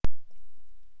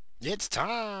It's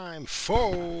time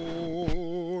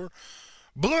for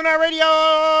Blue Night Radio.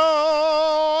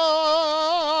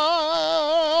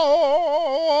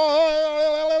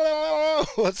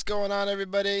 What's going on,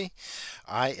 everybody?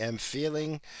 I am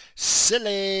feeling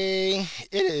silly.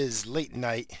 It is late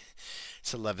night.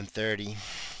 It's 11:30.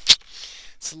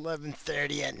 It's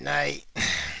 11:30 at night.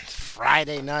 It's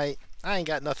Friday night. I ain't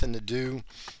got nothing to do.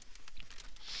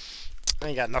 I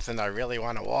ain't got nothing I really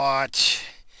want to watch.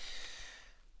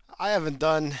 I haven't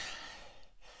done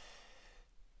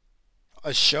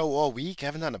a show all week. I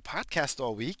haven't done a podcast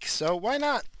all week. So why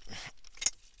not?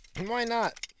 Why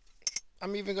not?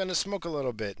 I'm even going to smoke a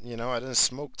little bit. I didn't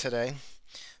smoke today. I'm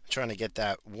trying to get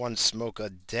that one smoke a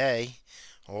day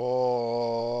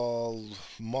all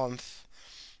month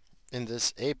in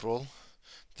this April.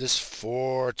 This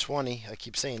 420. I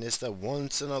keep saying it's the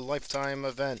once in a lifetime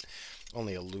event.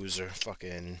 Only a loser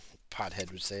fucking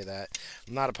pothead would say that.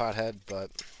 I'm not a pothead,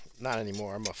 but not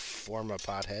anymore. I'm a former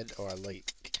pothead, or at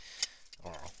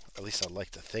least I like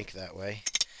to think that way.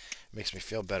 Makes me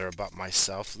feel better about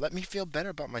myself. Let me feel better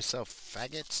about myself,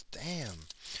 faggots. Damn.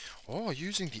 Oh,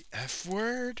 using the F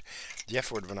word? The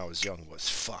F word when I was young was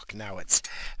fuck. Now it's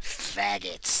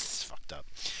faggots. It's fucked up.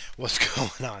 What's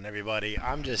going on, everybody?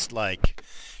 I'm just like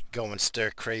going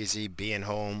stir crazy, being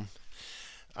home.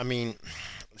 I mean,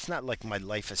 it's not like my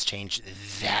life has changed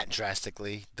that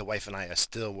drastically. The wife and I are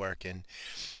still working.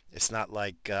 It's not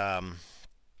like,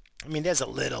 there's a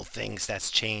little things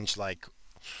that's changed, like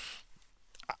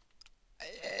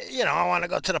I want to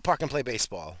go to the park and play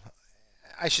baseball.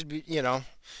 I should be,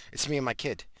 it's me and my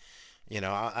kid.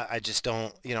 I just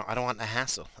don't, I don't want a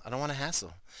hassle. I don't want a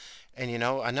hassle. And,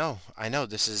 I know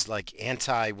this is like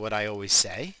anti what I always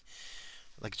say.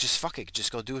 Like, just fuck it.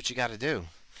 Just go do what you got to do.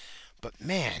 But,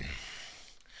 man,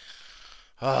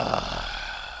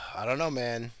 I don't know,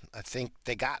 man. I think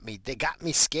they got me. They got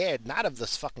me scared, not of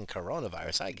this fucking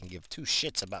coronavirus. I can give two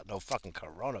shits about no fucking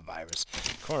coronavirus.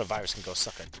 Coronavirus can go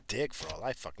suck a dick for all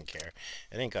I fucking care.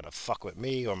 It ain't gonna fuck with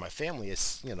me or my family.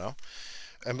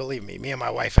 And believe me, me and my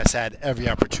wife has had every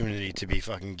opportunity to be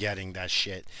fucking getting that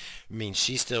shit. I mean,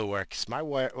 she still works. My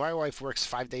wife works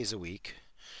 5 days a week.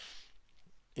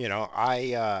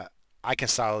 I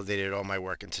consolidated all my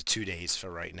work into 2 days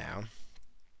for right now.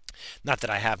 Not that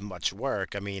I have much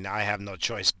work. I mean, I have no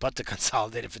choice but to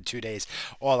consolidate it for 2 days.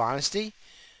 All honesty,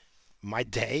 my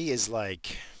day is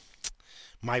like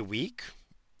my week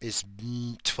is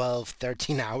 12,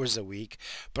 13 hours a week,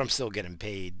 but I'm still getting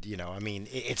paid. I mean,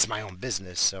 it's my own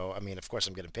business. So, I mean, of course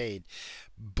I'm getting paid.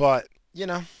 But,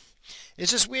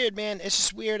 it's just weird, man. It's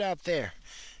just weird out there.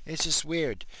 It's just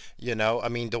weird. I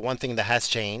mean, the one thing that has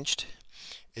changed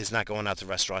is not going out to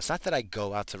restaurants. Not that I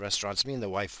go out to restaurants. Me and the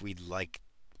wife,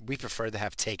 we prefer to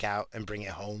have takeout and bring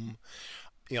it home.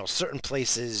 Certain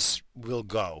places we'll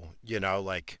go,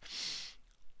 like,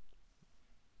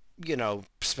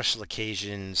 special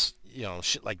occasions,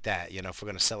 shit like that. If we're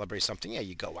going to celebrate something, yeah,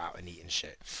 you go out and eat and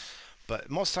shit.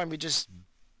 But most time we just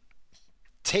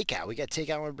takeout. We get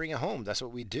takeout and we bring it home. That's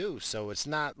what we do. So it's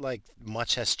not like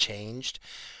much has changed.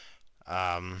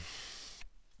 Um,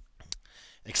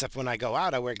 Except when I go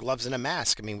out, I wear gloves and a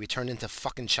mask. I mean, we turned into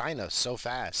fucking China so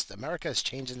fast. America is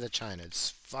changing to China.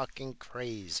 It's fucking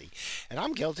crazy. And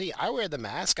I'm guilty. I wear the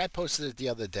mask. I posted it the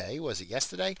other day. Was it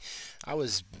yesterday? I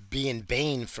was being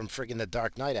Bane from friggin' The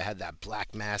Dark Knight. I had that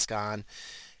black mask on.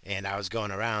 And I was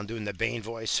going around doing the Bane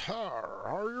voice.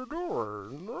 How you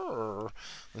doing?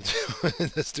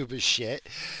 The stupid shit.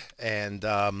 And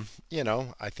I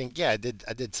think yeah, I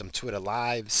did some Twitter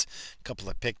lives, a couple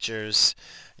of pictures.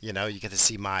 You get to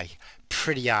see my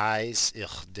pretty eyes.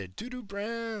 Ugh, they're doo-doo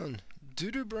brown.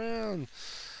 Doo-doo brown.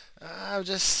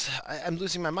 I'm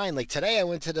losing my mind. Like today, I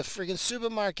went to the friggin'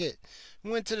 supermarket.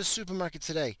 Went to the supermarket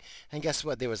today, and guess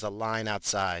what? There was a line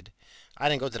outside. I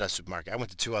didn't go to that supermarket. I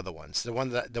went to two other ones. The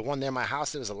one near my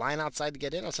house, there was a line outside to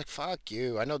get in. I was like, "Fuck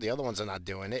you!" I know the other ones are not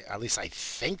doing it. At least I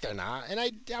think they're not. And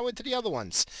I went to the other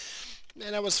ones,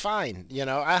 and I was fine.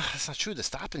 It's not true. The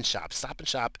Stop and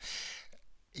Shop,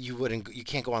 you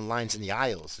can't go on lines in the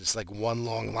aisles. It's like one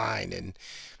long line, and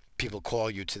people call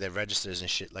you to their registers and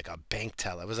shit like a bank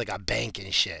teller. It was like a bank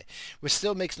and shit. Which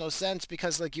still makes no sense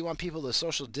because like you want people to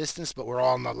social distance, but we're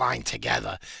all in the line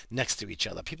together next to each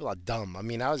other. People are dumb. I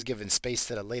mean, I was giving space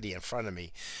to the lady in front of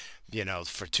me,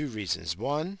 for two reasons.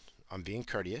 One, I'm being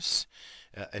courteous.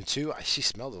 And two, she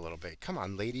smelled a little bit. Come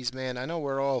on, ladies, man. I know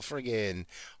we're all friggin'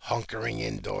 hunkering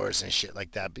indoors and shit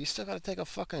like that, but you still gotta take a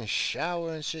fucking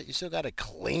shower and shit. You still gotta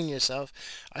clean yourself.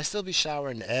 I still be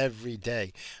showering every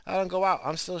day. I don't go out.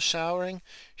 I'm still showering.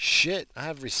 Shit, I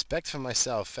have respect for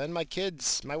myself and my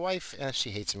kids. My wife, she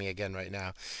hates me again right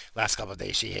now. Last couple of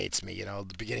days, she hates me. The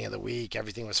beginning of the week,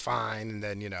 everything was fine, and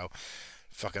then,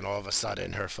 fucking all of a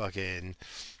sudden, her fucking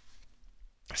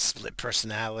split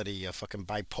personality, a fucking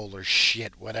bipolar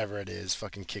shit, whatever it is,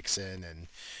 fucking kicks in, and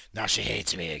now she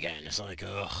hates me again. It's like,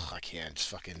 ugh, I can't. It's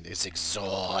fucking, it's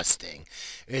exhausting.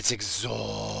 It's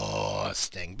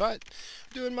exhausting. But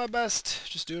doing my best,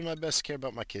 just doing my best to care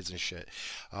about my kids and shit.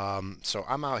 So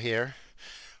I'm out here.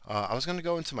 I was gonna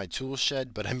go into my tool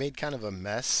shed, but I made kind of a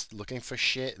mess looking for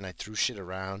shit, and I threw shit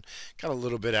around. Got a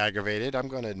little bit aggravated. I'm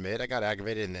gonna admit I got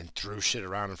aggravated and then threw shit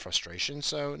around in frustration.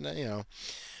 So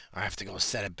I have to go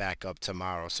set it back up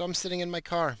tomorrow. So I'm sitting in my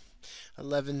car.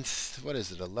 11, what is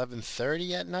it,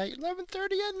 11:30 at night?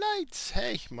 11:30 at night.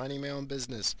 Hey, minding my own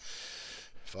business.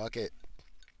 Fuck it.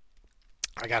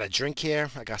 I got a drink here.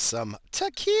 I got some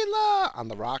tequila on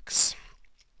the rocks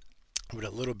with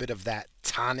a little bit of that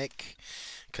tonic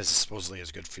because it supposedly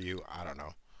is good for you. I don't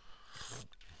know.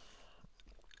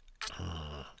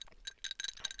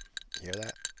 You hear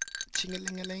that?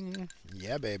 Ching-a-ling-a-ling.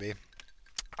 Yeah, baby.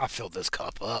 I filled this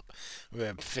cup up.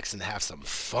 We're fixing to have some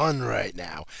fun right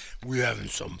now. We're having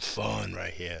some fun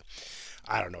right here.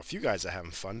 I don't know if you guys are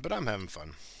having fun, but I'm having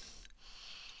fun.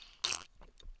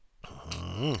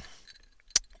 Mm,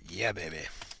 yeah, baby.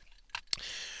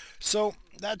 So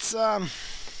that's we're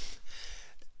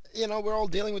all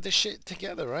dealing with this shit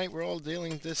together, right? We're all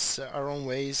dealing with this our own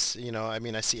ways. I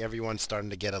mean, I see everyone starting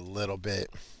to get a little bit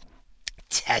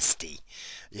testy.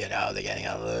 They're getting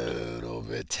a little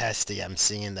bit testy. I'm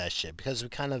seeing that shit because we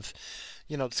kind of,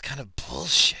 it's kind of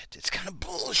bullshit. It's kind of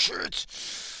bullshit.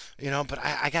 But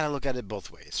I gotta look at it both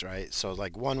ways, right? So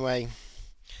like one way,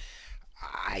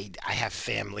 I have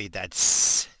family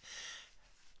that's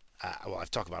well,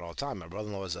 I've talked about it all the time. My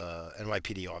brother-in-law is a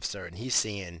NYPD officer, and he's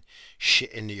seeing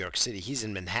shit in New York City. He's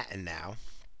in Manhattan now,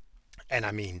 and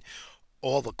I mean,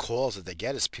 all the calls that they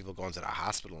get is people going to the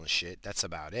hospital and shit. That's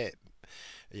about it.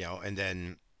 And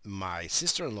then my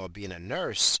sister-in-law being a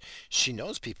nurse, she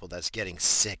knows people that's getting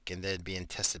sick and then being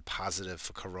tested positive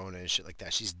for corona and shit like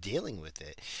that. She's dealing with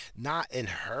it, not in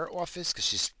her office because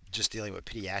she's just dealing with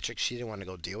pediatrics. She didn't want to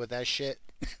go deal with that shit.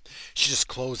 She just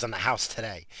closed on the house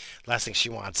today. Last thing she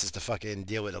wants is to fucking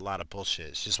deal with a lot of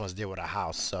bullshit. She just wants to deal with a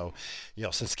house. So,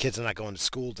 since kids are not going to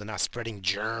school, they're not spreading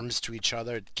germs to each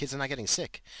other. Kids are not getting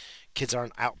sick. Kids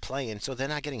aren't out playing, so they're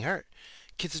not getting hurt.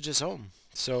 Kids are just home.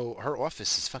 So her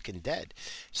office is fucking dead.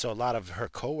 So a lot of her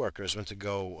coworkers went to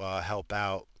go help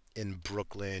out in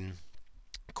Brooklyn,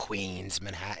 Queens,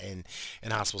 Manhattan,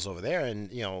 and hospitals over there.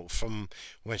 And from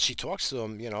when she talks to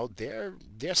them,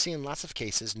 they're seeing lots of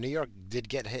cases. New York did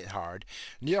get hit hard.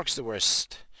 New York's the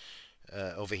worst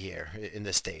over here in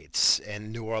the states,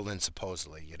 and New Orleans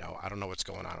supposedly. I don't know what's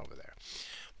going on over there,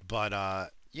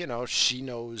 but she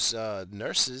knows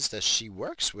nurses that she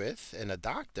works with and a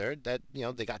doctor that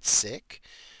they got sick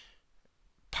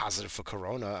positive for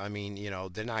corona. I mean,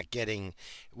 they're not getting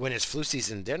when it's flu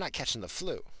season, they're not catching the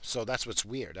flu. So that's what's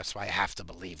weird. That's why I have to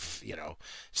believe,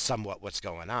 somewhat what's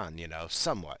going on,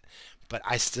 somewhat. But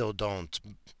I still don't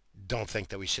think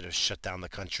that we should have shut down the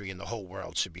country and the whole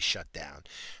world should be shut down.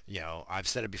 I've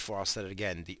said it before, I'll say it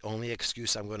again. The only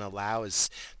excuse I'm going to allow is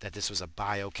that this was a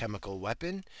biochemical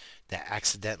weapon that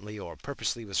accidentally or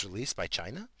purposely was released by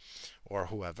China or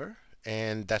whoever,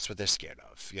 and that's what they're scared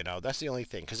of. That's the only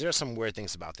thing. Because there are some weird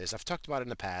things about this. I've talked about it in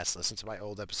the past. Listen to my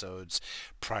old episodes,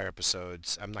 prior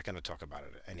episodes. I'm not going to talk about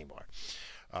it anymore.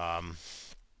 Um,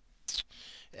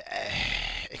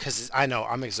 because I know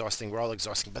I'm exhausting. We're all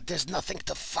exhausting, but there's nothing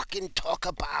to fucking talk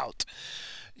about.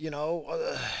 You know,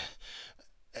 uh,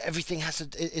 Everything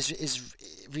is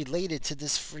related to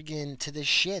this friggin' to this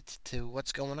shit to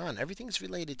what's going on. Everything's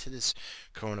related to this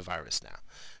coronavirus now,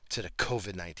 to the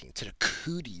COVID-19, to the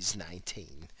cooties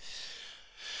 19.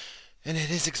 And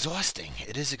it is exhausting.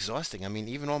 It is exhausting. I mean,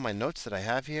 even all my notes that I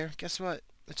have here, guess what?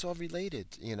 It's all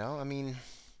related. I mean,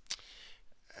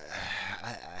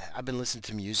 I, I've been listening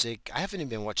to music. I haven't even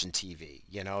been watching TV.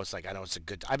 It's like I know it's a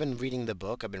good. I've been reading the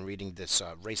book. I've been reading this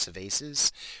Race of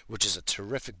Aces, which is a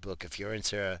terrific book if you're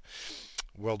into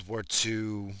World War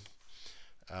II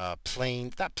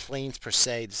planes. Not planes per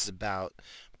se. This is about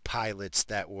pilots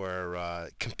that were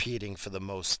competing for the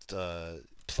most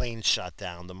planes shot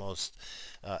down, the most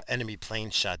enemy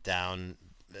planes shot down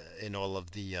in all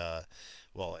of the.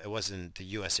 Well, it wasn't the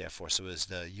U.S. Air Force. It was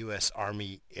the U.S.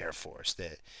 Army Air Force,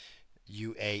 the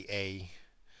UAA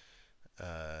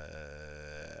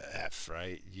F,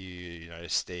 right?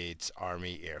 United States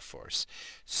Army Air Force.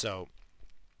 So,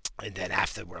 and then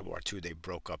after World War II, they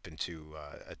broke up into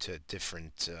to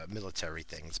different military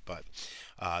things. But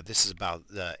this is about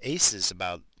the aces,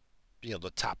 about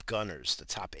the top gunners, the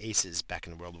top aces back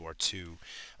in World War II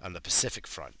on the Pacific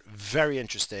front. Very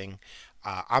interesting.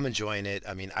 I'm enjoying it.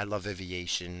 I mean, I love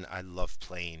aviation. I love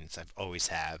planes. I've always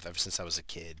have ever since I was a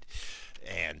kid,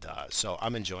 and so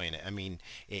I'm enjoying it. I mean,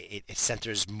 it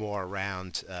centers more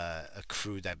around a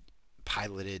crew that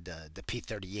piloted the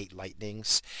P-38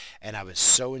 Lightnings, and I was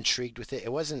so intrigued with it.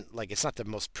 It wasn't like it's not the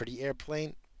most pretty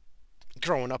airplane.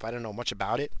 Growing up, I don't know much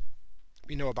about it.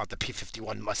 We know about the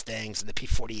P-51 Mustangs and the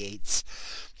P-48s.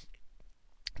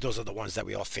 Those are the ones that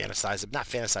we all fantasize, not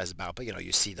fantasize about, but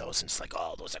you see those and it's like,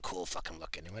 oh, those are cool fucking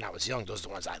looking. And when I was young, those are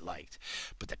the ones I liked.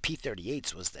 But the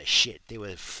P-38s was the shit. They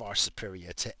were far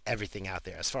superior to everything out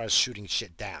there as far as shooting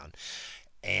shit down.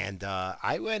 And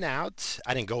I went out.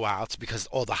 I didn't go out because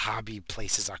all the hobby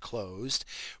places are closed,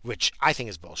 which I think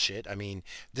is bullshit. I mean,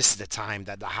 this is the time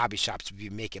that the hobby shops would be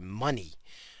making money.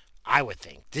 I would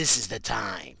think this is the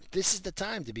time. This is the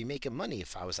time to be making money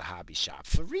if I was a hobby shop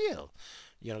for real.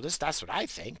 That's what I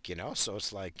think. So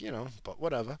it's like but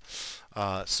whatever.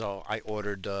 So I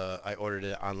ordered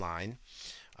it online.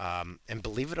 And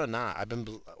believe it or not, I've been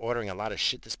ordering a lot of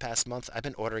shit this past month. I've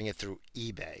been ordering it through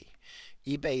eBay.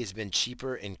 eBay has been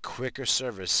cheaper and quicker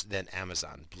service than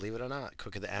Amazon. Believe it or not,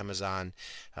 quicker than Amazon.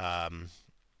 Um,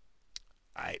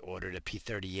 I ordered a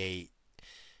P-38.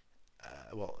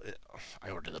 I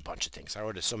ordered a bunch of things. I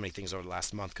ordered so many things over the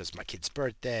last month because my kid's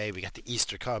birthday. We got the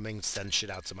Easter coming. Send shit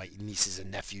out to my nieces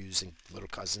and nephews and little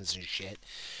cousins and shit.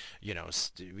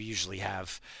 We usually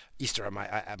have Easter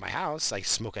at my house. I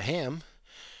smoke a ham.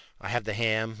 I have the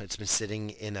ham. It's been sitting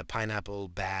in a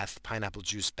pineapple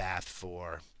juice bath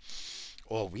for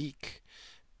all week,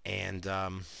 and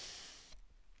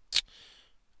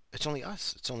it's only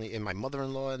us. It's only in my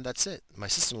mother-in-law, and that's it. My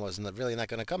sister-in-law is really not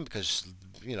going to come because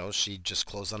she just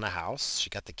closed on the house. She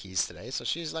got the keys today, so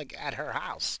she's like at her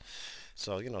house.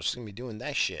 So she's gonna be doing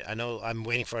that shit. I know. I'm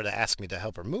waiting for her to ask me to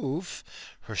help her move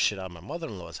her shit out of my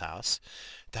mother-in-law's house.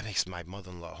 That makes my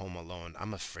mother-in-law home alone.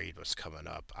 I'm afraid what's coming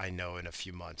up. I know in a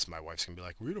few months my wife's gonna be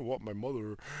like, we don't want my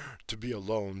mother to be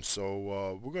alone,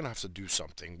 so we're gonna have to do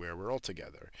something where we're all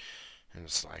together. And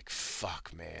it's like,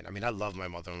 fuck, man. I mean, I love my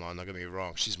mother-in-law. Don't get me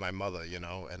wrong. She's my mother,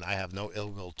 and I have no ill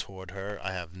will toward her.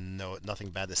 I have nothing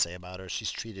bad to say about her.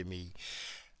 She's treated me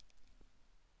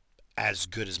as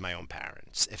good as my own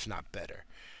parents, if not better,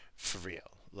 for real.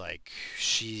 Like,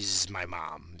 she's my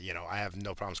mom. I have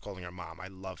no problems calling her mom. I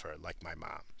love her like my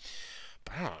mom.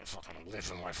 But I don't fucking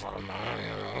live with my fucking mom.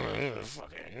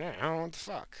 Fucking, what the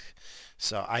fuck?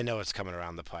 So I know it's coming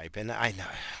around the pipe, and I know.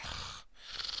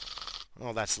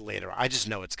 Well, that's later. I just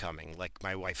know it's coming. Like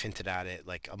my wife hinted at it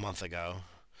like a month ago,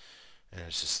 and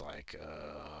it's just like,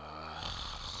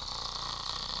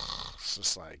 it's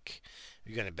just like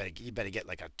you better get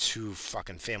like a two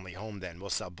fucking family home. Then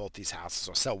we'll sell both these houses,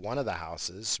 or sell one of the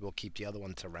houses. We'll keep the other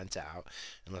one to rent out,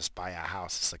 and let's buy a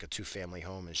house. It's like a two family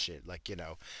home and shit. Like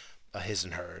his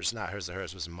and hers, not hers and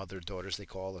hers, was mother daughters they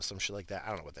call or some shit like that. I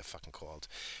don't know what they're fucking called.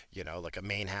 Like a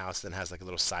main house, then has like a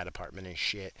little side apartment and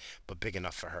shit, but big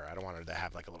enough for her. I don't want her to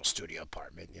have like a little studio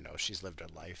apartment. She's lived her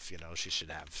life. She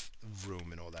should have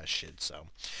room and all that shit. So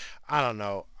I don't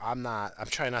know. I'm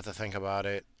trying not to think about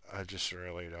it. I just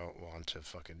really don't want to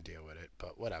fucking deal with it.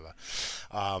 But whatever.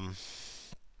 Um,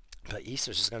 but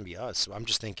Easter's just gonna be us. So I'm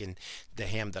just thinking the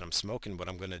ham that I'm smoking. What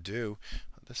I'm gonna do.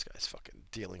 This guy's fucking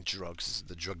dealing drugs. This is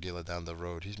the drug dealer down the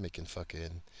road. He's making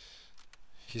fucking.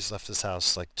 He's left his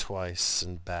house like twice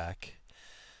and back.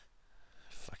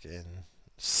 Fucking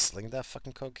sling that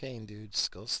fucking cocaine, dude.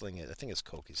 Just go sling it. I think it's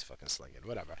coke he's fucking slinging.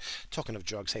 Whatever. Talking of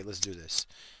drugs, hey, let's do this.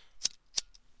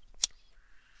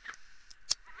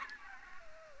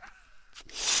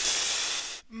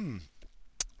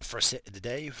 First hit of the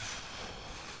day.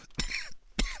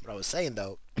 What I was saying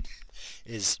though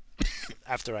is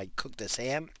after I cook this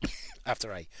ham,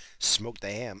 after I smoke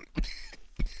the ham,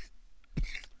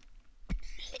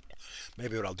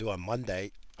 maybe what I'll do on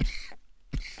Monday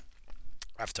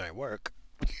after I work,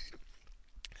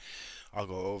 I'll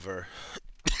go over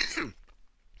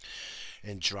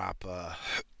and drop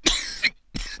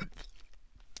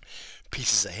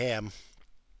pieces of ham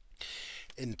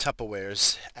in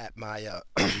Tupperwares at my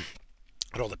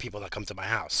at all the people that come to my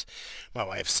house. My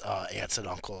wife's aunts and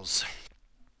uncles.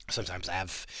 Sometimes I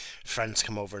have friends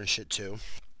come over and shit too.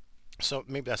 So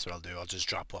maybe that's what I'll do. I'll just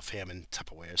drop off ham in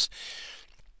Tupperwares.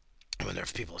 I wonder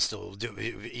if people still do,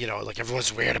 like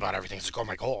everyone's weird about everything. It's like, oh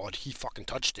my god, he fucking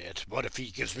touched it. What if he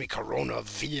gives me corona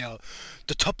via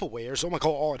the Tupperwares? Oh my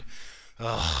god.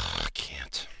 Ugh, I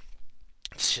can't.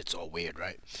 This shit's all weird,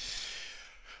 right?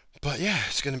 But yeah,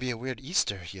 it's gonna be a weird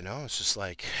Easter, It's just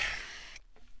like,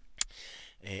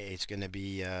 it's gonna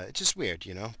be, it's just weird,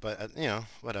 But,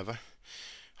 whatever.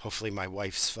 Hopefully my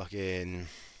wife's fucking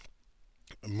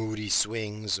moody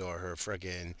swings or her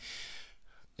friggin',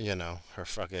 her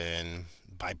fucking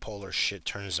bipolar shit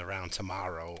turns around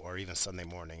tomorrow or even Sunday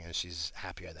morning and she's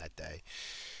happier that day.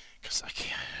 Because I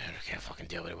can't fucking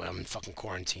deal with it when I'm in fucking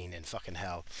quarantine in fucking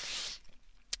hell.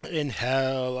 In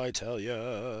hell, I tell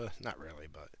ya. Not really,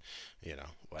 but,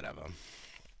 whatever.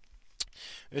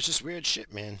 It's just weird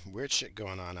shit, man. Weird shit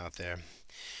going on out there.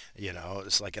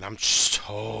 It's like, and I'm just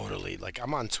totally, like,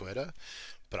 I'm on Twitter,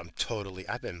 but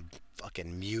I've been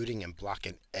fucking muting and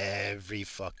blocking every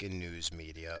fucking news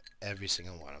media. Every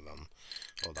single one of them.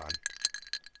 Hold on.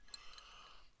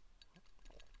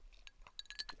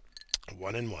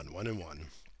 One and one, one and one.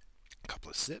 A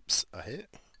couple of sips, a hit.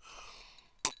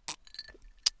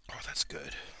 Oh, that's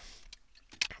good.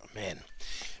 Oh, man,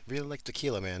 really like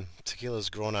tequila, man. Tequila's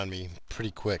grown on me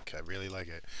pretty quick. I really like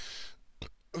it.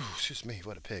 Ooh, excuse me,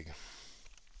 what a pig.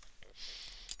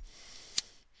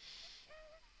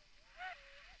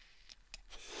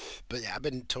 But yeah, I've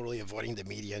been totally avoiding the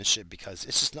media and shit because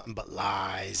it's just nothing but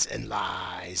lies and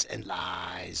lies and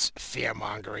lies, fear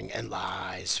mongering and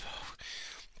lies,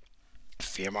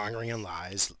 fear mongering and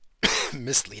lies,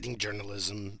 misleading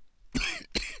journalism.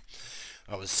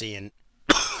 I was seeing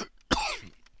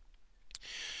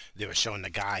they were showing the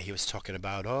guy. He was talking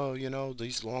about, oh,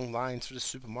 these long lines for the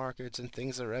supermarkets and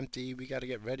things are empty. We got to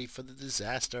get ready for the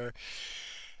disaster.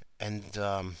 And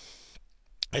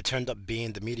it turned up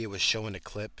being the media was showing a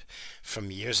clip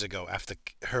from years ago after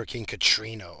Hurricane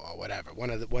Katrina or whatever, one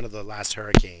of the last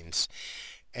hurricanes,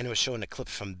 and it was showing a clip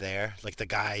from there. Like the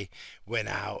guy went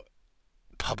out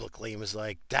publicly and was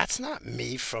like, "That's not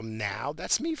me from now.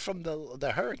 That's me from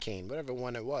the hurricane, whatever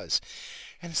one it was."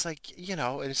 And it's like,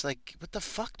 and it's like, what the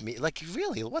fuck, me? Like,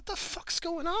 really, what the fuck's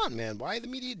going on, man? Why are the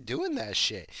media doing that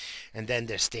shit? And then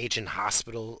they're staging the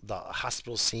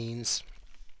hospital scenes.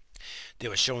 They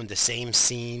were showing the same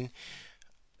scene.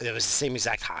 It was the same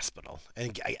exact hospital.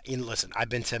 And listen, I've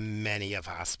been to many of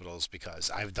hospitals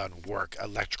because I've done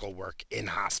electrical work in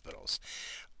hospitals.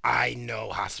 I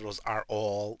know hospitals are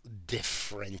all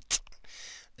different.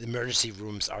 Emergency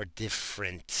rooms are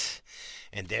different.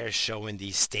 And they're showing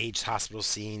these staged hospital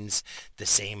scenes, the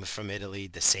same from Italy,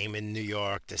 the same in New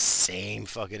York, the same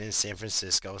fucking in San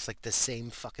Francisco. It's like the same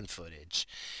fucking footage.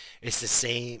 It's the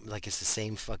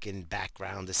same fucking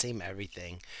background, the same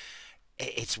everything.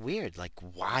 It's weird. Like,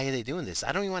 why are they doing this?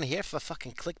 I don't even want to hear for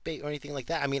fucking clickbait or anything like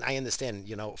that. I mean, I understand,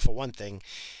 for one thing,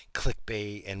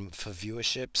 clickbait and for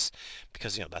viewerships,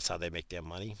 because, that's how they make their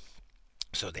money.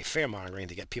 So they fear mongering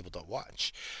to get people to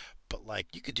watch. But, like,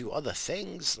 you could do other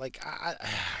things. Like,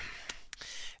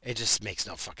 it just makes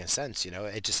no fucking sense,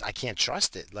 I can't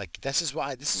trust it. Like, this is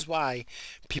why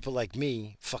people like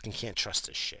me fucking can't trust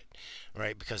this shit,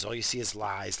 right? Because all you see is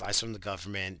lies from the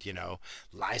government,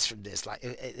 lies from this,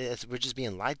 we're just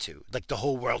being lied to. Like, the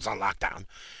whole world's on lockdown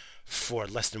for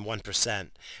less than 1%.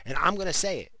 And I'm gonna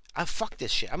say it. I fuck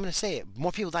this shit. I'm gonna say it.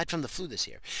 More people died from the flu this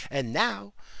year. And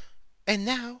now, and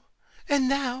now, and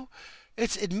now,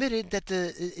 it's admitted that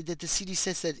the CDC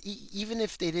says that even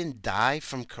if they didn't die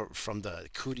from the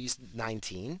cooties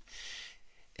 19,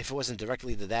 if it wasn't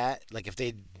directly to that, like if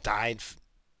they died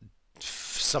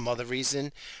some other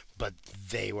reason, but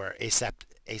they were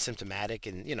asymptomatic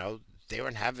and they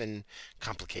weren't having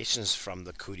complications from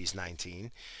the cooties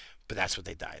 19, but that's what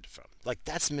they died from. Like,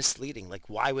 that's misleading. Like,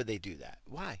 why would they do that?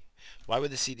 Why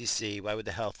would the CDC? Why would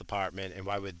the health department? And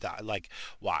why would like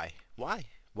why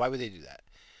would they do that?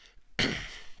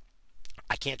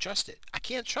 I can't trust it. I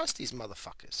can't trust these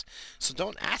motherfuckers. So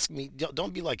don't ask me.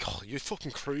 Don't be like, oh, you're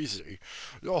fucking crazy.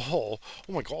 Oh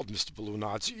my God, Mr.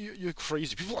 Balloonauts, you're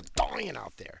crazy. People are dying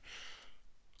out there.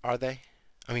 Are they?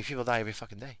 I mean, people die every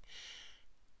fucking day.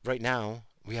 Right now,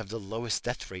 we have the lowest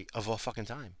death rate of all fucking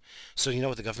time. So you know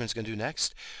what the government's gonna do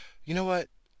next? You know what?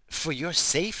 For your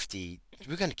safety,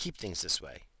 we're gonna keep things this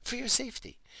way. For your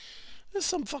safety. This is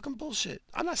some fucking bullshit.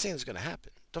 I'm not saying it's gonna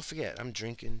happen. Don't forget, I'm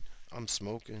drinking, I'm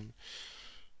smoking,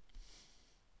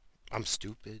 I'm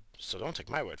stupid, so don't take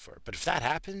my word for it. But if that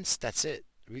happens, that's it.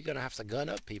 We're gonna have to gun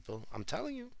up people. I'm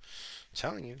telling you. I'm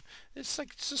telling you. It's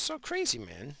like, it's just so crazy,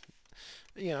 man.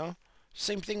 You know.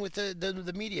 Same thing with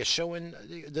the media showing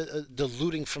the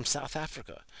looting from South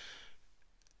Africa.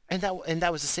 And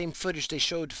that was the same footage they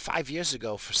showed 5 years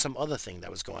ago for some other thing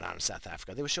that was going on in South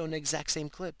Africa. They were showing the exact same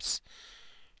clips.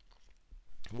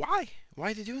 Why?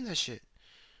 Why are they doing that shit?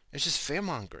 It's just fear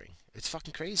mongering. It's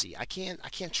fucking crazy. I can't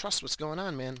trust what's going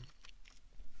on, man.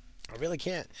 I really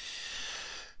can't.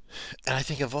 And I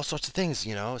think of all sorts of things.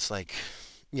 It's like,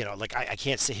 like I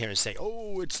can't sit here and say,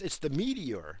 oh, it's the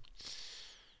meteor.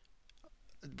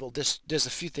 Well, there's a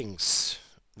few things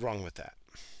wrong with that.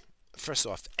 First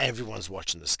off, everyone's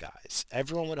watching the skies.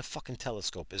 Everyone with a fucking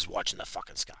telescope is watching the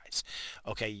fucking skies.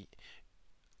 Okay,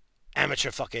 amateur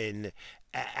fucking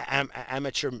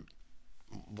amateur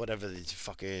whatever the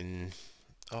fucking.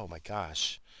 Oh my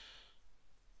gosh,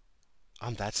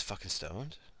 I'm that's fucking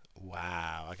stoned.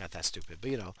 Wow, I got that stupid.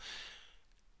 But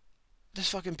there's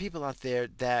fucking people out there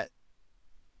that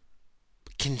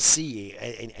can see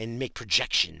and make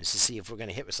projections to see if we're going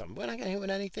to hit with something. We're not going to hit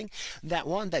with anything. That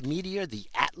meteor, the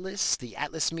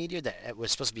Atlas meteor that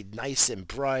was supposed to be nice and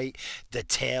bright. The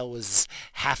tail was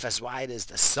half as wide as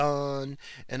the sun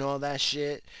and all that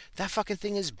shit. That fucking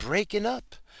thing is breaking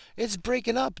up. It's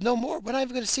breaking up. No more. We're not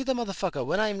even going to see the motherfucker.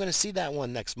 We're not even going to see that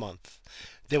one next month.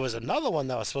 There was another one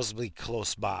that was supposed to be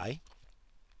close by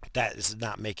that is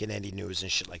not making any news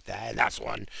and shit like that. And that's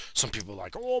one some people are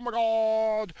like, oh my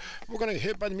god, we're gonna get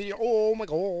hit by the meteor. Oh my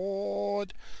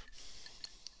god,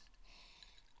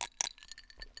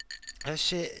 that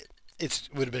shit. It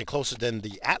would have been closer than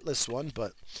the Atlas one,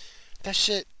 but that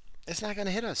shit, it's not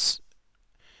gonna hit us.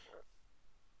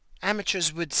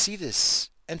 Amateurs would see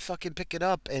this and fucking pick it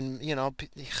up, and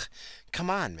come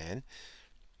on, man.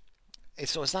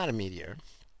 So it's not a meteor.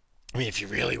 I mean, if you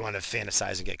really want to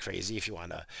fantasize and get crazy, if you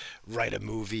want to write a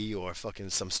movie or fucking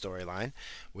some storyline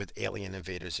with alien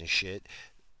invaders and shit,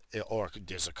 or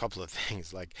there's a couple of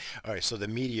things like, all right, so the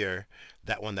meteor,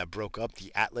 that one that broke up,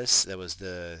 the Atlas, that was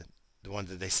the one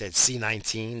that they said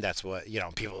C-19. That's what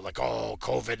people are like. Oh,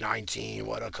 COVID-19,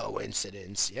 what a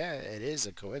coincidence. Yeah, it is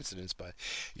a coincidence, but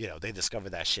they discovered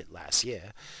that shit last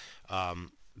year.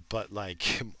 But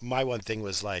like my one thing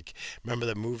was like, remember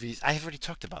the movies? I have already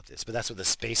talked about this, but that's where the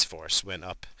Space Force went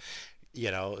up.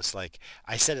 It's like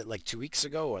I said it like 2 weeks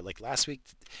ago or like last week.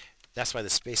 That's why the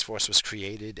Space Force was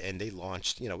created and they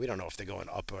launched. We don't know if they're going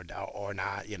up or down or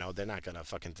not. They're not gonna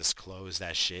fucking disclose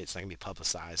that shit. It's not gonna be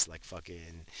publicized like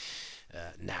fucking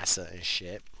NASA and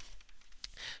shit.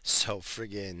 So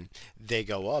friggin' they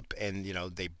go up and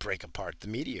they break apart the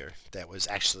meteor that was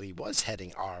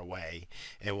heading our way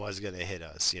and was gonna hit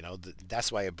us.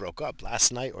 That's why it broke up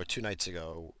last night or 2 nights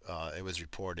ago. It was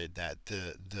reported that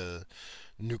the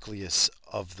nucleus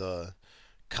of the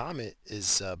comet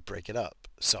is breaking up.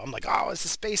 So I'm like, oh, it's the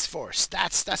Space Force.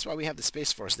 That's why we have the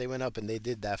Space Force. They went up and they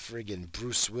did that friggin'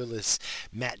 Bruce Willis,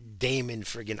 Matt Damon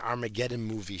friggin' Armageddon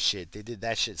movie shit. They did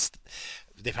that shit.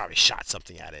 They probably shot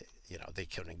something at it. They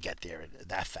couldn't get there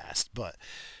that fast. But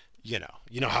you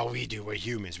know how we do. We're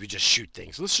humans. We just shoot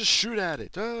things. Let's just shoot at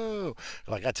it. Oh,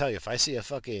 like I tell you, if I see a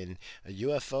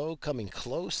UFO coming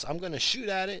close, I'm gonna shoot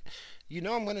at it.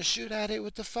 I'm gonna shoot at it.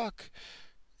 What the fuck?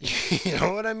 You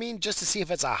know what I mean? Just to see if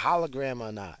it's a hologram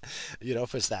or not.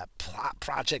 If it's that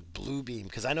Project Bluebeam,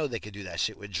 because I know they could do that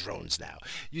shit with drones now.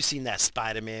 You seen that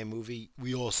Spider-Man movie?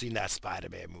 We all seen that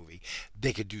Spider-Man movie.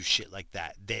 They could do shit like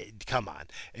that. They come on,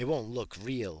 it won't look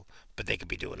real, but they could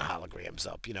be doing holograms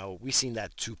up. We seen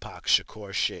that Tupac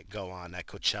Shakur shit go on at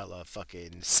Coachella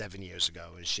fucking 7 years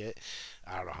ago and shit.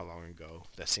 I don't know how long ago.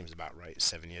 That seems about right.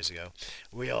 7 years ago.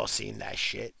 We all seen that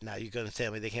shit. Now you're gonna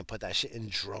tell me they can't put that shit in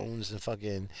drones and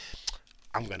fucking.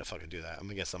 I'm gonna fucking do that. I'm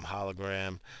gonna get some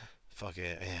hologram. Fucking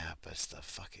yeah, but it's the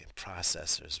fucking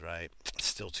processors, right? It's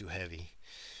still too heavy.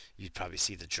 You'd probably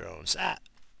see the drones.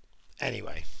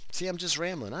 Anyway, see, I'm just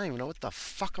rambling. I don't even know what the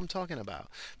fuck I'm talking about.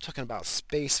 I'm talking about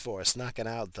Space Force knocking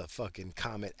out the fucking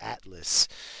Comet Atlas.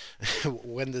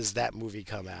 When does that movie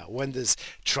come out? When does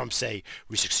Trump say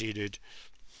we succeeded?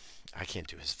 I can't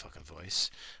do his fucking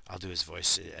voice. I'll do his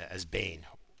voice as Bane.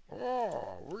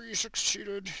 Oh, we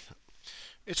succeeded.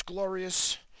 It's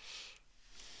glorious.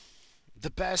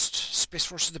 The best. Space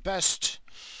Force is the best.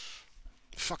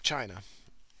 Fuck China.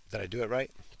 Did I do it right?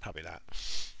 Probably not.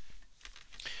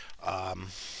 Um,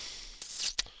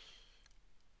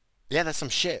 yeah, that's some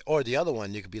shit. Or the other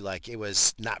one, you could be like, it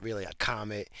was not really a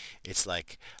comet. It's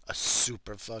like a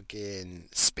super fucking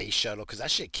space shuttle. Because that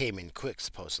shit came in quick,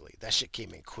 supposedly. That shit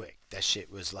came in quick. That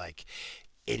shit was like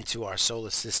into our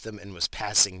solar system and was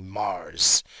passing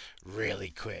Mars really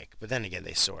quick. But then again,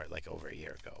 they saw it like over a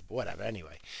year ago. But whatever.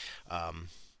 Anyway, um,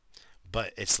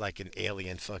 but it's like an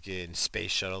alien fucking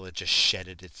space shuttle. It just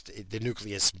shedded the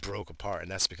nucleus broke apart,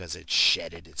 and that's because it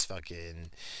shedded its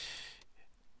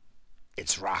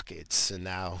rockets, and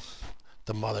now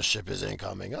The mothership is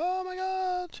incoming. Oh my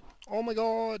god. Oh my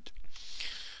god.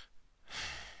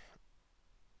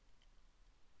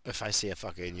 If I see a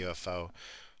fucking UFO,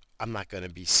 I'm not gonna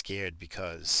be scared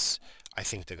because I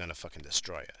think they're gonna fucking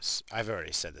destroy us. I've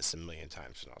already said this a million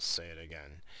times and I'll say it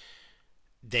again.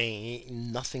 They ain't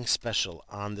nothing special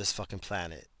on this fucking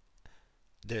planet.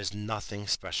 There's nothing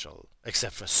special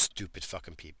except for stupid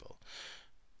fucking people.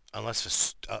 Unless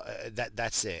for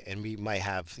that's it. And we might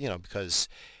have, because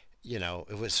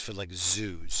it was for like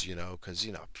zoos, because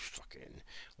fucking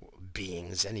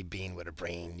beings, any being with a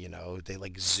brain, they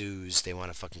like zoos. They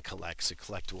want to fucking collect, so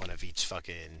collect one of each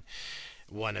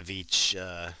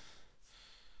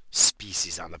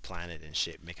species on the planet and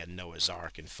shit, make a Noah's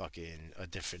Ark and fucking a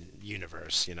different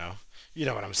universe, You know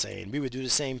what I'm saying? We would do the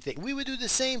same thing. We would do the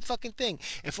same fucking thing.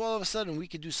 If all of a sudden we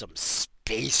could do some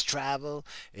space travel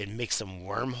and make some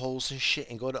wormholes and shit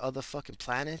and go to other fucking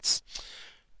planets,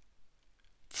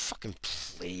 fucking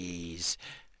please.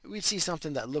 We'd see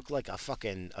something that looked like a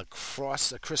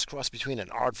crisscross between an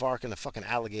aardvark and a fucking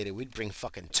alligator. We'd bring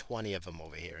fucking 20 of them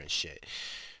over here and shit.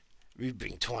 We'd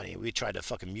bring 20. We'd try to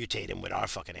fucking mutate them with our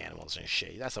fucking animals and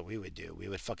shit. That's what we would do. We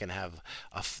would fucking have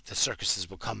the circuses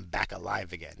will come back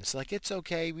alive again. It's like, it's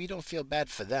okay. We don't feel bad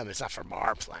for them. It's not from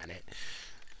our planet.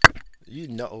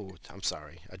 Oh, I'm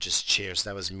sorry. I just cheers.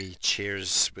 That was me.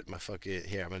 Cheers with my fucking...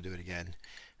 Here, I'm going to do it again.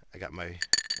 I got my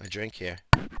drink here.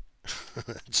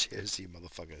 Cheers, you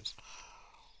motherfuckers.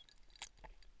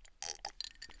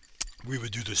 We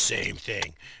would do the same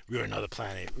thing. We were another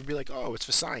planet. We'd be like, oh, it's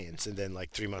for science. And then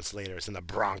like 3 months later, it's in the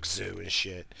Bronx Zoo and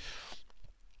shit.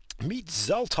 Meet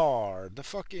Zeltar, the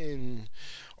fucking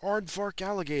aardvark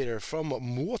alligator from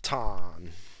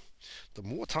Morton. The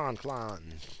Morton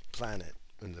clan planet.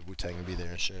 And the Wu-Tang would be there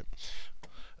and shit.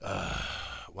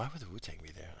 Why would the Wu-Tang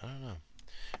be there? I don't know.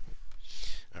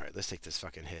 Alright, let's take this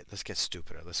fucking hit. Let's get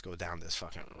stupider. Let's go down this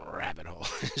fucking rabbit hole.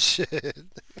 Shit.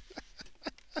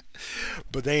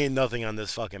 But there ain't nothing on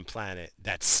this fucking planet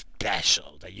that's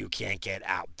special that you can't get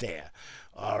out there.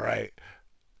 Alright?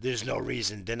 There's no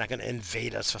reason. They're not gonna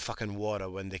invade us for fucking water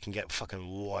when they can get fucking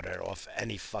water off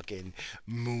any fucking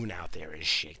moon out there and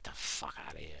shit. Get the fuck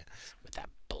out of here with that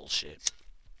bullshit.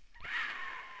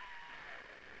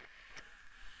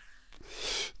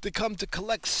 They come to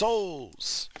collect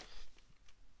souls.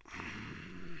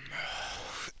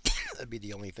 That'd be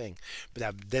the only thing.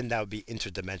 But then that would be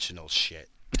interdimensional shit.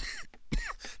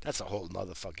 That's a whole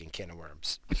nother fucking can of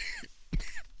worms.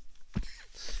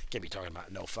 Can't be talking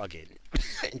about no fucking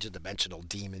interdimensional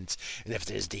demons. And if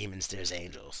there's demons, there's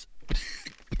angels.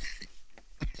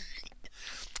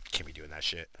 Can't be doing that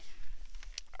shit.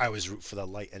 I always root for the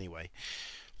light anyway.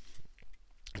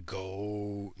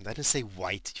 Go. I didn't say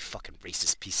white, you fucking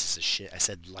racist pieces of shit. I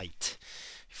said light.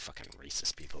 You fucking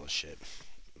racist people and shit.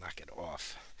 Knock it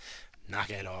off. Knock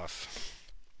it off.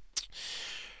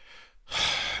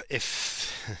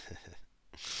 If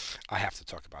I have to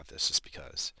talk about this just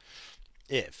because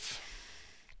if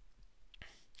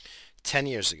 10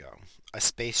 years ago a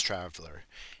space traveler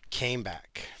came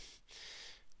back,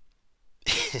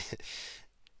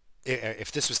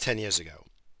 if this was 10 years ago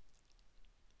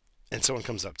and someone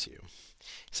comes up to you,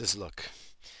 says, look,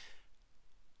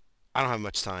 I don't have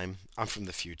much time. I'm from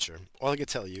the future. All I can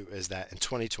tell you is that in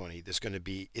 2020 it's going to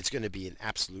be an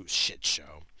absolute shit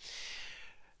show.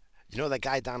 You know that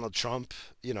guy Donald Trump?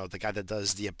 You know, the guy that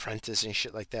does The Apprentice and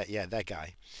shit like that? Yeah, that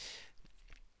guy.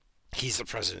 He's the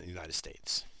president of the United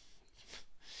States.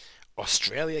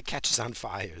 Australia catches on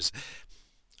fires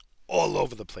all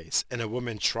over the place, and a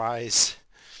woman tries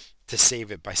to save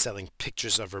it by selling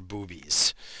pictures of her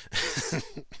boobies.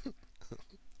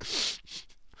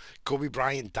 Kobe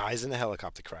Bryant dies in a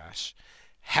helicopter crash.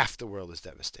 Half the world is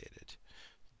devastated.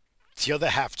 The other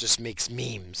half just makes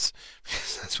memes.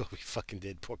 That's what we fucking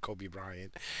did. Poor Kobe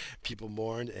Bryant. People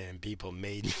mourned and people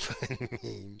made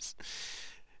memes.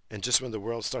 And just when the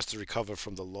world starts to recover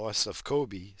from the loss of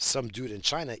Kobe, some dude in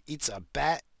China eats a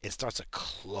bat and starts a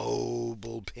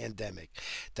global pandemic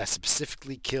that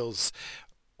specifically kills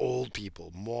old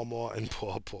people, more and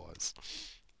pawpaws.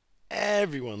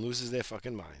 Everyone loses their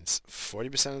fucking minds.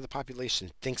 40% of the population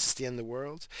thinks it's the end of the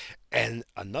world, and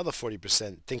another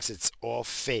 40% thinks it's all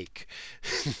fake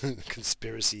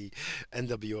conspiracy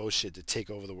NWO shit to take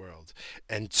over the world.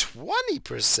 And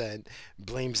 20%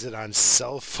 blames it on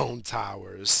cell phone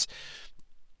towers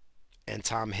and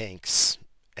Tom Hanks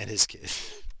and his kid.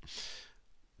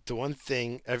 The one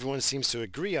thing everyone seems to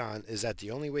agree on is that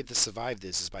the only way to survive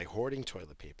this is by hoarding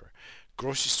toilet paper.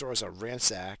 Grocery stores are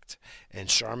ransacked, and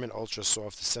Charmin Ultra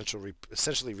Soft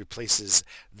essentially replaces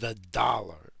the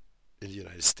dollar in the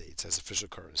United States as official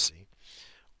currency.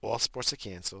 All sports are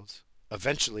canceled.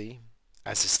 Eventually,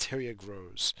 As hysteria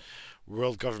grows,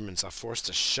 world governments are forced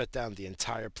to shut down the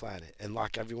entire planet and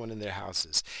lock everyone in their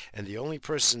houses. And the only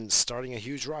person starting a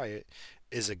huge riot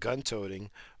is a gun toting,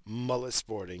 mullet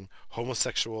sporting,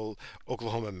 homosexual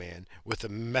Oklahoma man with a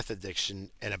meth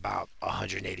addiction and about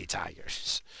 180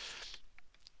 tigers.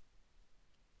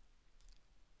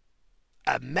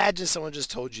 Imagine someone just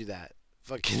told you that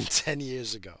fucking 10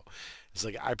 years ago. It's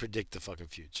like, I predict the fucking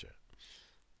future.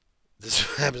 This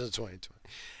happens in 2020.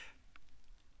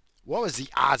 What was the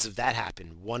odds of that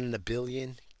happen? One in a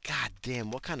billion? God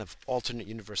damn, what kind of alternate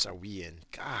universe are we in?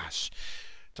 Gosh.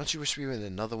 Don't you wish we were in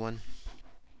another one?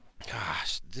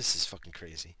 Gosh, this is fucking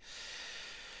crazy.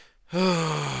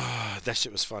 That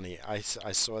shit was funny. I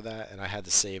saw that and I had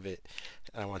to save it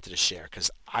and I wanted to share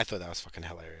because I thought that was fucking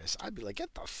hilarious. I'd be like,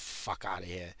 get the fuck out of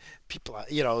here. People,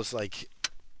 it's like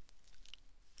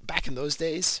back in those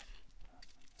days,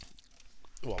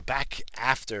 well, back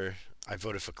after I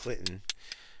voted for Clinton,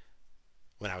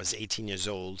 when I was 18 years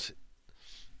old,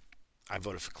 I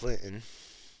voted for Clinton.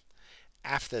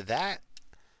 After that,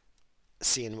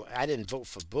 seeing I didn't vote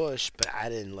for Bush, but I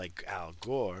didn't like Al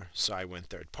Gore, so I went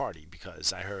third party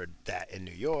because I heard that in New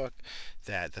York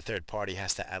that the third party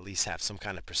has to at least have some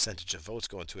kind of percentage of votes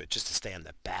going to it just to stay on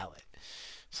the ballot.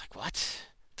 It's like, what?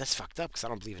 That's fucked up because I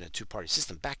don't believe in a two-party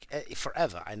system. Back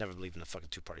forever, I never believed in a fucking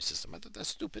two-party system. I thought that's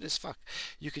stupid as fuck.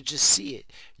 You could just see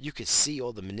it. You could see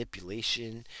all the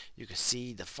manipulation. You could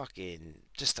see the fucking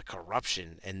just the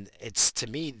corruption. And it's to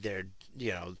me, they're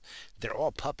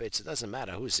all puppets. It doesn't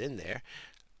matter who's in there.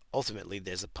 Ultimately,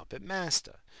 there's a puppet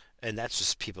master, and that's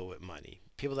just people with money.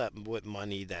 People that with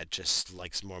money that just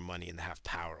likes more money and have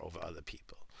power over other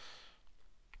people.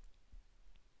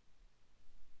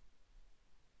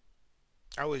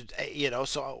 I would,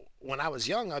 so when I was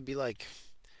young, I'd be like,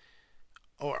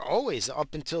 or always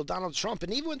up until Donald Trump,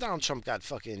 and even when Donald Trump got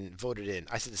fucking voted in,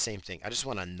 I said the same thing. I just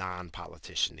want a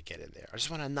non-politician to get in there. I just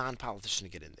want a non-politician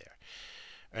to get in there.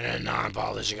 And a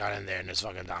non-politician got in there, and it's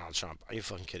fucking Donald Trump. Are you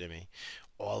fucking kidding me?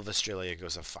 All of Australia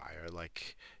goes on fire.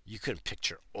 Like, you couldn't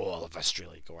picture all of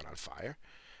Australia going on fire.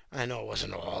 I know it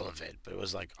wasn't all of it, but it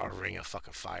was like a ring of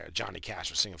fucking fire. Johnny Cash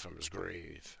was singing from his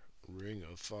grave. Ring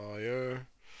of fire.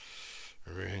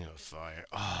 Ring of Fire.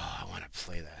 Oh, I want to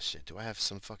play that shit. Do I have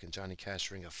some fucking Johnny Cash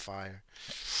Ring of Fire?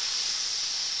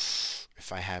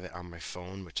 If I have it on my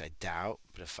phone, which I doubt,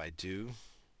 but if I do,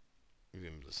 maybe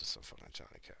I'm listening to some fucking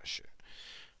Johnny Cash shit.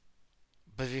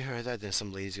 But if you heard that, then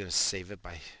some lady's gonna save it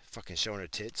by fucking showing her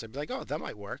tits. I'd be like, oh, that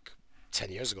might work.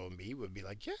 10 years ago, me would be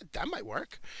like, yeah, that might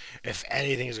work. If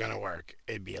anything is gonna work,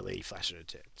 it'd be a lady flashing her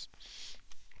tits.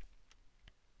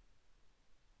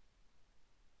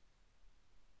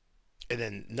 And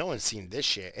then no one's seen this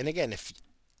shit. And again, if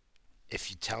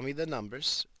you tell me the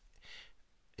numbers,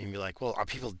 and you're like, well, are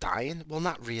people dying? Well,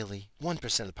 not really.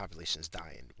 1% of the population is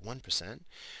dying. 1%? And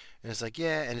it's like,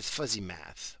 yeah, and it's fuzzy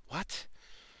math. What?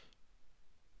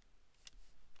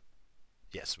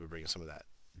 Yes, we're bringing some of that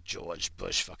George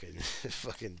Bush fucking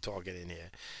fucking talking in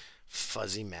here.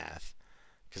 Fuzzy math.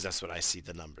 Because that's what I see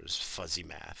the numbers. Fuzzy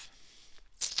math.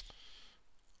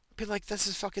 Be like, this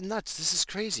is fucking nuts. This is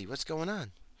crazy. What's going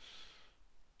on?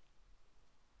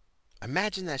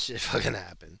 Imagine that shit fucking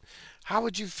happened. How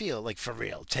would you feel? Like, for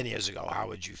real, 10 years ago, how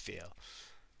would you feel?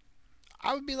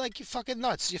 I would be like, you fucking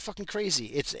nuts. You're fucking crazy.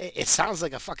 It sounds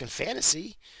like a fucking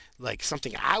fantasy, like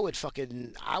something I would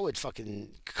fucking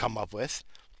come up with.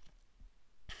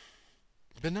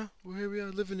 But no, here we are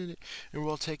living in it, and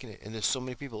we're all taking it. And there's so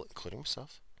many people, including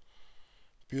myself,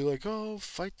 be like, oh,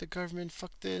 fight the government,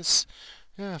 fuck this.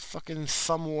 Yeah, fucking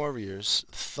thumb warriors.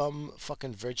 Thumb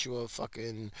fucking virtual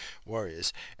fucking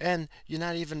warriors. And you're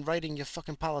not even writing your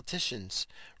fucking politicians.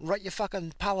 Write your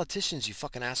fucking politicians, you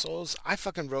fucking assholes. I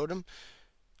fucking wrote them.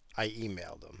 I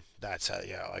emailed them. That's how,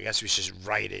 I guess we should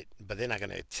write it, but they're not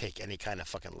going to take any kind of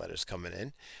fucking letters coming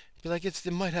in. Be like, they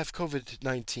might have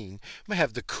COVID-19. Might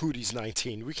have the cooties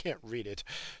 19. We can't read it,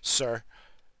 sir.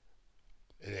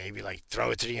 And they'd be like, throw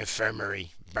it to the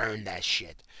infirmary. Burn that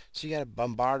shit. So you got to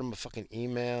bombard them with fucking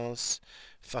emails.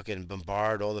 Fucking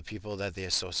bombard all the people that they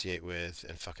associate with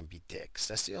and fucking be dicks.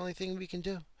 That's the only thing we can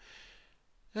do.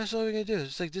 That's all we can do.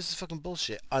 It's like, this is fucking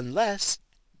bullshit. Unless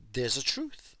there's a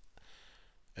truth.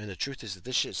 And the truth is that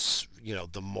this shit's,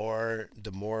 the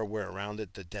more we're around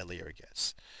it, the deadlier it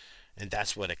gets. And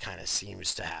that's what it kind of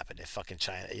seems to happen. If fucking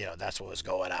China, that's what was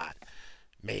going on.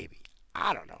 Maybe.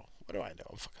 I don't know. What do I know?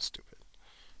 I'm fucking stupid.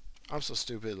 I'm so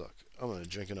stupid. Look, I'm going to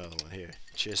drink another one here.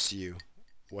 Cheers to you.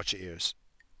 Watch your ears.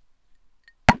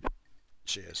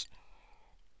 Cheers.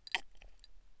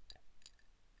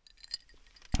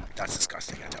 That's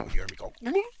disgusting. I know. You heard me go.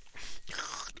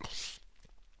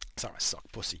 Sorry, I suck,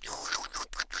 pussy.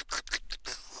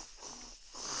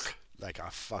 like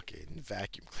a fucking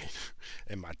vacuum cleaner,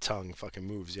 and my tongue fucking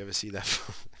moves. You ever see that?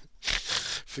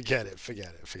 Forget it,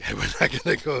 forget it, forget it. We're not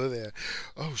gonna go there.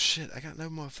 Oh shit, I got no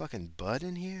more fucking bud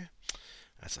in here?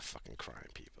 That's a fucking crime,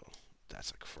 people.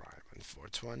 That's a crime on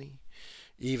 420.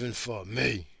 Even for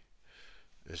me.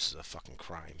 This is a fucking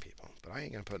crime, people. But I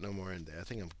ain't gonna put no more in there. I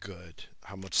think I'm good.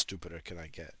 How much stupider can I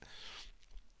get?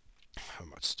 How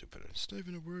much stupider? It's not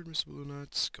even a word, Mr. Blue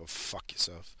Nuts. Go fuck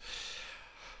yourself.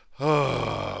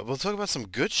 Oh, we'll talk about some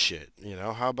good shit.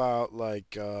 How about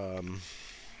like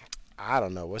I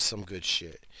don't know, what's some good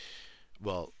shit?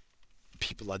 Well,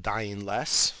 people are dying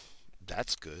less.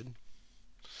 That's good.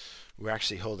 We're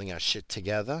actually holding our shit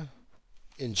together.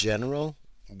 In general,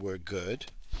 we're good.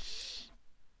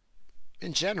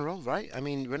 In general, right? I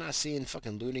mean, we're not seeing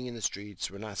fucking looting in the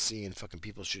streets. We're not seeing fucking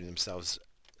people shooting themselves.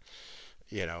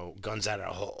 Guns at an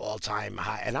all-time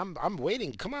high. And I'm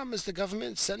waiting. Come on, Mr.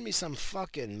 Government, send me some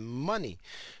fucking money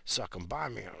so I can buy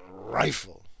me a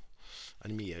rifle. I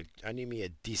need me a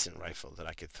decent rifle that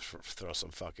I could throw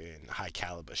some fucking high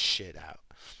caliber shit out.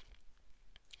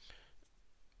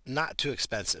 Not too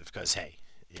expensive, because hey,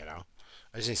 you know,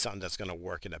 I just need something that's gonna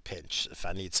work in a pinch if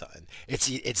I need something.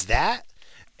 It's that,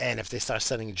 and if they start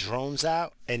sending drones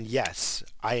out, and yes,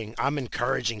 I'm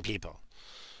encouraging people.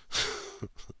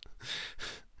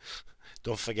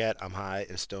 Don't forget, I'm high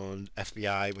and stoned.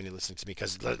 FBI, when you're listening to me,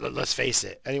 because let's face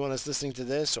it, anyone that's listening to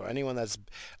this or anyone that's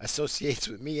associates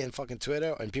with me and fucking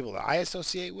Twitter and people that I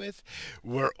associate with,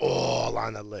 we're all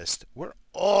on a list. We're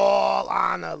all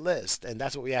on a list, and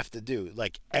that's what we have to do.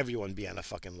 Like everyone be on a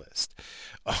fucking list.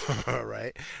 All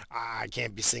right, I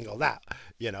can't be singled out.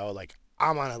 Like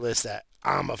I'm on a list that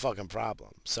I'm a fucking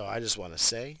problem. So I just want to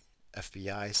say,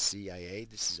 FBI, CIA.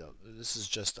 This is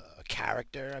just a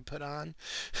character I put on.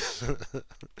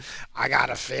 I got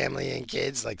a family and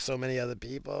kids like so many other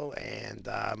people, and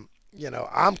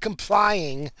I'm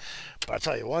complying. But I'll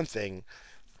tell you one thing: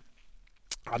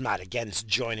 I'm not against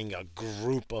joining a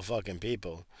group of fucking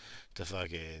people to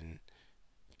fucking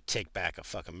take back a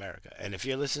fuck America. And if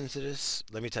you're listening to this,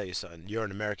 let me tell you something. You're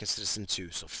an American citizen too,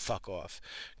 so fuck off.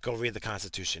 Go read the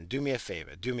Constitution. Do me a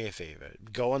favor. Do me a favor.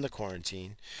 Go on the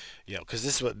quarantine. Because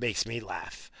this is what makes me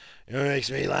laugh. You know what makes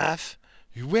me laugh?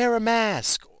 You wear a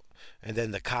mask. And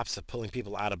then the cops are pulling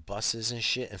people out of buses and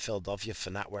shit in Philadelphia for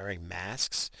not wearing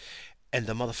masks. And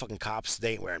the motherfucking cops,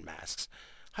 they ain't wearing masks.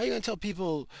 How you gonna tell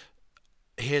people,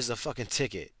 here's a fucking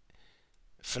ticket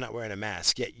for not wearing a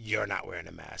mask, yet you're not wearing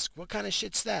a mask? What kind of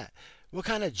shit's that? What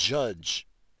kind of judge?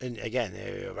 And again,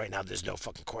 right now there's no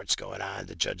fucking courts going on.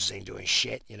 The judges ain't doing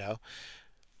shit.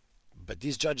 But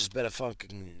these judges better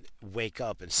fucking wake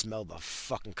up and smell the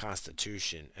fucking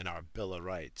Constitution and our Bill of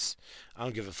Rights. I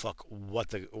don't give a fuck what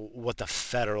the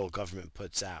federal government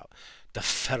puts out. The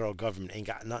federal government ain't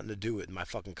got nothing to do with my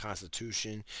fucking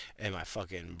Constitution and my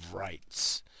fucking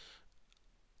rights.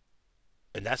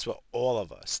 And that's what all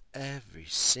of us, every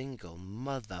single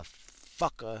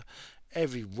motherfucker,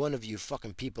 every one of you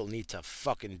fucking people need to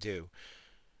fucking do.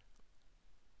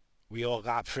 We all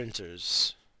got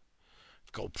printers.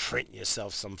 Go print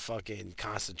yourself some fucking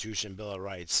Constitution, Bill of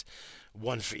Rights.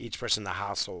 One for each person in the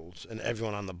household and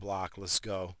everyone on the block. Let's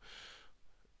go.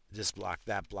 This block,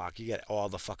 that block. You get all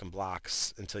the fucking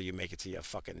blocks until you make it to your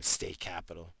fucking state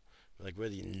capital. Like, we're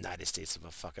the United States of a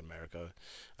fucking America.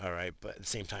 All right. But at the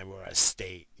same time, we're a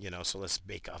state. So let's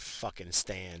make a fucking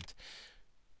stand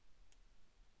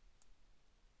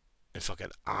and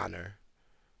fucking honor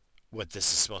what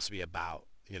this is supposed to be about.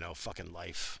 Fucking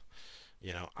life.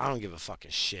 I don't give a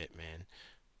fucking shit, man.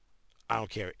 I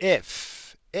don't care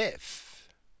if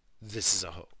this is a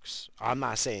hoax. I'm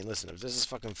not saying, listen, if this is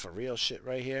fucking for real shit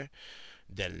right here,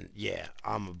 then yeah,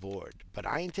 I'm aboard. But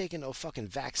I ain't taking no fucking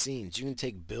vaccines. You can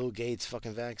take Bill Gates'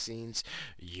 fucking vaccines,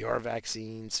 your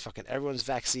vaccines, fucking everyone's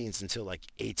vaccines until like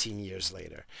 18 years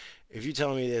later. If you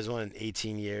tell me there's one in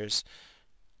 18 years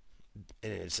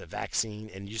and it's a vaccine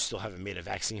and you still haven't made a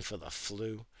vaccine for the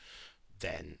flu,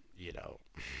 then,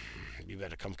 you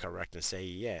better come correct and say,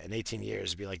 yeah, in 18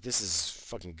 years, be like, this is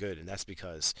fucking good. And that's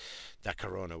because that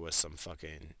corona was some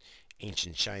fucking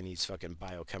ancient Chinese fucking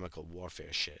biochemical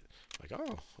warfare shit. Like,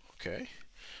 oh, okay.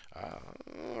 Uh,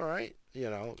 all right.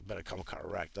 Better come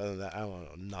correct. Other than that, I don't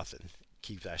know nothing.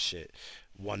 Keep that shit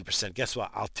 1%. Guess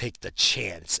what? I'll take the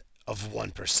chance of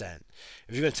 1%.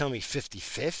 If you're going to tell me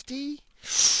 50-50,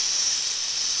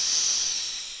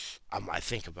 I might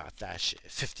think about that shit.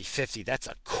 50-50, that's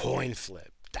a coin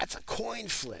flip. That's a coin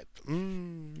flip.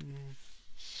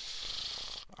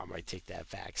 I might take that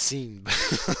vaccine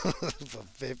for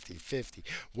 50-50.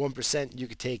 1% you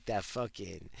could take that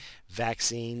fucking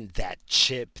vaccine, that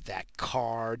chip, that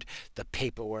card, the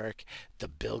paperwork, the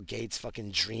Bill Gates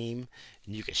fucking dream,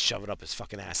 and you can shove it up his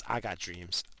fucking ass. I got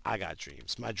dreams. I got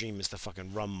dreams. My dream is to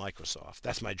fucking run Microsoft.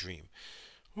 That's my dream.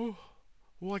 Whew.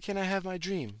 Why can't I have my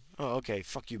dream? Oh, okay.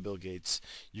 Fuck you, Bill Gates.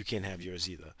 You can't have yours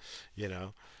either. You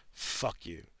know? Fuck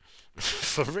you.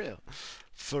 For real.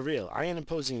 For real. I ain't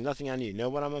imposing nothing on you. You know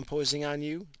what I'm imposing on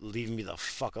you? Leave me the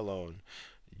fuck alone.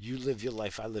 You live your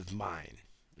life, I live mine.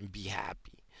 And be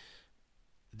happy.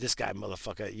 This guy,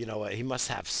 motherfucker, you know what? He must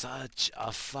have such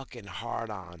a fucking hard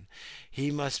on.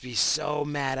 He must be so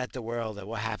mad at the world at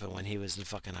what happened when he was in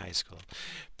fucking high school.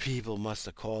 People must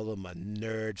have called him a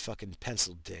nerd fucking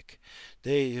pencil dick.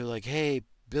 They were like, hey,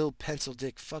 Bill Pencil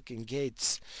Dick fucking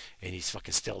Gates. And he's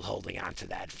fucking still holding on to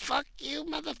that. Fuck you,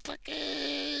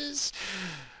 motherfuckers.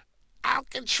 I'll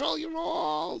control you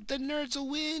all. The nerds will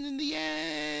win in the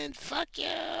end. Fuck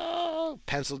you.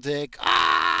 Pencil Dick.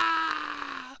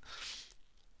 Ah!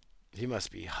 He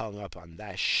must be hung up on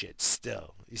that shit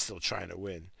still. He's still trying to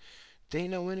win. They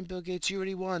ain't no winning, Bill Gates. You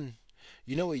already won.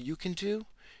 You know what you can do?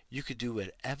 You could do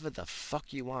whatever the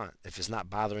fuck you want if it's not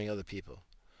bothering other people.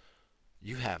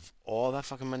 You have all that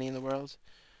fucking money in the world.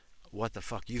 What the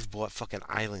fuck? You've bought fucking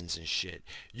islands and shit.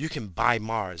 You can buy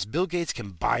Mars. Bill Gates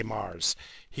can buy Mars.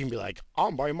 He can be like,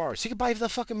 I'll buy Mars. He can buy the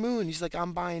fucking moon. He's like,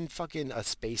 I'm buying fucking a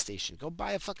space station. Go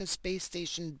buy a fucking space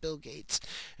station, Bill Gates,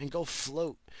 and go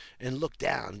float and look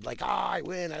down. Like, I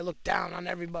win. I look down on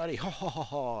everybody. Ha ha ha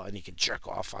ha. And he can jerk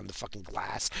off on the fucking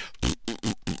glass.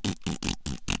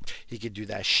 He could do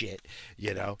that shit,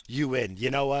 you know. You win. You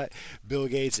know what, Bill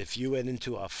Gates? If you went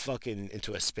into a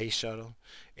space shuttle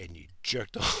and you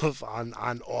jerked off on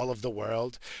all of the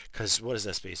world, because what does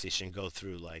that space station go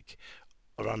through, like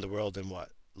around the world in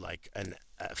what, like an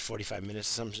 45 minutes,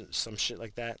 some shit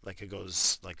like that. Like it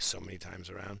goes like so many times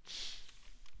around,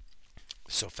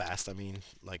 so fast. I mean,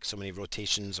 like so many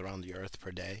rotations around the Earth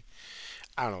per day.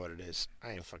 I don't know what it is.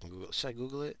 I ain't fucking Google. Should I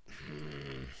Google it?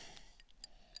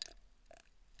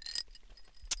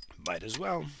 Might as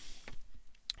well.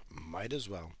 Might as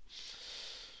well.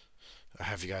 I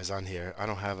have you guys on here. I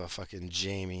don't have a fucking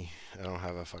Jamie. I don't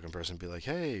have a fucking person be like,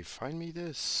 hey, find me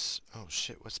this. Oh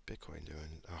shit, what's Bitcoin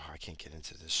doing? Oh, I can't get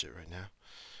into this shit right now.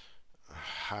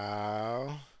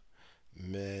 How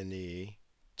many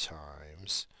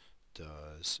times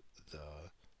does the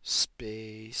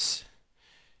space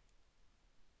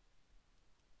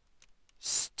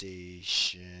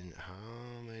station,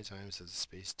 how many times does the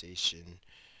space station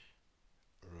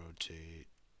rotate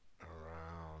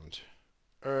around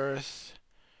Earth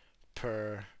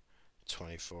per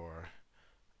 24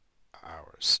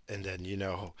 hours? And then,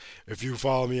 if you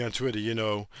follow me on Twitter,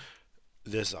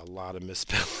 there's a lot of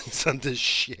misspellings on this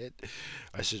shit.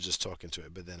 I should just talk into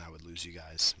it, but then I would lose you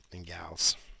guys and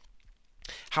gals.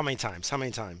 How many times? How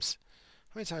many times?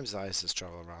 How many times does ISS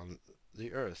travel around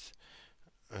the Earth?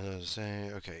 And I was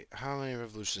saying, okay, how many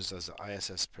revolutions does the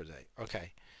ISS per day?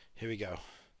 Okay, here we go.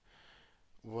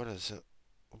 What is it?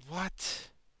 What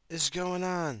is going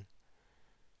on?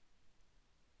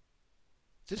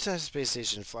 The International Space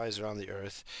Station flies around the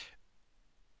Earth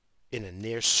in a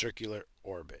near circular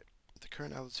orbit. The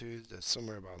current altitude is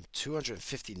somewhere around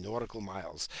 250 nautical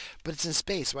miles. But it's in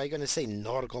space. Why are you going to say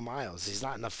nautical miles? He's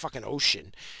not in the fucking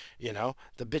ocean. The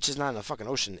bitch is not in the fucking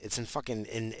ocean. It's in fucking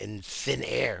in thin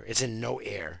air. It's in no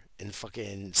air. In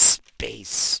fucking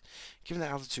space. Given the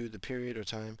altitude, the period or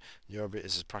time in the orbit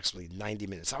is approximately 90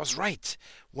 minutes. I was right.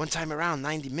 One time around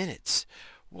 90 minutes.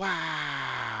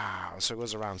 Wow. So it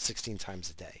goes around 16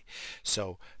 times a day.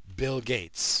 So Bill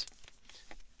Gates,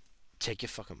 take your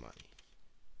fucking money.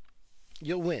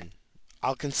 You'll win.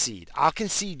 I'll concede. I'll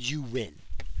concede you win.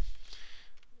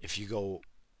 If you go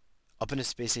up in a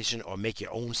space station or make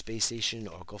your own space station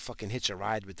or go fucking hitch a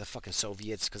ride with the fucking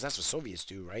Soviets, because that's what Soviets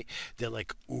do, right? They're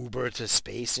like Uber to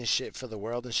space and shit for the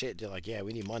world and shit. They're like, yeah,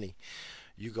 we need money.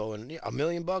 You go and $1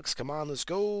 million, come on, let's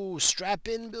go. Strap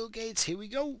in, Bill Gates, here we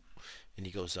go. And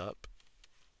he goes up.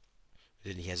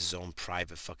 Then he has his own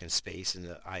private fucking space in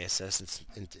the ISS,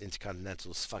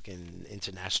 Intercontinental fucking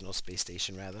International Space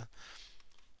Station, rather.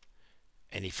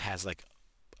 And he has like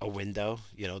a window,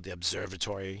 the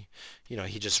observatory.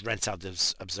 He just rents out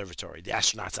this observatory. The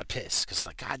astronauts are pissed because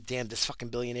like, god damn, this fucking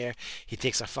billionaire, he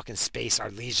takes our fucking space, our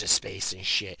leisure space and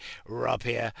shit. We're up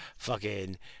here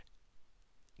fucking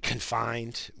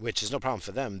confined, which is no problem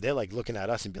for them. They're like looking at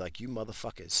us and be like, you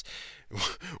motherfuckers,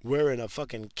 we're in a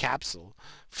fucking capsule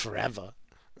forever.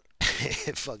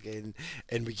 Fucking,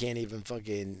 and we can't even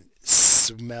fucking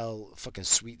smell fucking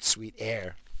sweet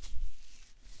air.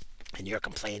 And you're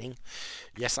complaining?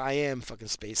 Yes, I am. Fucking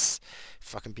space,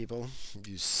 fucking people.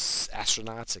 You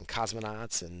astronauts and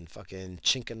cosmonauts and fucking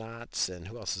chinkonauts and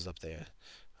who else is up there?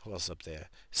 Who else is up there?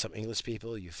 Some English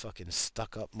people. You fucking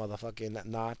stuck up motherfucking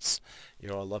knots.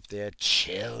 You're all up there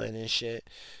chilling and shit.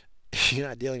 You're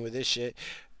not dealing with this shit.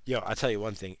 Yo, I'll tell you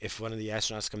one thing. If one of the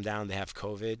astronauts come down, they have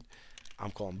COVID. I'm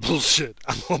calling bullshit.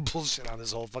 I'm calling bullshit on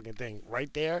this whole fucking thing.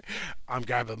 Right there, I'm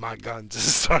grabbing my guns and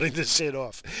starting this shit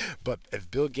off. But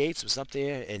if Bill Gates was up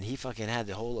there and he fucking had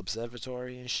the whole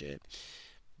observatory and shit,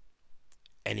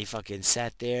 and he fucking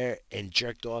sat there and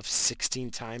jerked off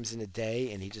 16 times in a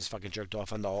day, and he just fucking jerked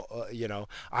off on the,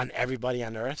 on everybody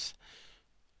on Earth,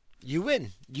 you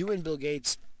win. You win, Bill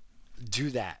Gates.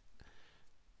 Do that.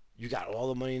 You got all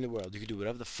the money in the world. You can do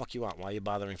whatever the fuck you want. Why are you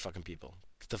bothering fucking people?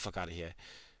 Get the fuck out of here.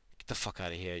 Get the fuck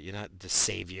out of here. You're not the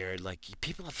savior. Like,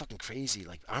 people are fucking crazy.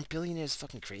 Like, aren't billionaires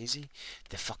fucking crazy?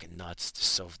 They're fucking nuts.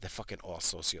 They're fucking all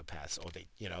sociopaths. Or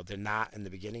they're not in the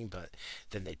beginning, but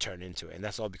then they turn into it. And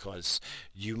that's all because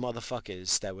you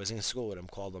motherfuckers that was in school with him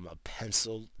called him a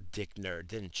pencil dick nerd,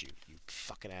 didn't you? You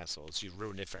fucking assholes. You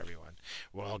ruined it for everyone.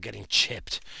 We're all getting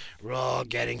chipped. We're all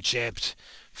getting chipped.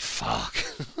 Fuck.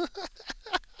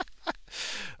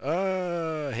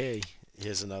 Hey,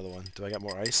 here's another one. Do I got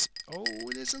more ice? Oh,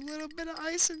 there's a little bit of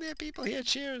ice in there, people. Here,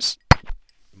 cheers.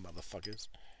 Motherfuckers.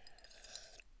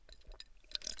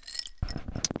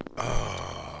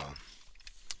 Oh.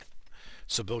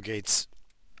 So Bill Gates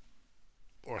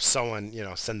or someone,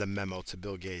 send a memo to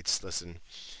Bill Gates. Listen,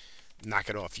 knock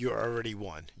it off. You already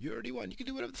won. You already won. You can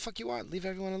do whatever the fuck you want. Leave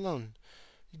everyone alone.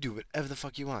 You do whatever the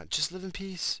fuck you want. Just live in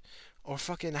peace. Or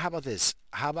fucking, how about this?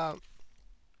 How about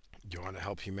you want to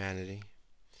help humanity?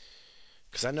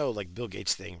 Because I know, like, Bill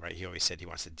Gates thing, right? He always said he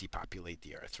wants to depopulate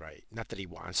the earth, right? Not that he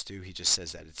wants to. He just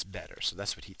says that it's better. So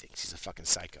that's what he thinks. He's a fucking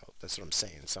psycho. That's what I'm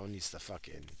saying. Someone needs to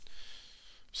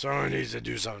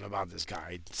do something about this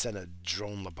guy. Send a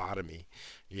drone lobotomy.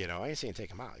 I ain't saying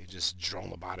take him out. You just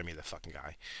drone lobotomy the fucking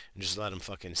guy. And just let him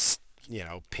fucking,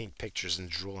 paint pictures and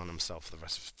drool on himself for the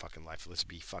rest of his fucking life. Let's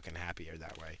be fucking happier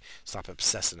that way. Stop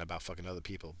obsessing about fucking other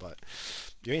people. But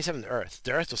you ain't saving the earth.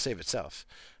 The earth will save itself.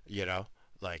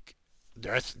 Like, the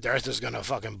earth is gonna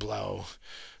fucking blow.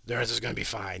 The earth is gonna be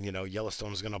fine.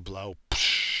 Yellowstone's gonna blow.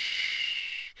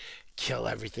 Kill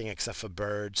everything except for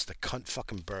birds. The cunt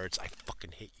fucking birds. I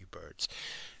fucking hate you birds.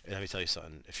 And let me tell you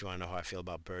something. If you want to know how I feel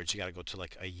about birds, you gotta go to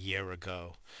like a year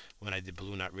ago when I did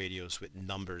Blue Knot radios with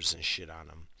numbers and shit on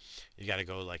them. You gotta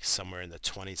go like somewhere in the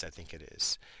 20s, I think it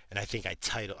is. And I think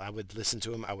I would listen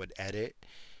to them. I would edit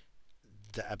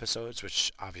the episodes,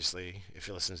 which obviously, if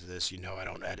you listen to this, I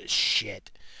don't edit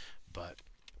shit. But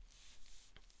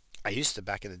I used to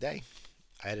back in the day.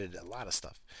 I edited a lot of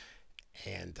stuff.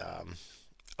 And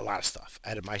a lot of stuff.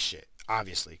 I edited my shit,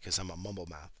 obviously, because I'm a mumble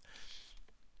mouth.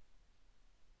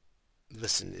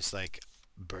 Listen, it's like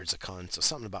birds are cunts or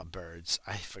something about birds.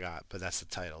 I forgot, but that's the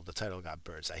title. The title got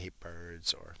birds. I hate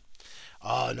birds or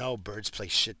oh no, birds play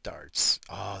shit darts.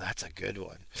 Oh, that's a good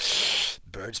one.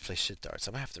 Birds play shit darts.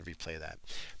 I'm gonna have to replay that.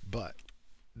 But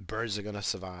birds are gonna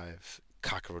survive.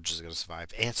 Cockroaches are gonna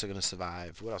survive. Ants are gonna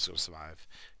survive. What else is gonna survive?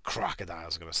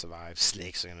 Crocodiles are gonna survive.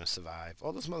 Snakes are gonna survive.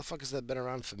 All those motherfuckers that have been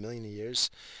around for millions of years,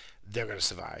 they're gonna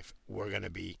survive. We're gonna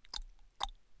be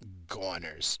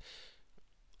goners.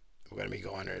 We're gonna be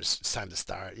goners. It's time to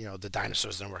start. The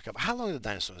dinosaurs didn't work out. How long the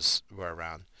dinosaurs were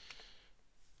around?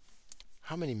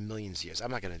 How many millions of years?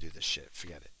 I'm not gonna do this shit.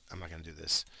 Forget it. I'm not gonna do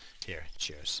this. Here,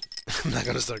 cheers. I'm not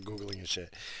gonna start googling and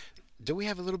shit. Do we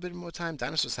have a little bit more time?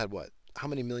 Dinosaurs had what? How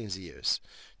many millions of years?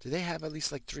 Do they have at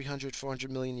least like 300,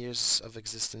 400 million years of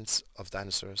existence of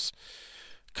dinosaurs?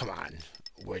 Come on.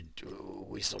 we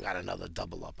we still got another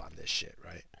double up on this shit,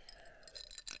 right?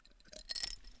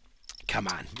 Come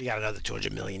on. We got another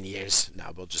 200 million years.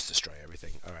 Now we'll just destroy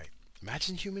everything. All right.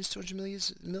 Imagine humans 200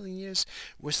 million years.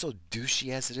 We're so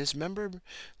douchey as it is. Remember,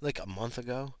 like a month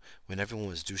ago, when everyone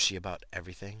was douchey about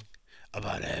everything?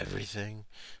 About everything.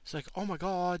 It's like, oh my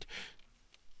god.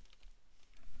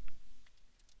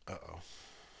 Uh-oh.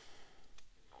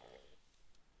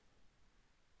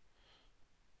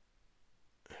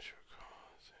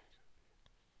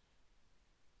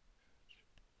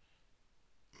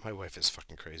 My wife is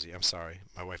fucking crazy. I'm sorry.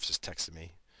 My wife just texted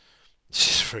me.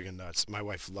 She's friggin' nuts. My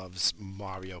wife loves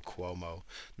Mario Cuomo.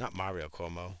 Not Mario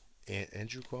Cuomo.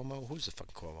 Andrew Cuomo? Who's the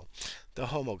fucking Cuomo? The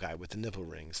homo guy with the nipple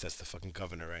rings. That's the fucking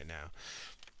governor right now.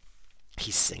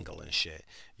 He's single and shit.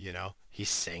 He's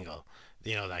single.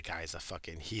 That guy's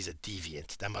he's a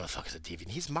deviant. That motherfucker's a deviant.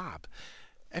 He's mob.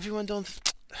 Everyone don't.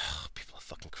 People are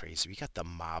fucking crazy. We got the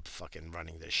mob fucking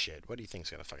running this shit. What do you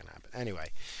think's gonna fucking happen? Anyway,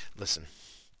 listen.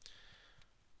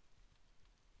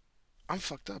 I'm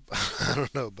fucked up. I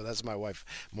don't know, but that's my wife.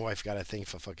 My wife got a thing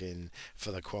for fucking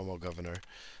for the Cuomo governor.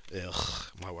 Ugh,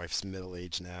 my wife's middle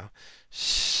aged now.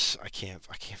 I can't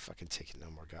fucking take it no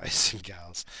more, guys and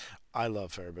gals. I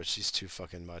love her, but she's too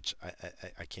fucking much.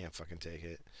 I can't fucking take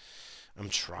it. I'm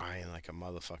trying like a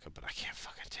motherfucker, but I can't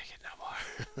fucking take it no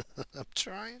more. I'm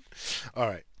trying. All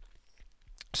right.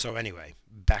 So anyway,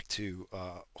 back to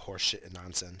horseshit and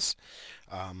nonsense.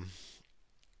 Um,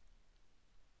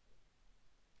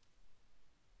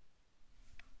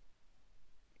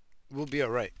 we'll be all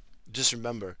right. Just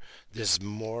remember, there's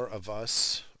more of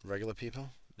us, regular people.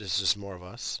 There's just more of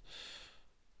us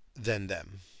than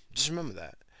them. Just remember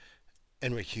that.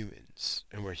 And we're humans.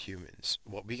 And we're humans.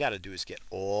 What we got to do is get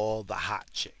all the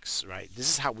hot chicks, right? This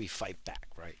is how we fight back,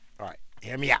 right? All right.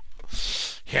 Hear me out.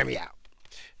 Hear me out.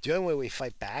 The only way we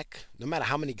fight back, no matter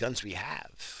how many guns we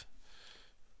have,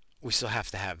 we still have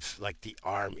to have, like, the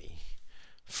army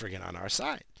friggin' on our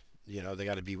side. You know, they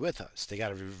got to be with us. They got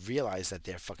to realize that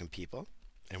they're fucking people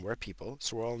and we're people,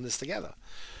 so we're all in this together.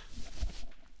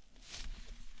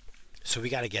 So we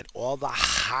got to get all the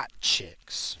hot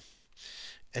chicks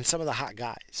and some of the hot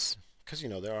guys, because you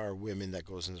know there are women that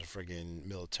goes into friggin'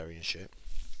 military and shit.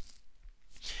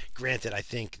 Granted, I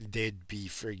think they'd be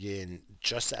friggin'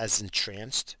 just as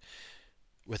entranced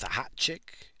with a hot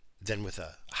chick than with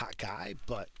a hot guy,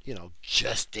 but you know,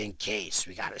 just in case,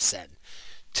 we gotta send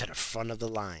to the front of the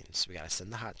lines. We gotta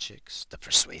send the hot chicks, the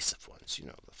persuasive ones, you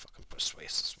know, the fucking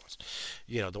persuasive ones.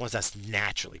 You know, the ones that's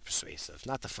naturally persuasive,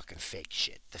 not the fucking fake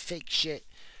shit. The fake shit,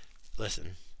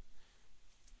 listen,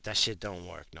 that shit don't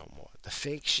work no more. The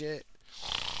fake shit,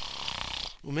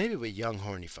 well, maybe with young,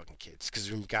 horny fucking kids, because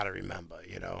we gotta remember,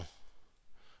 you know,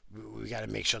 we gotta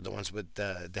make sure the ones with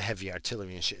the heavy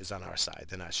artillery and shit is on our side.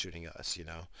 They're not shooting us, you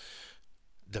know.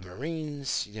 The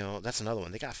Marines, you know, that's another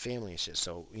one. They got family and shit,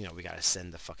 so you know, we gotta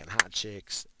send the fucking hot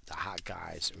chicks, the hot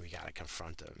guys, and we gotta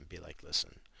confront them and be like,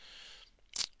 listen,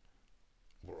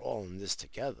 we're all in this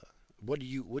together. What are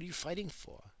you fighting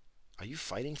for? Are you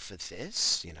fighting for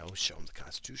this? You know, show them the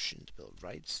Constitution, the Bill of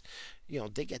Rights. You know,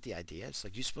 they get the idea. It's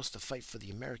like you're supposed to fight for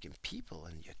the American people,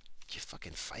 and you're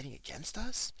fucking fighting against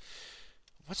us.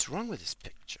 What's wrong with this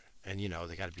picture? And you know,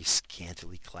 they got to be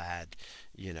scantily clad,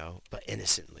 you know, but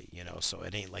innocently, you know. So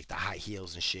it ain't like the high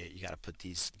heels and shit. You got to put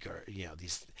you know,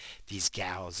 these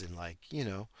gals in, like, you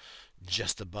know,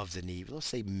 just above the knee. Let's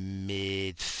say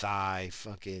mid thigh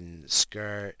fucking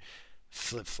skirt,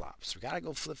 flip flops. We gotta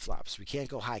go flip flops. We can't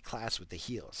go high class with the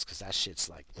heels, because that shit's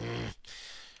like,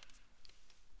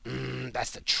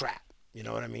 that's the trap. You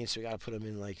know what I mean? So we gotta put them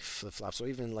in like flip flops, or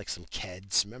even like some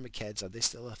Keds. Remember Keds? Are they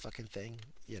still a fucking thing?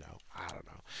 You know, I don't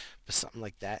know, but something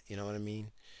like that. You know what I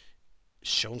mean?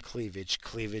 Shown cleavage.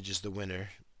 Cleavage is the winner.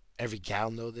 Every gal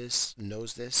knows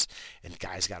this, and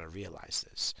guys gotta realize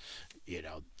this. You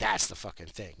know, that's the fucking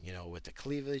thing. You know, with the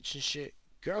cleavage and shit,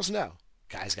 girls know.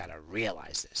 Guys gotta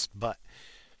realize this, but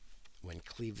when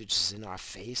cleavage is in our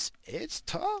face, it's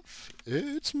tough.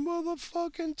 It's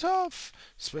motherfucking tough.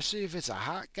 Especially if it's a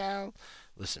hot gal.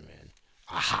 Listen, man,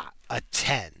 a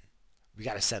 10. We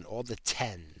gotta send all the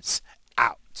 10s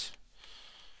out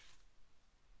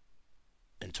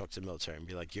and talk to the military and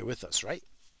be like, you're with us, right?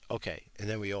 Okay. And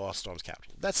then we all storms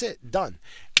Capitol. That's it. Done.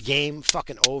 Game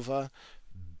fucking over.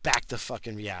 Back to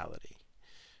fucking reality.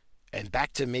 And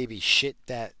back to maybe shit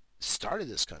that started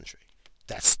this country.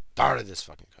 That started this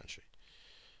fucking country.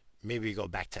 Maybe we go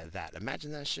back to that.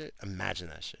 Imagine that shit. Imagine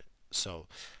that shit. So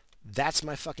that's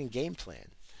my fucking game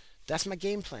plan. That's my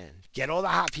game plan. Get all the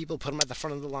hot people, put them at the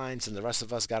front of the lines, and the rest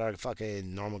of us got our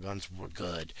fucking normal guns. We're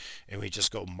good. And we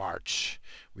just go march.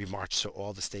 We march to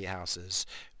all the state houses.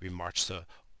 We march to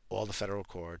all the federal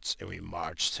courts. And we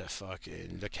march to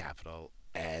fucking the Capitol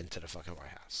and to the fucking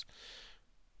White House.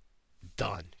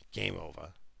 Done. Game over.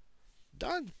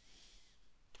 Done.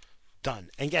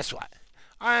 Done. And guess what?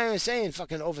 I'm saying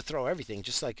fucking overthrow everything.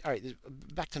 Just like, all right,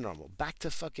 back to normal. Back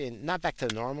to fucking, not back to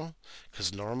normal,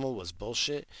 because normal was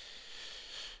bullshit.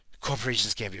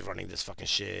 Corporations can't be running this fucking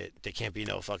shit. There can't be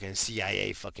no fucking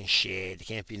CIA fucking shit. There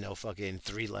can't be no fucking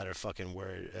three-letter fucking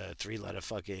word, three-letter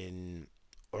fucking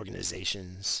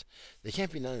organizations. There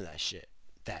can't be none of that shit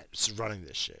that's running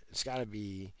this shit. It's gotta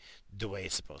be the way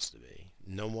it's supposed to be.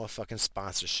 No more fucking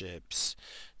sponsorships.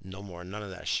 No more, none of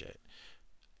that shit.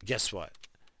 Guess what?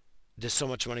 There's so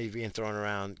much money being thrown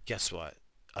around. Guess what?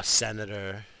 A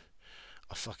senator,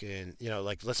 a fucking, you know,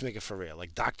 like, let's make it for real.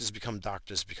 Like, doctors become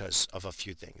doctors because of a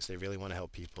few things. They really want to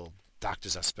help people.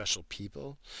 doctors are special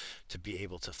people to be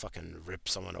able to fucking rip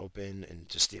someone open and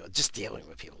just dealing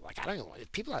with people. Like I don't even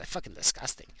want people are fucking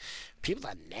disgusting. People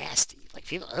are nasty. Like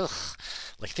people, ugh.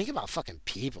 Like think about fucking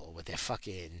people with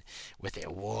their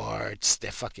warts,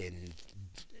 their fucking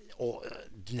oil,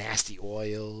 nasty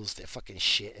oils, their fucking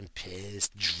shit and piss,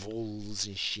 drools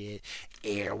and shit,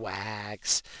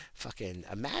 airwax, fucking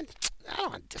a man. I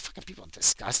don't want fucking people are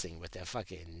disgusting with their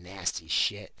fucking nasty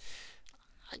shit.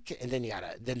 And then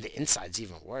then the inside's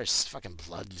even worse. Fucking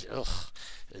blood. Ugh.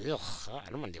 Ugh. I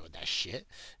don't want to deal with that shit.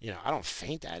 I don't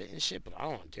faint at it and shit, but I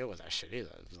don't want to deal with that shit either.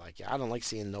 Like, I don't like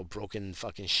seeing no broken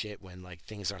fucking shit when, like,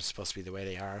 things aren't supposed to be the way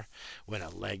they are. When a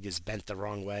leg is bent the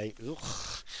wrong way.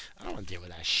 Ugh. I don't want to deal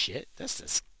with that shit. That's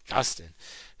disgusting.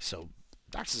 So,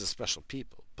 doctors are special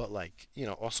people. But, like,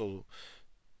 also,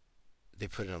 they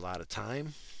put in a lot of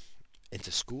time into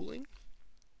schooling,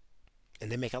 and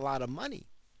they make a lot of money.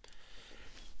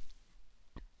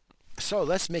 So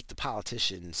let's make the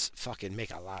politicians fucking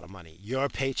make a lot of money. Your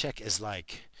paycheck is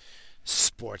like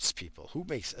sports people who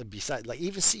makes besides like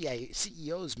even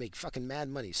CEOs make fucking mad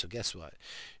money. So guess what?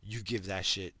 You give that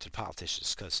shit to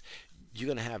politicians because you're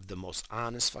gonna have the most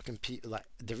honest fucking people. Like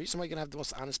the reason why you're gonna have the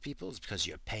most honest people is because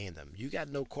you're paying them. You got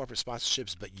no corporate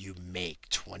sponsorships, but you make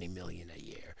 20 million a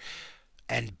year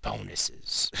and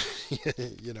bonuses.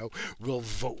 you know, we'll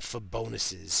vote for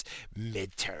bonuses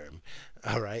midterm.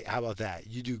 All right, how about that?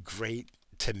 You do great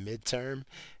to midterm,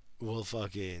 we'll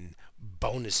fucking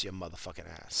bonus your motherfucking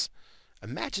ass.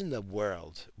 Imagine the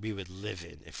world we would live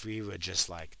in if we were just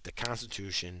like the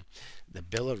Constitution, the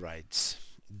Bill of Rights.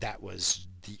 That was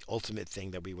the ultimate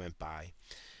thing that we went by.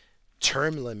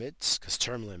 Term limits, because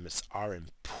term limits are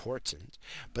important,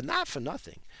 but not for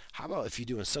nothing. How about if you're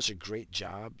doing such a great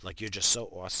job, like you're just so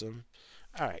awesome?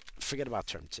 All right, forget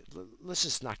about let's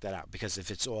just knock that out because if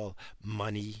it's all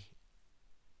money,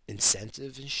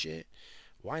 incentive, and shit,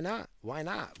 why not? Why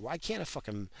not? Why can't a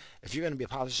fucking if you're gonna be a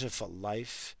politician for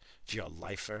life, if you're a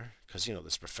lifer, because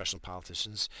there's professional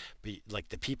politicians, but like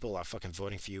the people are fucking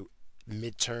voting for you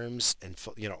midterms and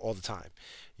all the time.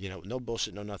 No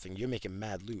bullshit, no nothing. You're making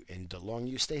mad loot, and the longer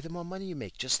you stay, the more money you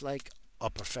make. Just like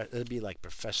it'd be like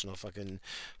professional fucking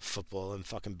football and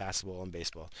fucking basketball and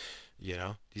baseball.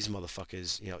 These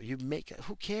motherfuckers. You make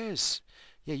who cares?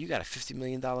 Yeah, you got a $50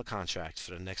 million contract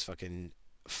for the next fucking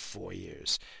 4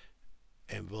 years,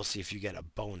 and we'll see if you get a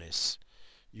bonus.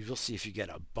 You will see if you get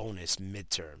a bonus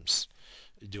midterms.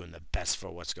 You're doing the best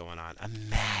for what's going on.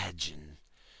 Imagine.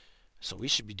 So we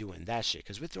should be doing that shit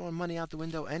because we're throwing money out the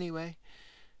window anyway.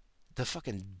 The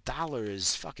fucking dollar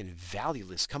is fucking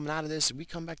valueless. Coming out of this, and we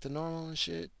come back to normal and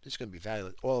shit, it's gonna be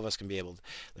valueless. All of us can be able to,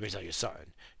 let me tell you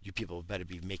something. You people better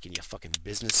be making your fucking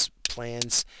business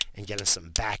plans and getting some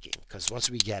backing. Because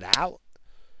once we get out,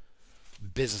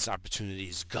 business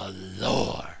opportunities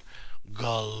galore.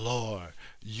 Galore.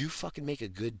 You fucking make a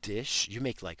good dish. You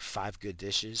make like 5 good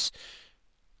dishes.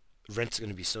 Rent's going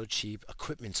to be so cheap.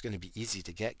 Equipment's going to be easy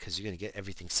to get because you're going to get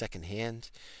everything secondhand.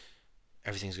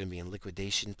 Everything's going to be in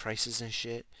liquidation prices and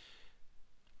shit.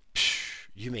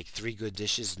 You make 3 good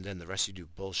dishes and then the rest you do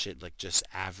bullshit like just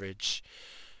average.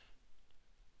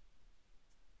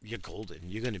 You're golden.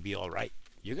 You're going to be all right.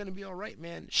 You're going to be all right,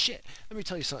 man. Shit. Let me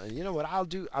tell you something. You know what I'll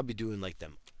do? I'll be doing like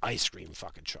them ice cream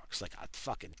fucking trucks, like a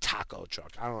fucking taco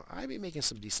truck. I be making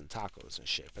some decent tacos and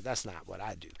shit, but that's not what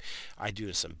I do. I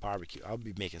do some barbecue. I'll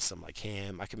be making some like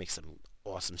ham. I can make some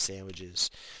awesome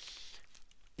sandwiches.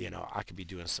 I could be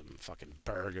doing some fucking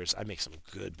burgers. I make some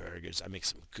good burgers. I make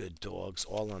some good dogs,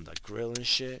 all on the grill and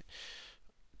shit.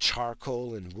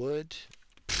 Charcoal and wood.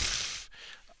 Pfft.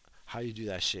 How you do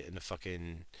that shit in the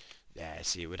fucking yeah,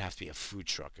 see, it would have to be a food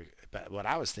truck. But what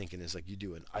I was thinking is like you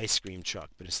do an ice cream truck,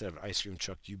 but instead of an ice cream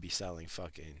truck, you'd be selling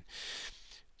fucking,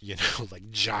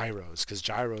 like gyros. Because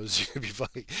gyros, you could be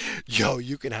fucking, yo,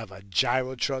 you can have a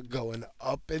gyro truck going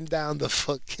up and down the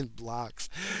fucking blocks,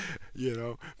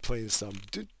 playing some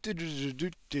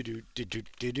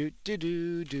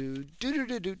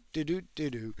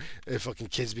and fucking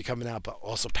kids be coming out, but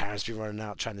also parents be running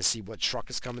out trying to see what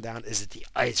truck is coming down. Is it the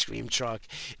ice cream truck?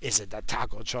 Is it the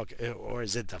taco truck? Or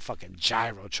is it the fucking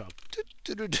gyro truck?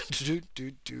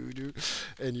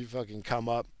 And you fucking come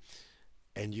up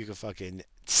and you can fucking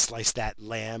slice that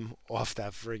lamb off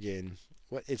that friggin'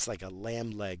 what it's like a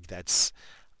lamb leg that's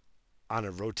on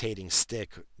a rotating stick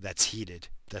that's heated.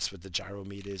 That's what the gyro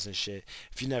meat is and shit.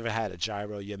 If you never had a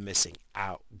gyro, you're missing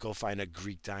out. Go find a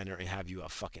Greek diner and have you a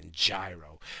fucking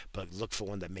gyro. But look for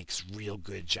one that makes real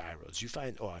good gyros. You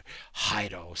find, or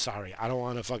Hido. Sorry, I don't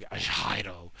want to fucking,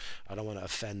 Hido. I don't want to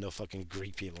offend no fucking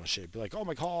Greek people and shit. Be like, oh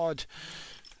my god.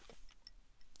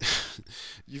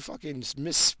 You fucking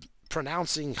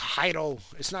pronouncing Heido.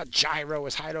 It's not gyro.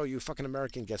 It's Heido. You fucking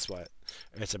American. Guess what?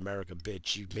 It's America,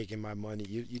 bitch. You making my money.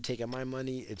 You taking my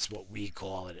money. It's what we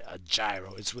call it, a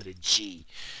gyro. It's with a G.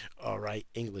 All right,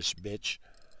 English, bitch.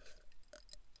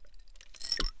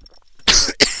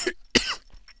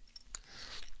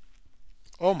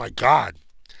 Oh my God.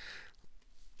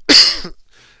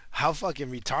 How fucking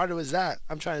retarded was that?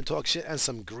 I'm trying to talk shit and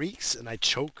some Greeks and I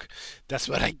choke. That's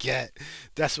what I get.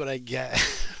 That's what I get.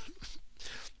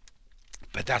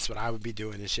 But that's what I would be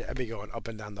doing and shit. I'd be going up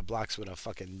and down the blocks with a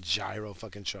fucking gyro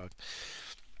fucking truck.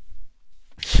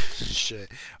 Shit.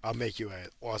 I'll make you an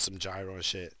awesome gyro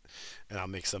shit. And I'll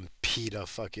make some pita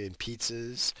fucking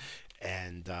pizzas.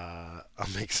 And I'll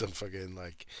make some fucking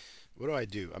like, what do I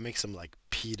do? I make some like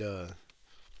pita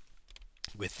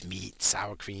with meat,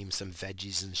 sour cream, some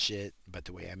veggies and shit. But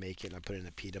the way I make it, I put it in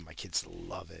a pita. My kids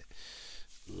love it.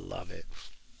 Love it.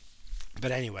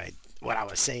 But anyway, what I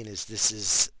was saying is this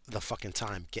is the fucking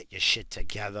time. Get your shit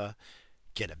together.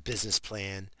 Get a business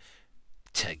plan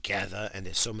together. And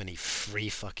there's so many free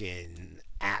fucking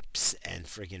apps and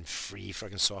friggin' free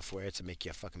fucking software to make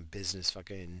your fucking business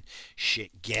fucking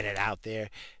shit. Get it out there.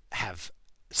 Have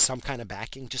some kind of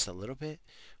backing, just a little bit.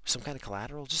 Some kind of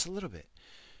collateral, just a little bit.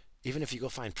 Even if you go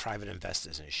find private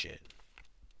investors and shit,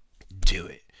 do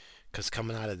it. Because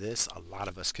coming out of this, a lot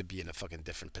of us could be in a fucking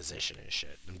different position and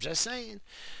shit. I'm just saying.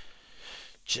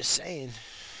 Just saying.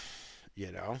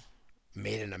 You know?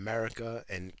 Made in America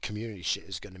and community shit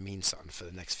is going to mean something for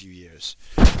the next few years.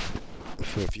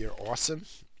 So if you're awesome,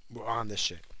 we're on this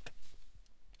shit.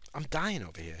 I'm dying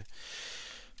over here.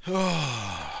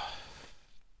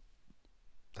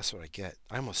 That's what I get.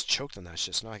 I almost choked on that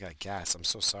shit, so now I got gas. I'm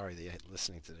so sorry that you're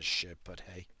listening to this shit, but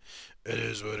hey, it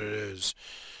is what it is.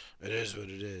 It is what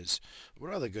it is.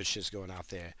 What other good shit's going out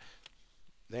there?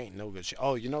 There ain't no good shit.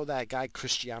 Oh, you know that guy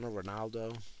Cristiano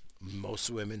Ronaldo? Most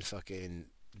women fucking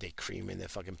they cream in their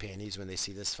fucking panties when they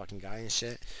see this fucking guy and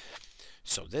shit.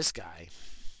 So this guy,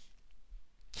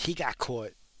 he got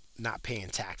caught not paying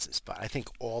taxes, but I think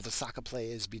all the soccer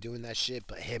players be doing that shit.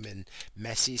 But him and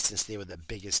Messi, since they were the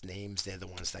biggest names, they're the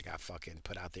ones that got fucking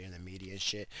put out there in the media and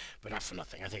shit. But not for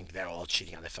nothing. I think they're all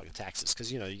cheating on their fucking taxes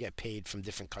because you get paid from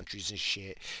different countries and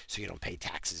shit, so you don't pay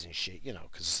taxes and shit.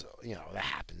 Because that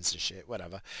happens and shit,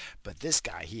 whatever. But this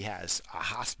guy, he has a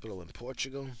hospital in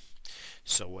Portugal.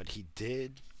 So what he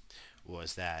did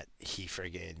was that he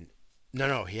friggin'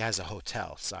 no, he has a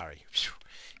hotel. Sorry,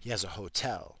 he has a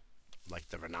hotel like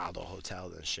the Ronaldo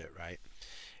Hotel and shit, right?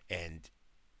 And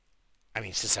I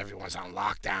mean, since everyone's on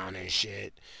lockdown and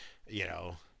shit, you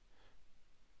know,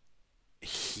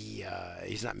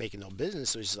 he's not making no business,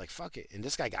 so he's just like fuck it. And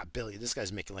this guy got billion. This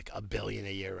guy's making like $1 billion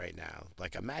a year right now.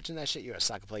 Like imagine that shit. You're a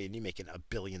soccer player and you're making $1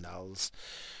 billion.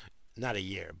 Not a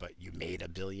year, but you made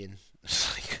 $1 billion.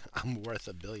 It's like I'm worth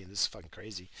 $1 billion. This is fucking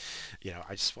crazy.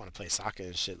 I just want to play soccer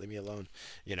and shit. Leave me alone.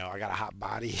 I got a hot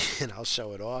body and I'll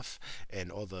show it off,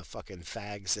 and all the fucking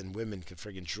fags and women can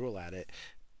friggin' drool at it.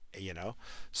 You know.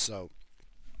 So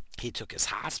he took his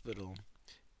hospital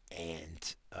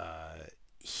and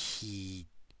he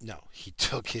no, he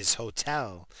took his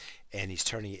hotel and he's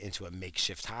turning it into a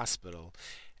makeshift hospital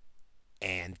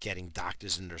and getting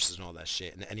doctors and nurses and all that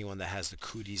shit. And anyone that has the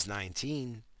cooties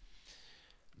 19,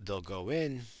 they'll go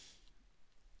in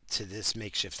to this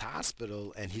makeshift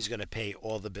hospital and he's going to pay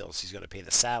all the bills. He's going to pay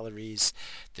the salaries,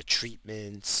 the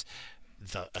treatments,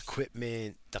 the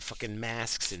equipment, the fucking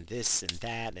masks and this and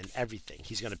that and everything.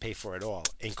 He's going to pay for it all,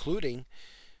 including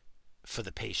for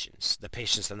the patients. The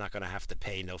patients are not going to have to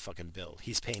pay no fucking bill.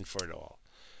 He's paying for it all.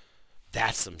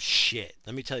 That's some shit.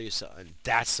 Let me tell you something.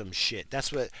 That's some shit.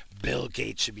 That's what Bill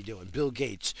Gates should be doing. Bill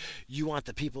Gates, you want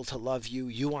the people to love you.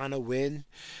 You want to win.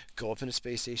 Go up in a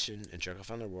space station and jerk off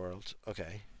on the world.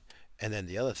 Okay. And then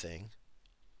the other thing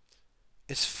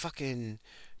is fucking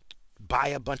buy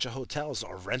a bunch of hotels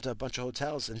or rent a bunch of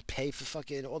hotels and pay for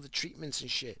fucking all the treatments and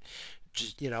shit.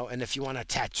 Just, and if you want to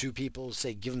tattoo people,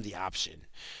 say, give them the option.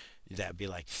 That'd be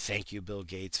like, thank you, Bill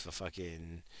Gates, for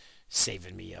fucking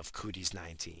saving me of Cooties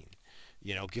 19.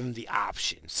 Give them the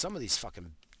option. Some of these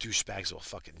fucking douchebags will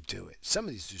fucking do it. Some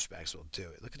of these douchebags will do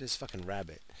it. Look at this fucking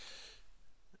rabbit.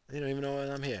 They don't even know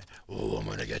I'm here. Oh, I'm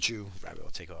gonna get you. Rabbit will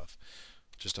take off.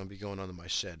 Just don't be going under my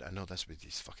shed. I know that's what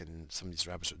some of these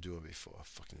rabbits were doing before.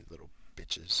 Fucking little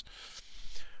bitches.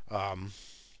 Um,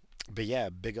 but yeah,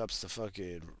 big ups to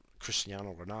fucking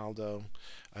Cristiano Ronaldo.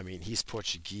 I mean, he's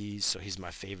Portuguese, so he's my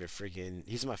favorite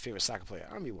soccer player.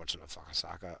 I don't be watching no fucking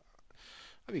soccer.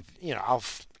 I mean,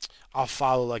 I'll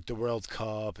follow like the World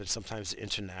Cup and sometimes the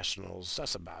internationals.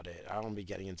 That's about it. I don't be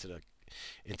getting into the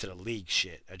into the league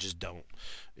shit. I just don't.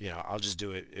 I'll just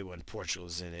do it when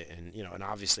Portugal's in it, and and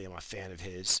obviously I'm a fan of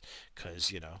his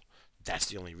because that's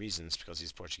the only reason. It's because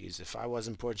he's Portuguese. If I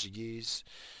wasn't Portuguese,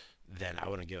 then I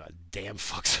wouldn't give a damn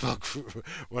fucks about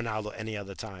Ronaldo any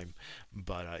other time.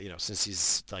 But since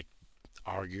he's like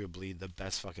arguably the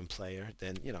best fucking player,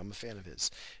 then I'm a fan of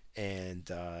his,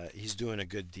 and he's doing a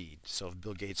good deed. So if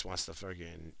Bill Gates wants to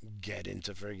friggin' get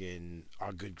into friggin'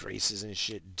 our good graces and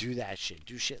shit, do that shit,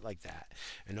 do shit like that.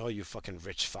 And all you fucking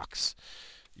rich fucks,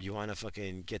 you want to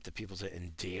fucking get the people to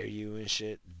endear you and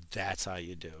shit. That's how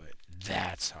you do it.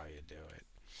 That's how you do it.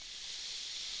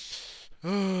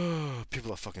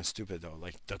 People are fucking stupid though.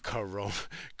 Like the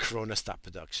Corona stop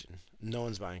production. No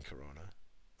one's buying Corona.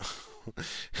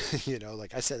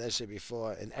 Like I said that shit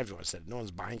before, and everyone said no one's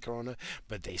buying Corona,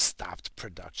 but they stopped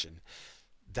production.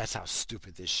 That's how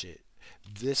stupid this shit.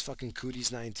 This fucking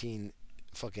Cooties 19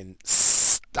 fucking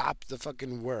stopped the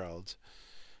fucking world,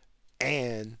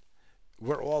 and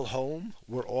we're all home.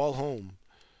 We're all home.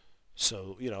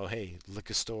 So, hey,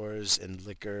 liquor stores and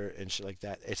liquor and shit like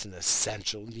that, it's an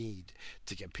essential need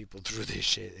to get people through this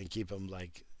shit and keep them,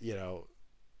 like,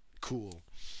 cool.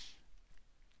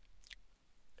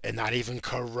 And not even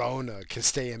Corona can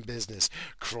stay in business.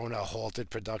 Corona halted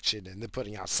production, and they're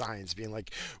putting out signs being like,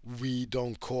 we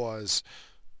don't cause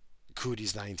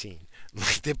Cooties 19.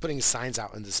 Like, they're putting signs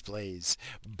out in displays.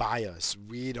 Buy us.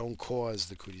 We don't cause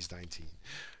the Cooties 19.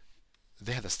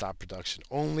 They had to stop production.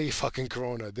 Only fucking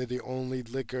Corona. They're the only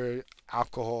liquor,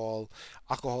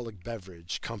 alcoholic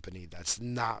beverage company that's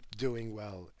not doing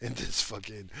well in this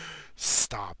fucking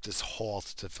stop, this halt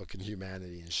to fucking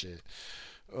humanity and shit.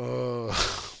 Oh,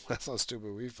 that's how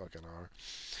stupid we fucking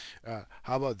are.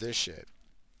 How about this shit?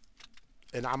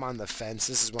 And I'm on the fence.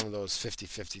 This is one of those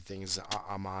 50-50 things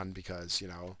I'm on because,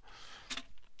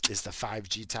 it's the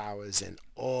 5G towers, and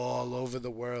all over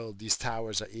the world, these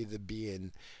towers are either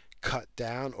being cut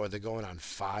down or they're going on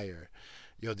fire.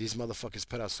 These motherfuckers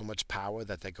put out so much power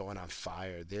that they're going on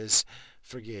fire. There's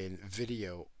friggin'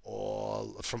 video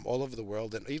all over the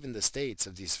world and even the states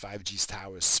of these 5G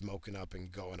towers smoking up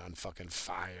and going on fucking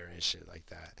fire and shit like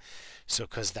that. So,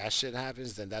 cause that shit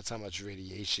happens, then that's how much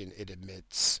radiation it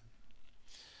emits.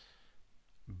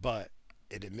 But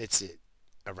it emits it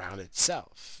around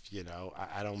itself.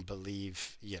 I don't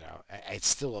believe, it's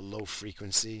still a low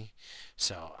frequency,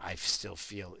 so I still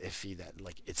feel iffy that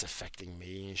like it's affecting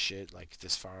me and shit like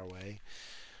this far away.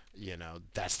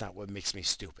 That's not what makes me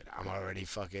stupid. I'm already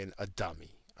fucking a dummy.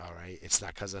 All right, it's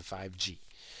not because of 5G,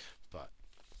 but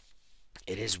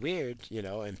it is weird,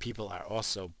 and people are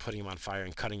also putting them on fire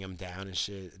and cutting them down and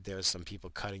shit. There's some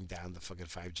people cutting down the fucking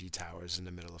 5G towers in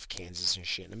the middle of Kansas and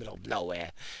shit, in the middle of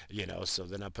nowhere, so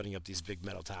they're not putting up these big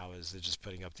metal towers. They're just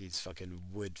putting up these fucking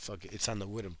it's on the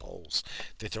wooden poles.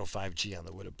 They throw 5G on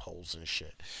the wooden poles and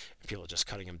shit. And people are just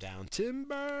cutting them down.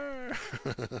 Timber!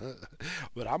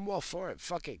 But I'm all for it.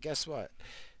 Fuck it. Guess what?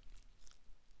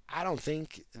 I don't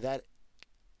think that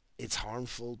it's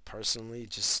harmful personally,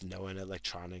 just knowing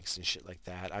electronics and shit like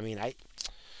that. I mean, all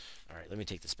right, let me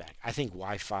take this back. I think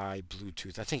Wi-Fi,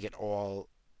 Bluetooth, I think it all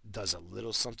does a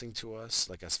little something to us,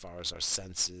 like as far as our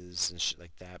senses and shit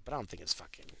like that. But I don't think it's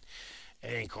fucking. It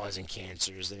ain't causing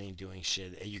cancers. It ain't doing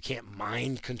shit. You can't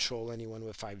mind control anyone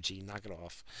with 5G. Knock it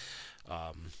off.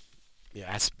 Um,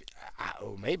 yeah,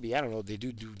 or maybe I don't know. They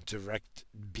do direct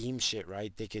beam shit,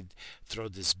 right? They could throw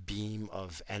this beam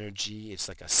of energy. It's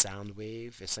like a sound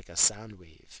wave. It's like a sound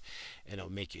wave, and it'll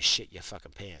make you shit your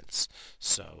fucking pants.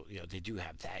 So they do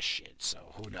have that shit. So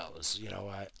who knows?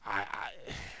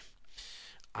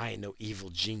 I ain't no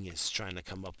evil genius trying to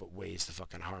come up with ways to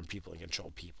fucking harm people and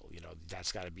control people.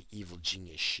 That's got to be evil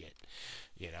genius shit.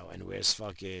 And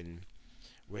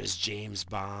where's James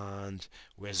Bond?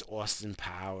 Where's Austin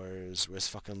Powers? Where's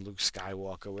fucking Luke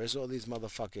Skywalker? Where's all these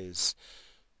motherfuckers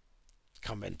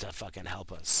coming to fucking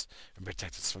help us and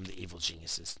protect us from the evil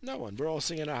geniuses? No one. We're all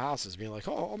sitting in our houses being like,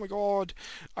 oh my god,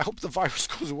 I hope the virus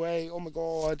goes away. Oh my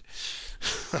god.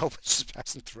 I hope it's just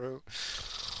passing through.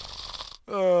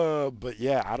 But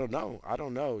yeah, I don't know. I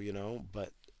don't know,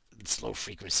 but it's low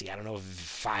frequency. I don't know if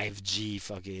 5G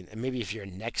fucking, and maybe if you're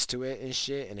next to it and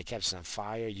shit and it catches on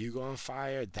fire, you go on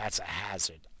fire, that's a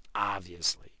hazard,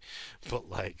 obviously. But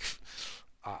like,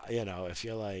 if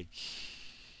you're like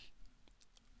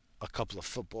a couple of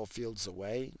football fields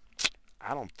away,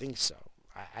 I don't think so.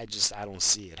 I don't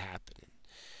see it happening.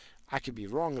 I could be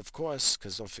wrong, of course,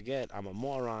 because don't forget, I'm a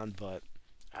moron, but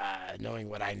knowing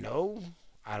what I know,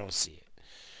 I don't see it.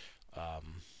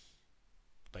 Um,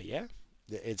 but yeah,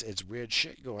 it's weird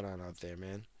shit going on out there,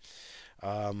 man.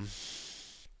 Um,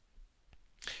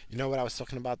 you know what I was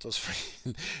talking about? Those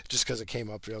just because it came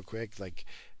up real quick, like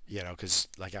You know, because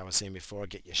like I was saying before,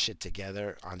 get your shit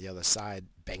together. On the other side,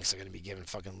 banks are going to be giving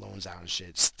fucking loans out and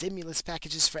shit. Stimulus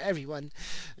packages for everyone.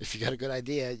 If you got a good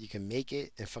idea, you can make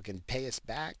it and fucking pay us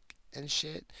back and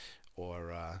shit.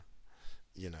 Or,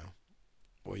 you know,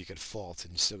 or you could fault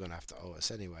and you're still going to have to owe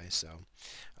us anyway. So,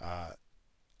 uh,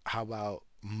 how about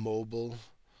mobile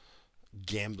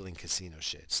gambling casino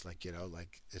shits? Like, you know,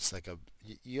 like it's like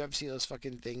you ever see those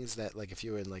fucking things that like if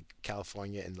you're in like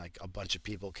California and like a bunch of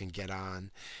people can get on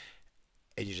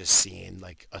and you're just seeing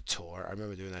like a tour. I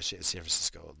remember doing that shit in San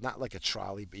Francisco. Not like a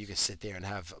trolley, but you can sit there and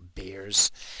have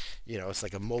beers. You know, it's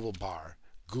like a mobile bar.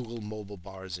 Google mobile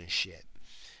bars and shit.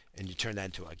 And you turn that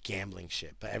into a gambling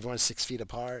shit. But everyone's 6 feet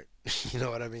apart. You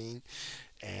know what I mean?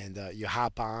 And you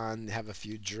hop on, have a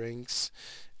few drinks,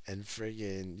 and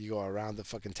friggin' you go around the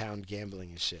fucking town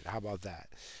gambling and shit. How about that?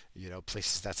 You know,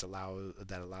 places that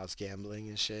allows gambling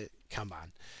and shit. Come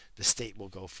on, the state will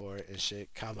go for it and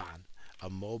shit. Come on,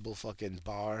 a mobile fucking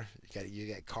bar. You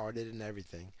get carded and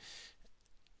everything,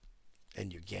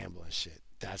 and you gamble and shit.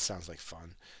 That sounds like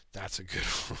fun. That's a good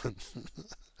one.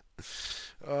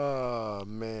 Oh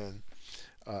man.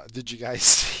 Did you guys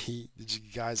see? Did you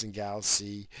guys and gals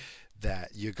see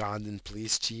that Ugandan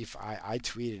police chief? I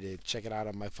tweeted it. Check it out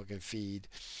on my fucking feed.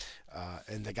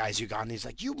 And the guy's Ugandan. He's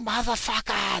like, you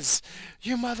motherfuckers,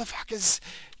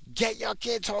 get your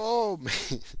kids home.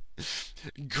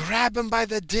 Grab him by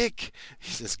the dick.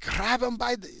 He says, grab him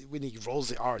by the. When he rolls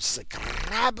the R's, he's like,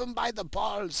 grab him by the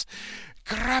balls,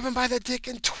 grab him by the dick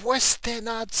and twist their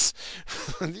nuts.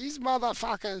 These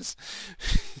motherfuckers.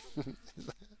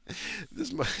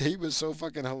 He was so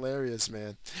fucking hilarious,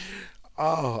 man.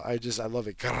 Oh, I love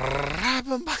it. Grab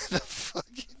him by the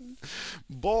fucking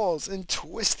balls and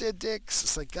twist their dicks.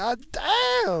 It's like, God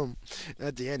damn. And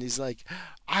at the end, he's like,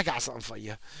 I got something for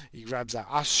you. He grabs out,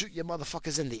 I'll shoot you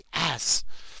motherfuckers in the ass.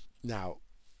 Now,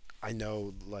 I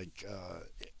know, like,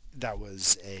 that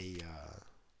was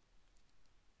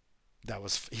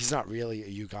he's not really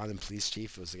a Ugandan police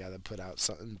chief. It was the guy that put out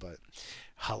something, but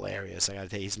hilarious. I gotta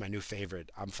tell you, he's my new favorite.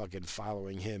 I'm fucking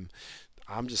following him.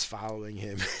 I'm just following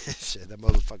him. Shit, that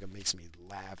motherfucker makes me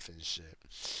laugh and shit.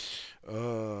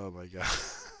 Oh my god.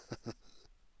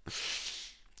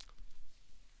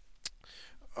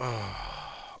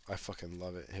 Oh, I fucking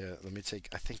love it. Here, let me take.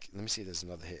 Let me see. If there's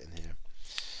another hit in here.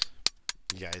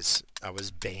 You guys, I was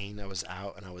Bane. I was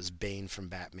out, and I was Bane from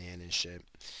Batman and shit.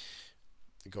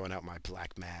 Going out my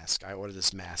black mask. I ordered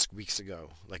this mask weeks ago.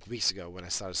 Like weeks ago when I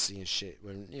started seeing shit.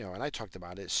 When, you know, and I talked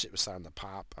about it. Shit was starting to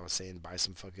pop. I was saying buy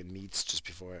some fucking meats just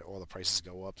before all the prices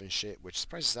go up and shit. Which the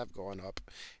prices have gone up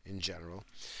in general.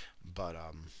 But,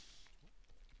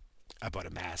 I bought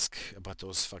a mask. I bought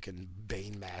those fucking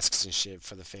Bane masks and shit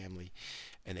for the family.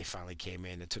 And they finally came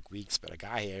in. It took weeks, but I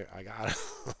got here. I got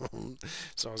them.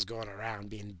 So I was going around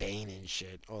being Bane and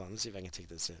shit. Hold on, let's see if I can take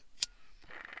this in.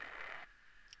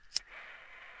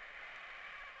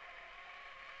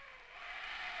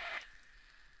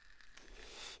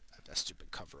 I have that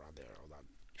stupid cover on there. Hold on.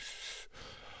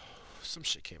 Some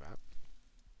shit came out.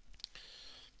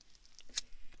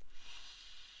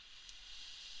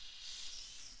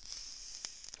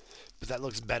 But that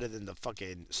looks better than the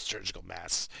fucking surgical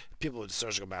masks. People with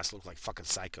surgical masks look like fucking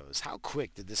psychos. How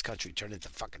quick did this country turn into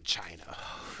fucking China?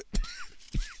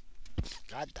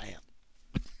 God damn.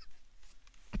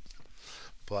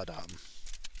 But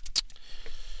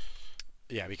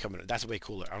yeah, becoming that's way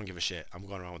cooler. I don't give a shit. I'm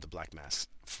going around with the black mask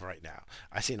for right now.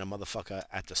 I seen a motherfucker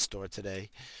at the store today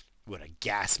with a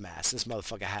gas mask. This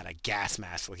motherfucker had a gas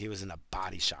mask like he was in a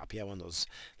body shop. He had one of those,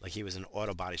 like he was in an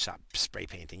auto body shop spray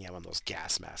painting. He had one of those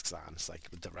gas masks on. It's like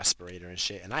with the respirator and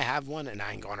shit. And I have one, and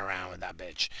I ain't going around with that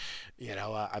bitch. You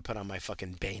know, I put on my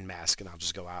fucking Bane mask, and I'll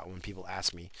just go out when people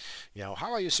ask me, you know,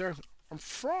 how are you, sir? I'm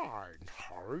fine.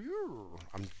 How are you?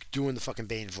 I'm doing the fucking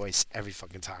Bane voice every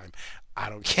fucking time. I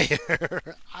don't care.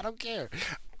 I don't care.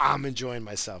 I'm enjoying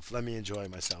myself. Let me enjoy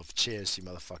myself. Cheers, you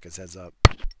motherfuckers. Heads up.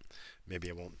 Maybe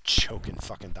I won't choke and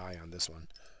fucking die on this one.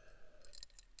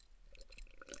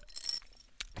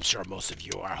 I'm sure most of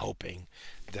you are hoping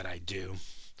that I do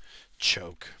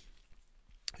choke.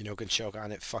 You know who can choke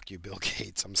on it? Fuck you, Bill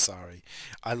Gates. I'm sorry.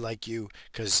 I like you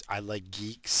because I like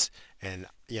geeks. And,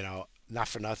 you know, not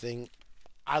for nothing.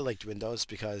 I liked Windows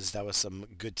because that was some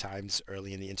good times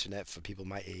early in the internet for people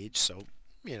my age. So,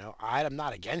 you know, I'm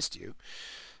not against you.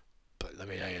 But let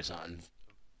me tell you something.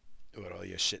 With all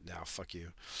your shit now, fuck you.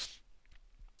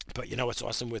 But you know what's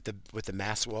awesome with the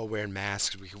masks? We're all wearing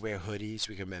masks. We can wear hoodies.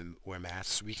 We can wear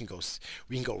masks. we can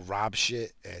go rob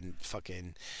shit and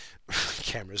fucking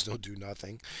cameras don't do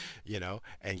nothing, you know.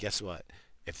 And guess what?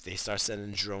 If they start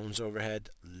sending drones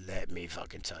overhead, let me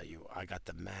fucking tell you, I got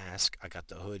the mask, I got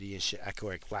the hoodie and shit, I can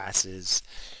wear glasses.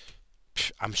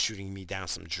 I'm shooting me down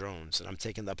some drones, and I'm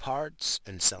taking the parts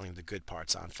and selling the good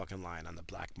parts on fucking line on the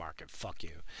black market. Fuck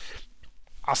you.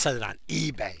 I'll sell it on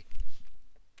eBay.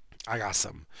 I got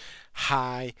some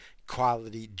high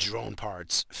quality drone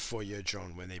parts for your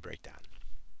drone when they break down.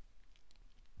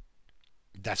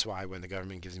 That's why when the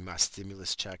government gives me my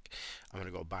stimulus check, I'm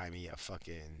gonna go buy me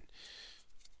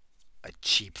a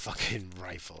cheap fucking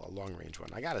rifle, a long range one.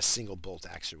 I got a single bolt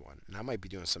action one, and I might be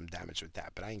doing some damage with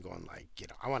that, but I ain't going like,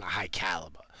 I want a high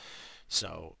caliber.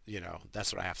 So,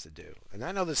 that's what I have to do. And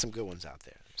I know there's some good ones out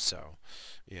there. So,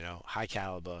 high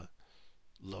caliber,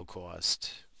 low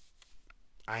cost.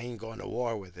 I ain't going to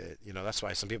war with it. That's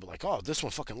why some people are like, oh, this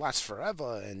one fucking lasts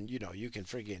forever, and you can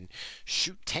friggin'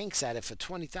 shoot tanks at it for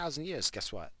 20,000 years.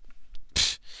 Guess what?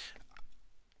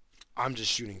 I'm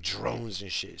just shooting drones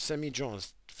and shit. Send me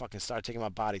drones. Fucking start taking my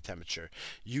body temperature.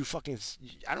 You fucking.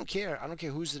 I don't care. I don't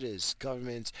care whose it is.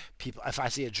 Governments, people. If I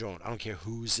see a drone, I don't care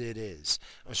whose it is.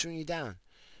 I'm shooting you down. I'm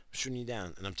shooting you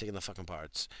down, and I'm taking the fucking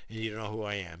parts. And you don't know who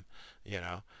I am. You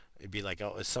know. It'd be like,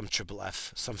 oh, it's some triple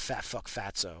F, some fat fuck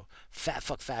fatso, fat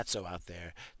fuck fatso out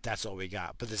there. That's all we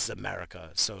got. But this is America,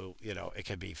 so it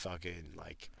could be fucking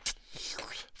like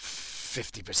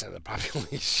 50% of the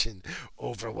population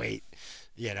overweight,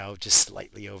 just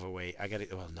slightly overweight. I gotta,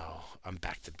 well, no, I'm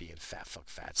back to being fat fuck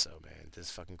fatso, man. This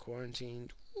fucking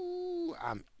quarantine, ooh,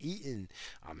 I'm eating,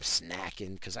 I'm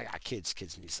snacking, because I got kids.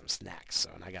 Kids need some snacks, so,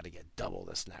 and I gotta get double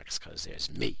the snacks, because there's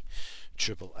me,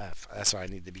 triple F. That's why I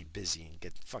need to be busy and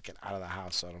get fucking out of the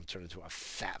house so I don't turn into a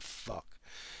fat fuck.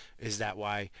 Is that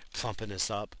why plumping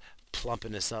us up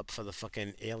for the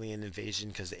fucking alien invasion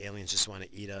because the aliens just want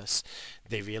to eat us?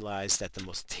 They realize that the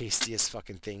most tastiest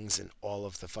fucking things in all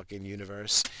of the fucking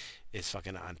universe is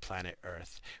fucking on planet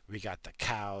Earth. We got the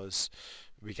cows,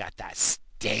 we got that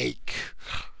steak,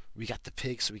 we got the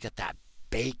pigs, we got that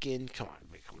bacon. Come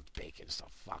on, bacon's the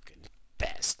fucking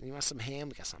best. You want some ham?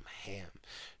 We got some ham.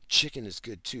 Chicken is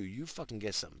good too. You fucking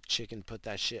get some chicken, put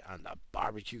that shit on the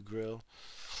barbecue grill.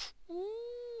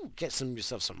 Ooh, get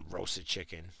yourself some roasted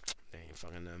chicken. They ain't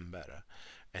fucking nothing better.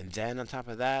 And then on top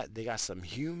of that, they got some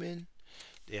human.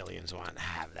 The aliens want to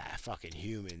have that fucking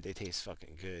human. They taste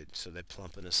fucking good, so they're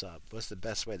plumping us up. What's the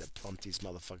best way to plump these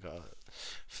motherfuckers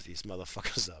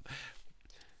up?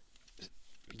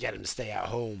 Get them to stay at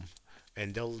home,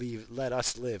 and they'll let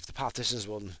us live. The politicians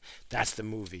will. That's the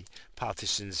movie.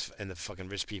 Politicians and the fucking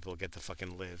rich people get to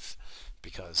fucking live,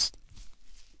 because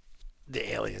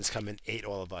the aliens come and ate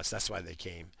all of us. That's why they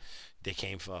came. They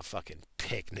came for a fucking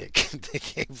picnic. They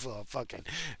came for a fucking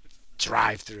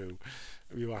drive-through.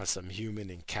 We want some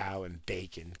human and cow and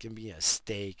bacon. Give me a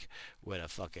steak with a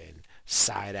fucking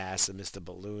side ass of Mr.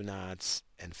 Balloon Knots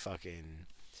and fucking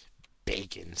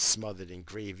bacon smothered in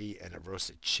gravy and a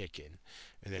roasted chicken.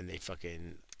 And then they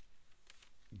fucking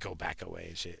go back away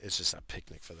and shit. It's just a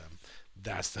picnic for them.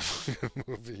 That's the fucking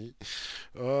movie.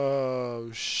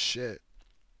 Oh shit.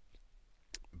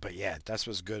 But yeah, that's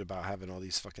what's good about having all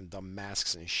these fucking dumb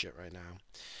masks and shit right now.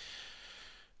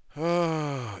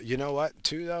 Oh, you know what,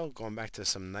 too, though? Going back to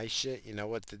some nice shit, you know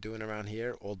what they're doing around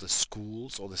here? All the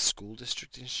schools, all the school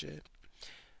district and shit.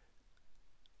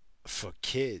 For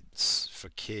kids,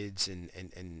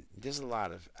 and there's a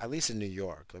lot of, at least in New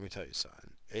York, let me tell you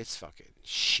something. It's fucking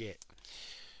shit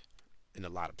in a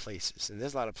lot of places. And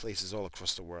there's a lot of places all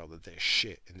across the world that there's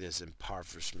shit and there's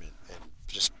impoverishment and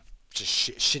just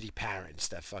shitty parents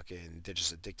that fucking they're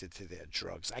just addicted to their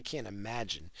drugs. I can't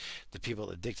imagine the people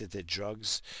addicted to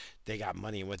drugs. They got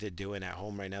money and what they're doing at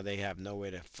home right now. They have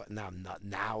nowhere to now.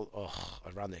 Ugh,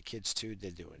 around their kids too.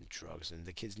 They're doing drugs and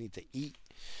the kids need to eat.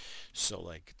 So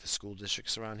like the school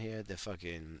districts around here, they're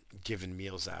fucking giving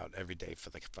meals out every day for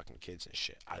the fucking kids and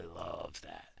shit. I love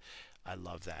that. I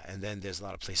love that. And then there's a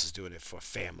lot of places doing it for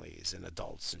families and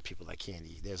adults and people that can't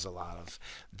eat. There's a lot of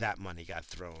that money got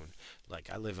thrown. Like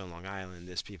I live in Long Island.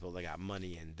 There's people that got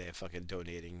money and they're fucking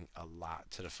donating a lot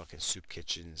to the fucking soup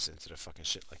kitchens and to the fucking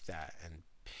shit like that. And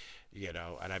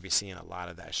and I be seeing a lot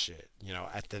of that shit.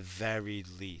 At the very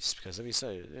least, because let me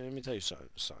tell you something,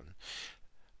 son.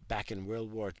 Back in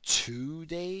World War II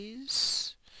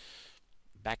days,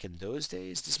 back in those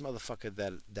days, this motherfucker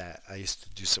that I used to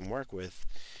do some work with,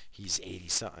 he's 80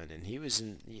 something, and he was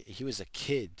a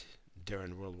kid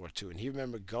during World War II, and he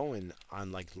remember going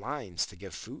on like lines to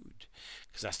get food,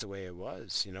 because that's the way it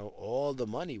was. All the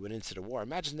money went into the war.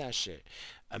 Imagine that shit.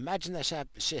 Imagine that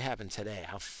shit happened today.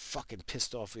 How fucking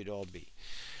pissed off we'd all be.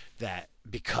 That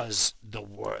because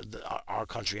our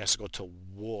country has to go to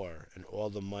war, and all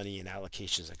the money and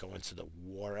allocations that go into the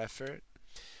war effort,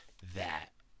 that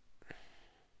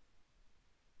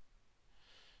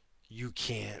you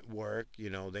can't work. They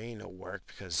ain't no work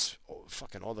because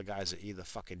fucking all the guys are either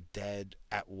fucking dead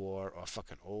at war or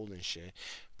fucking old and shit.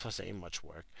 Plus, there ain't much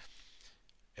work.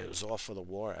 It was all for the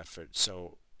war effort.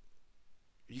 So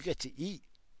you get to eat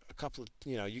a couple of,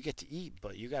 you get to eat,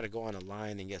 but you got to go on a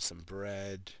line and get some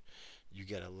bread. You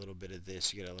get a little bit of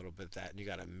this, you get a little bit of that, and you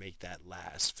got to make that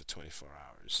last for 24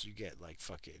 hours. You get like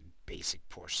fucking basic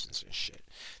portions and shit.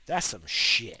 That's some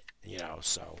shit.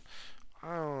 So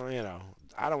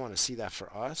I don't want to see that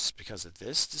for us because of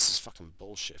this. This is fucking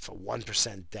bullshit for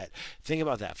 1% debt. Think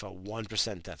about that for a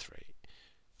 1% death rate.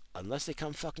 Unless they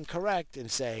come fucking correct and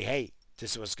say, hey,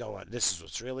 this is what's going. This is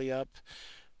what's really up.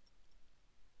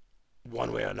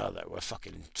 One way or another, we're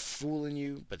fucking fooling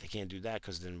you, but they can't do that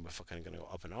because then we're fucking gonna go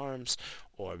up in arms,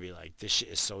 or be like, this shit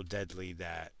is so deadly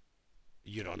that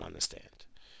you don't understand.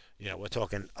 We're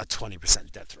talking a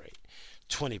 20% death rate.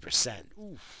 20%.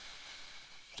 Ooh,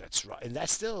 that's right, and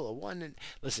that's still a one.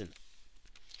 Listen,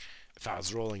 if I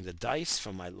was rolling the dice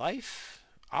for my life,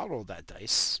 I'll roll that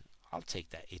dice. I'll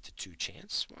take that 8 to 2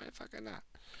 chance. Why the fuck not?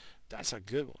 That's a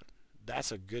good one.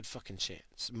 That's a good fucking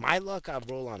chance. My luck, I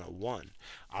roll on a 1.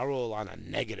 I roll on a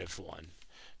 -1.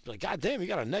 Be like, God damn, you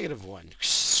got a -1.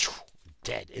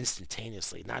 Dead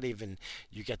instantaneously. Not even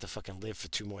you get to fucking live for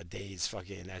 2 more days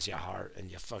fucking as your heart and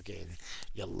your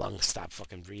lungs stop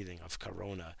fucking breathing of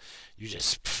corona. You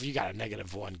got a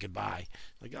 -1. Goodbye.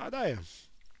 Like, God damn.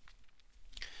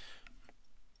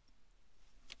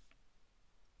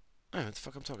 What the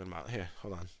fuck I'm talking about? Here,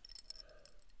 hold on.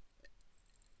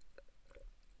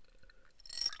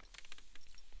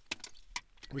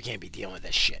 We can't be dealing with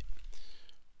this shit.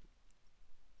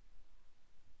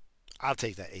 I'll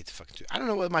take that 8 to fucking 2. I don't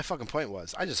know what my fucking point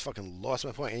was. I just fucking lost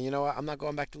my point. And you know what? I'm not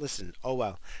going back to listen. Oh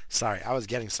well. Sorry, I was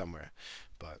getting somewhere,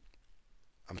 but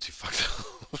I'm too fucked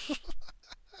up.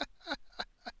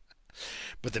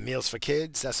 But the meals for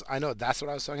kids, I know that's what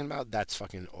I was talking about. That's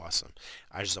fucking awesome.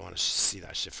 I just don't want to see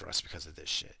that shit for us because of this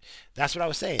shit. That's what I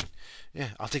was saying.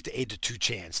 Yeah, I'll take the 8 to 2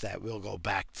 chance that we'll go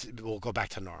back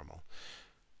to normal.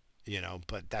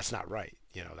 But that's not right.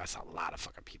 That's a lot of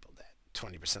fucking people dead.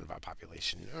 20% of our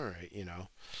population. All right,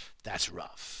 that's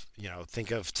rough.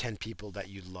 Think of 10 people that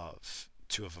you love.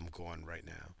 2 of them gone right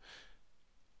now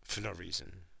for no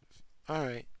reason. All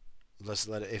right, let's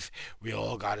let it. If we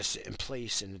all got to sit in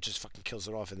place and it just fucking kills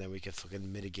it off, and then we can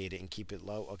fucking mitigate it and keep it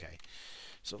low. Okay,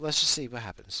 so let's just see what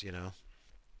happens. And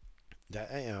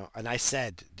I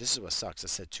said this is what sucks. I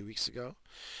said 2 weeks ago,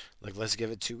 like let's give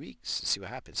it 2 weeks and see what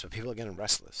happens. But people are getting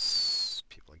restless.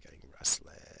 People are getting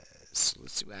restless.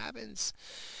 Let's see what happens.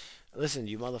 Listen,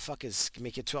 you motherfuckers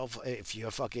make it 12. If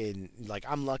you're fucking like,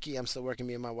 I'm lucky. I'm still working.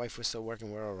 Me and my wife, we're still working.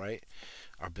 We're all right.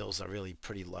 Our bills are really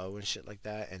pretty low and shit like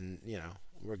that, and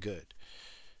we're good.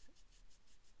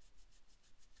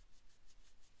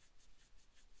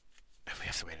 If we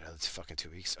have to wait another fucking 2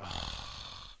 weeks,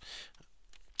 oh,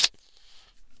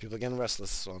 people are getting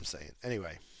restless. That's all I'm saying.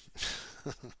 Anyway,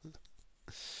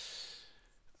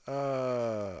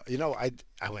 I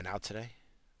went out today.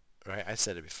 Right, I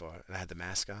said it before, and I had the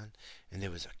mask on, and there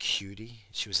was a cutie.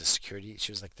 She was a security.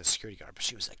 She was like the security guard, but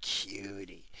she was a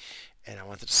cutie, and I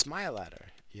wanted to smile at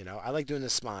her. I like doing the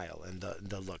smile and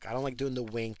the look. I don't like doing the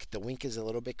wink. The wink is a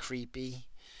little bit creepy.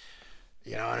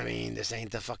 You know what I mean? This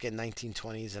ain't the fucking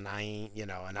 1920s, and I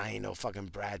ain't no fucking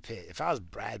Brad Pitt. If I was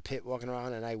Brad Pitt walking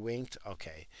around and I winked,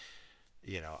 okay,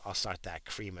 I'll start that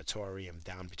crematorium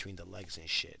down between the legs and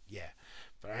shit. Yeah.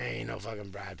 But I ain't no fucking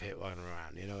Brad Pitt walking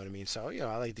around. You know what I mean? So,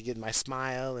 I like to get my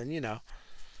smile and,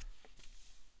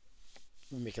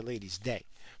 make a lady's day.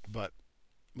 But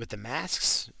with the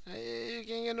masks, you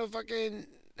can't get no fucking.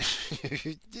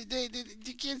 You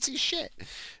can't see shit.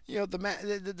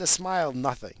 The smile,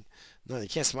 nothing. No, you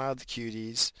can't smile at the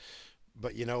cuties.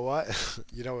 But you know what?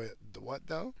 You know what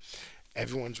though?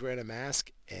 Everyone's wearing a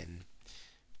mask, and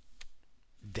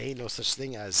they ain't no such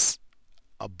thing as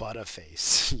a butter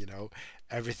face.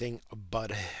 Everything but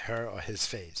her or his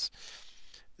face.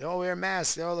 They all wear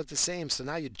masks. They all look the same. So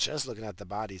now you're just looking at the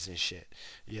bodies and shit.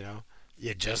 You know,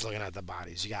 you're just looking at the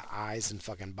bodies. You got eyes and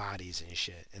fucking bodies and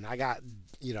shit. And I got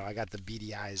the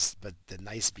beady eyes, but the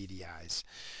nice beady eyes.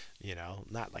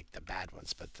 Not like the bad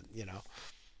ones, but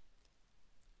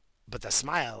but the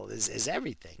smile is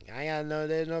everything. I got no,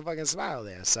 there's no fucking smile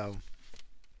there. So,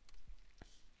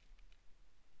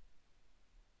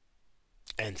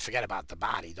 and forget about the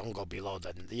body. Don't go below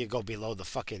you go below the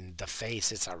fucking the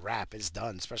face. It's a wrap. It's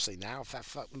done. Especially now, fat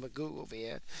fuck Magoo over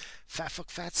here, fat fuck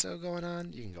fatso going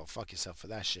on. You can go fuck yourself for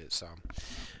that shit. So,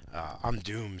 I'm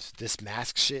doomed. This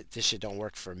mask shit. This shit don't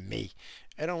work for me.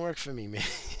 It don't work for me, man.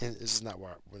 This is not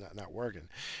work. We're not working.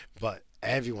 But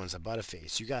everyone's a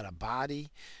butterface. You got a body.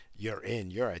 you're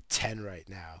in. You're a 10 right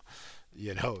now.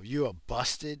 You know, you are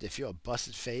busted. If you're a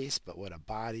busted face, but with a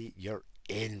body, you're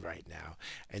in right now.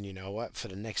 And you know what? For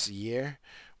the next year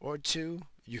or two,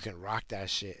 you can rock that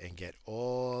shit and get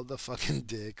all the fucking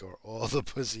dick or all the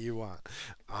pussy you want.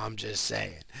 I'm just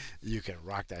saying, you can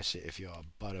rock that shit if you're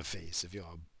a butterface, if you're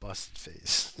a busted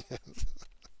face.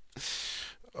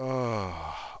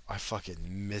 Oh, I fucking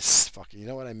miss fucking. You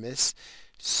know what I miss?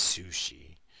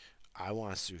 Sushi. I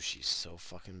want sushi so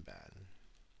fucking bad.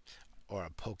 Or a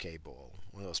poke bowl.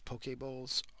 One of those poke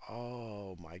bowls.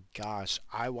 Oh my gosh,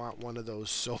 I want one of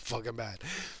those so fucking bad.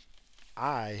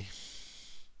 I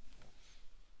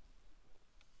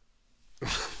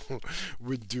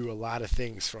would do a lot of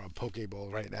things for a poke bowl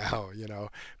right now. You know,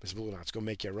 Miss Blue Knots, go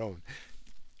make your own.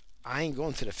 I ain't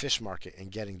going to the fish market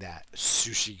and getting that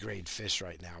sushi grade fish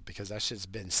right now because that shit's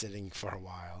been sitting for a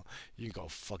while. You can go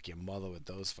fuck your mother with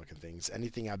those fucking things.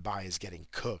 Anything I buy is getting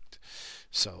cooked.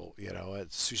 So, you know, a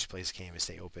sushi place can't even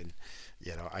stay open.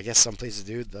 You know, I guess some places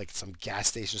do, like some gas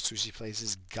station sushi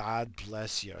places. God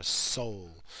bless your soul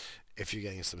if you're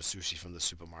getting some sushi from the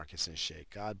supermarkets and shit.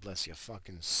 God bless your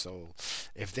fucking soul.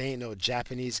 If they ain't no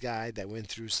Japanese guy that went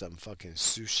through some fucking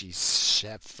sushi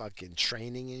chef fucking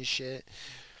training and shit,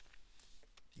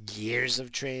 years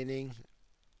of training,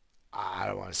 I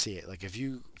don't want to see it. Like if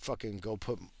you fucking go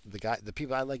put the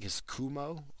people I like is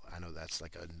Kumo. I know that's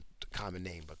like a common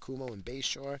name, but Kumo and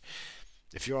Bayshore.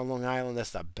 If you're on Long Island,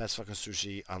 that's the best fucking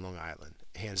sushi on Long Island,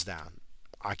 hands down.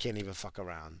 I can't even fuck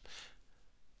around.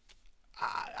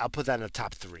 I'll put that in the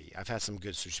top three. I've had some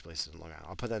good sushi places in Long Island.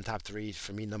 I'll put that in top three.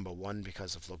 For me, number one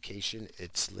because of location.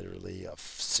 It's literally a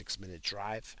 6 minute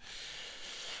drive.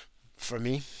 For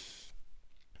me,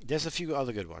 there's a few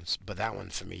other good ones, but that one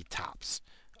for me tops.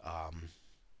 Um,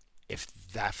 if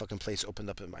that fucking place opened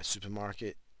up in my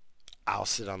supermarket, I'll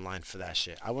sit online for that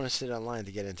shit. I want to sit online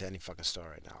to get into any fucking store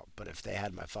right now. But if they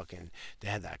had they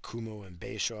had that Kumo and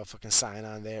Bayshore fucking sign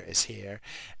on there, it's here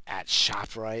at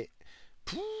ShopRite.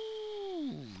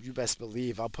 You best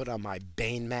believe I'll put on my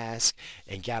Bane mask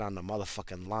and get on the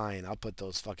motherfucking line. I'll put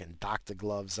those fucking doctor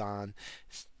gloves on,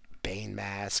 Bane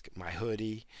mask, my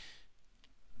hoodie,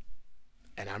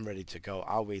 and I'm ready to go.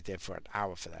 I'll wait there for an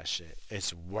hour for that shit.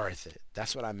 It's worth it.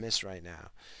 That's what I miss right now.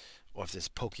 Or if this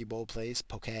poke bowl place,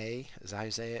 poke, is how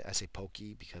you say it? I say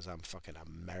pokey because I'm fucking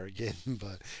American,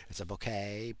 but it's a poke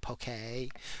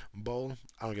bowl.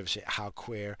 I don't give a shit how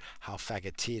queer, how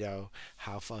fagotito,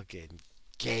 how fucking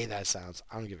gay that sounds.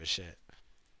 I don't give a shit.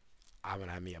 I'm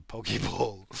gonna have me a poke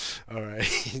bowl. All right,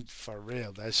 for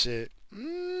real. That shit,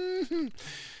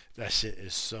 that shit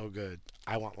is so good.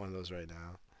 I want one of those right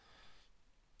now.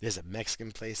 There's a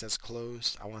Mexican place that's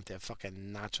closed. I want their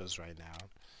fucking nachos right now.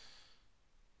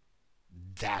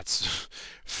 That's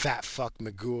fat fuck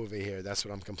Magoo over here. That's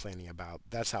what I'm complaining about.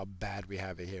 That's how bad we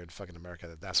have it here in fucking America.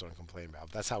 That's what I'm complaining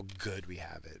about. That's how good we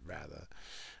have it, rather.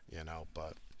 You know,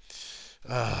 but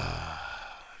uh,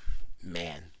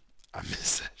 man, I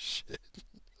miss that shit.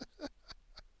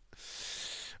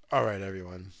 All right,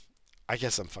 everyone. I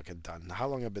guess I'm fucking done. How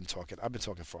long have I been talking? I've been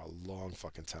talking for a long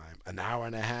fucking time. An hour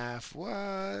and a half. What?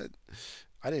 I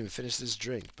didn't even finish this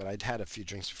drink, but I'd had a few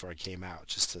drinks before I came out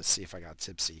just to see if I got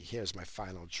tipsy. Here's my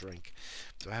final drink.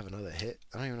 Do I have another hit?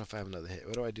 I don't even know if I have another hit.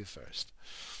 What do I do first?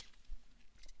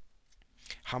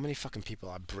 How many fucking people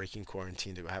are breaking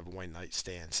quarantine to go have one night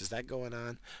stands? Is that going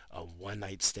on? A one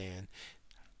night stand?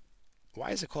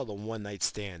 Why is it called a one night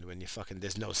stand when you fucking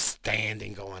there's no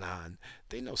standing going on?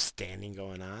 There ain't no standing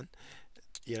going on.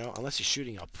 You know, unless you're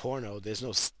shooting a porno, there's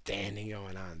no standing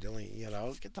going on. The only, you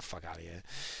know, get the fuck out of here.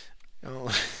 You know,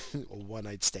 a one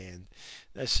night stand.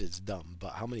 That shit's dumb.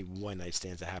 But how many one night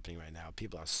stands are happening right now?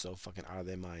 People are so fucking out of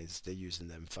their minds. They're using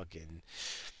them fucking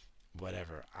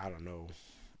whatever. I don't know.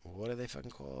 What are they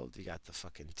fucking called? You got the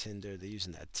fucking Tinder. They're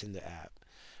using that Tinder app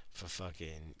for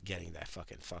fucking getting that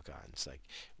fucking fuck on. It's like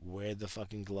wear the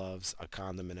fucking gloves, a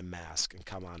condom, and a mask, and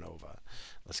come on over.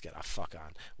 Let's get our fuck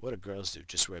on. What do girls do?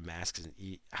 Just wear masks and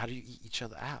eat? How do you eat each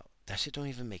other out? That shit don't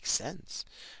even make sense.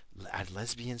 Are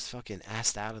lesbians fucking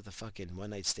asked out of the fucking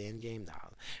one night stand game? Nah,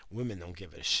 women don't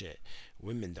give a shit.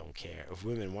 Women don't care. If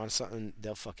women want something,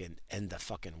 they'll fucking end the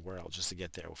fucking world just to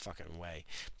get their fucking way.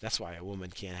 That's why a woman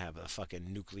can't have a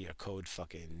fucking nuclear code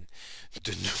fucking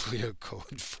the nuclear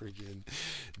code friggin'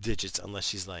 digits unless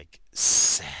she's like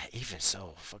sad. Even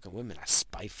so, fucking women are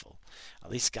spiteful.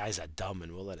 At least guys are dumb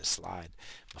and we'll let it slide.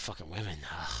 But fucking women,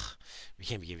 ugh, we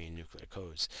can't be giving you nuclear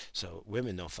codes. So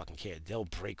women don't fucking care. They'll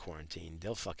break quarantine.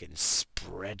 They'll fucking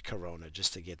spread corona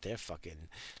just to get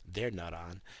their nut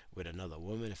on with another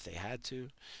woman if they had to,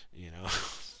 you know.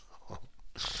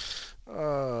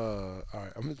 All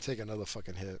right, I'm gonna take another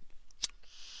fucking hit.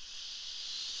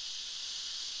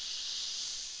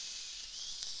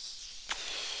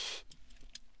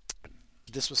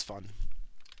 This was fun.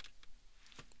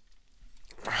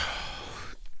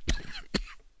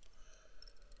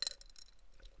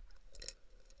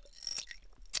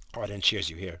 Oh, I didn't cheers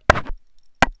you here.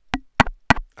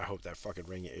 I hope that fucking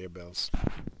ring your earbells.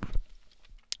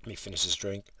 Let me finish this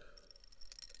drink.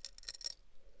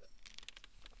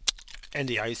 And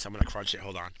the ice, I'm gonna crunch it.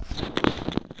 Hold on.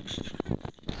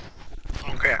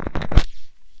 Okay.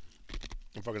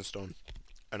 I'm fucking stoned.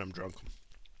 And I'm drunk.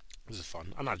 This is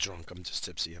fun. I'm not drunk. I'm just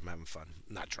tipsy. I'm having fun.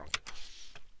 I'm not drunk.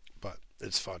 But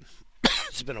it's fun.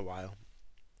 It's been a while.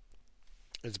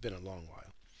 It's been a long while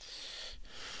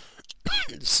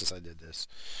since I did this.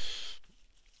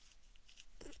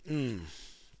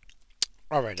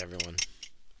 All right, everyone.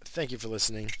 Thank you for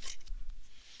listening.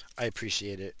 I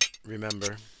appreciate it.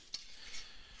 Remember,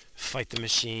 fight the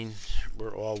machine.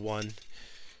 We're all one.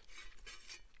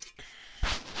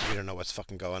 We don't know what's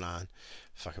fucking going on.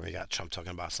 Fucking, we got Trump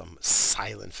talking about some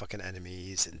silent fucking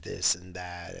enemies and this and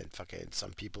that, and fucking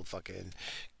some people fucking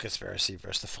conspiracy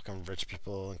versus the fucking rich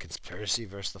people, and conspiracy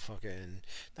versus the fucking,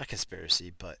 not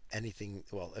conspiracy, but anything.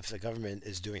 Well, if the government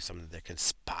is doing something, they're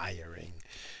conspiring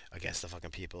against the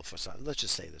fucking people for something. Let's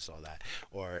just say this, all that,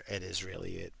 or it is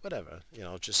really it, whatever.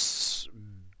 Just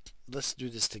let's do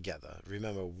this together.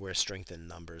 Remember, we're strength in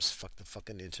numbers. Fuck the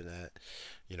fucking internet.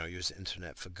 Use the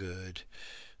internet for good.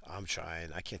 I'm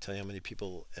trying. I can't tell you how many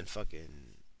people and fucking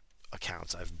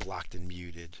accounts I've blocked and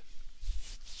muted.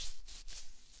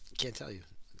 Can't tell you.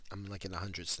 I'm like in the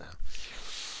hundreds now.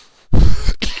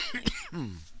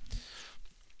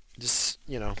 Just,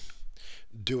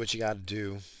 do what you gotta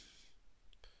do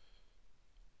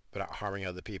without harming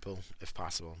other people if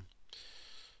possible.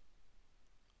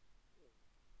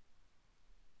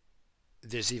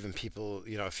 There's even people,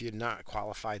 if you're not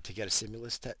qualified to get a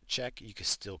stimulus check, you can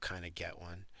still kind of get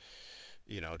one.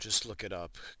 Just look it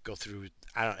up. Go through.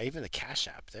 I don't even the Cash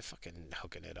App. They're fucking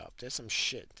hooking it up. There's some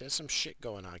shit. There's some shit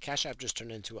going on. Cash App just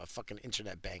turned into a fucking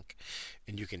internet bank,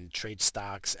 and you can trade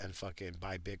stocks and fucking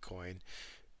buy Bitcoin,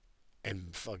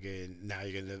 and fucking now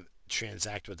you're gonna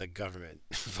transact with the government.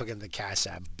 Fucking the Cash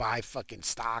App. Buy fucking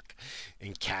stock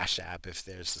in Cash App if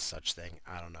there's a such thing.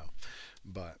 I don't know,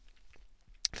 but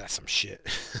that's some shit.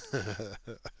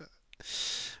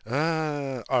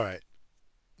 All right.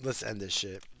 Let's end this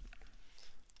shit.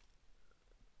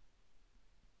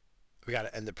 We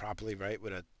gotta end it properly, right?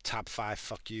 With a top five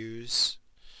fuck yous.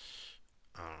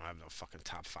 I have no fucking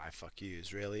top five fuck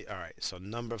yous, really. All right, so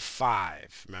number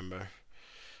five. Remember,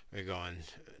 we're going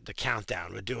the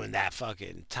countdown. We're doing that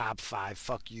fucking top five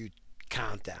fuck you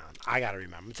countdown. I gotta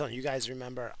remember. I'm telling you guys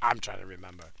remember. I'm trying to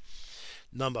remember.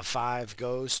 Number five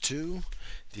goes to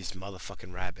these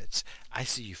motherfucking rabbits. I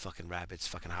see you fucking rabbits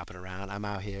fucking hopping around. I'm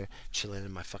out here chilling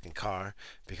in my fucking car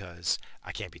because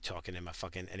I can't be talking in my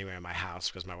fucking anywhere in my house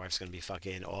because my wife's gonna be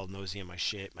fucking all nosy in my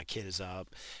shit. My kid is up.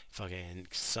 Fucking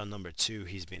son number two,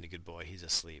 he's being a good boy. He's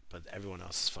asleep, but everyone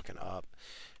else is fucking up.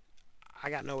 I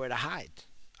got nowhere to hide.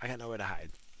 I got nowhere to hide.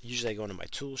 Usually I go into my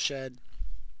tool shed,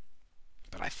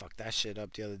 but I fucked that shit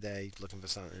up the other day looking for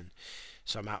something.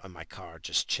 So I'm out in my car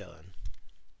just chilling.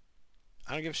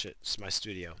 I don't give a shit. It's my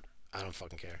studio. I don't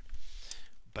fucking care.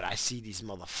 But I see these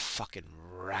motherfucking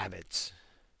rabbits.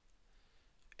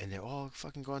 And they're all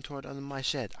fucking going toward under my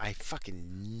shed. I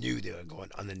fucking knew they were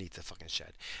going underneath the fucking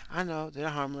shed. I know, they're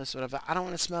harmless, whatever. I don't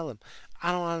want to smell them.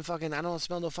 I don't want to fucking, I don't want to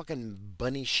smell no fucking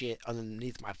bunny shit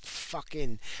underneath my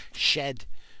fucking shed.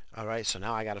 Alright, so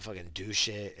now I gotta fucking do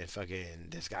shit and fucking,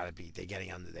 there's gotta be, they're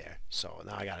getting under there. So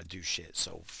now I gotta do shit.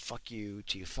 So fuck you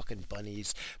to you fucking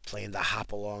bunnies playing the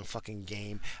hop along fucking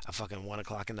game at fucking 1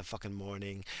 o'clock in the fucking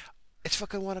morning. It's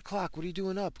fucking 1 o'clock. What are you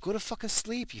doing up? Go to fucking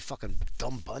sleep, you fucking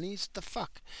dumb bunnies. What the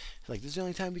fuck? Like, this is the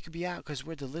only time we could be out because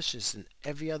we're delicious and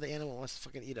every other animal wants to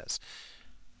fucking eat us.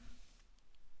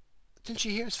 Didn't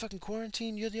you hear it's fucking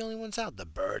quarantine? You're the only ones out. The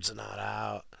birds are not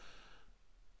out.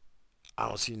 I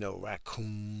don't see no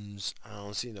raccoons. I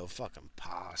don't see no fucking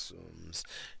possums.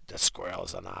 The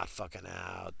squirrels are not fucking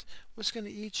out. What's gonna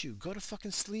eat you? Go to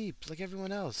fucking sleep like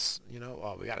everyone else.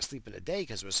 Oh, we gotta sleep in the day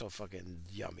because we're so fucking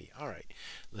yummy. All right,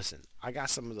 listen, I got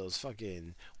some of those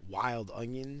fucking wild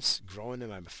onions growing in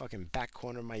my fucking back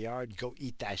corner of my yard. Go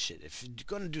eat that shit. If you're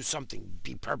gonna do something,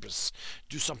 be purpose.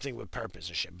 Do something with purpose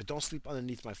and shit. But don't sleep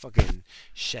underneath my fucking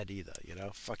shed either.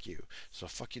 Fuck you. So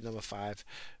fuck you. Number five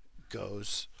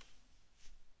goes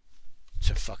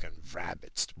to fucking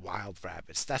rabbits, wild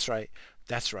rabbits. That's right.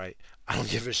 That's right. I don't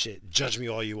give a shit. Judge me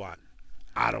all you want.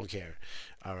 I don't care.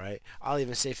 All right. I'll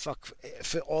even say fuck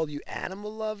for all you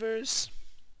animal lovers.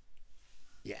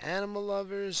 You animal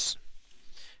lovers,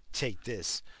 take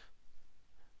this.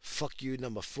 Fuck you.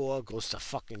 Number four goes to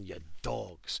fucking your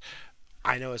dogs.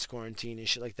 I know it's quarantine and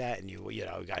shit like that, and you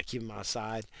gotta keep them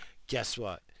outside. Guess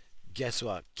what? Guess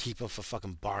what? Keep them for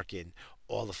fucking barking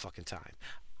all the fucking time.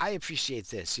 I appreciate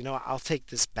this. You know, I'll take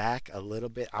this back a little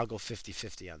bit. I'll go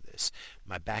 50-50 on this.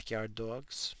 My backyard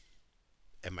dogs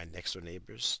and my next door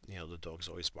neighbors, the dogs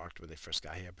always barked when they first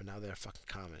got here, but now they're fucking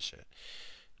calm and shit.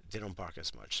 They don't bark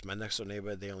as much. My next door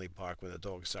neighbor, they only bark when the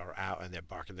dogs are out and they're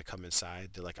barking to come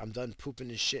inside. They're like, I'm done pooping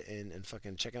and shitting and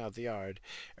fucking checking out the yard.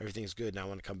 Everything's good. Now I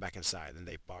want to come back inside. And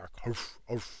they bark, oof,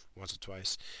 oof, once or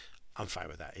twice. I'm fine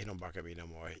with that. He don't bark at me no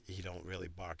more. He don't really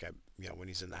bark at, when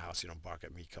he's in the house, he don't bark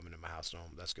at me coming to my house no.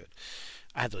 That's good.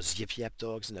 I have those yip yap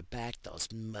dogs in the back. Those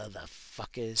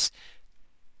motherfuckers.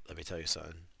 Let me tell you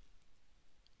something.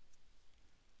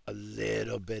 A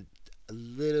little bit, a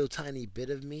little tiny bit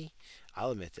of me,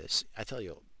 I'll admit this. I tell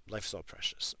you, life's so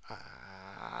precious.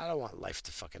 I don't want life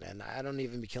to fucking end. I don't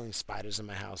even be killing spiders in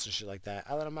my house and shit like that.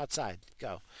 I let them outside.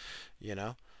 Go. You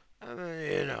know?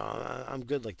 I'm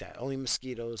good like that. Only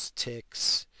mosquitoes,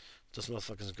 ticks. Those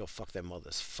motherfuckers go fuck their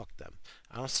mothers. Fuck them.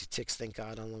 I don't see ticks, thank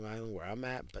God, on Long Island where I'm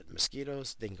at, but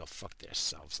mosquitoes, they can go fuck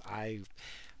themselves.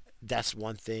 That's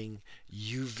one thing.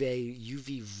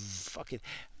 UV, fucking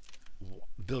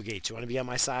Bill Gates, you want to be on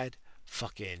my side?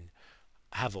 Fucking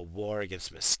have a war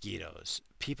against mosquitoes.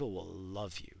 People will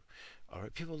love you. All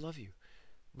right, people love you.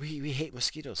 We hate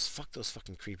mosquitoes. Fuck those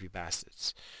fucking creepy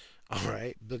bastards. All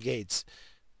right, Bill Gates,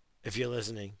 if you're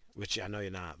listening, which I know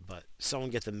you're not, but someone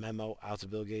get the memo out to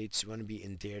Bill Gates. You want to be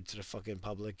endeared to the fucking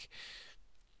public?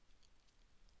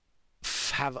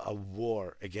 Have a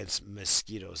war against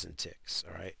mosquitoes and ticks.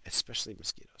 All right, especially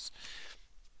mosquitoes.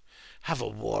 Have a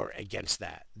war against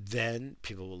that. Then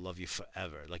people will love you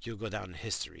forever. Like you'll go down in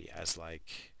history as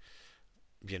like,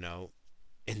 you know,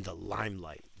 in the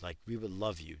limelight. Like we would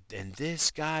love you. And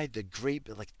this guy, the great,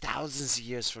 like thousands of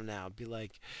years from now, be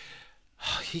like,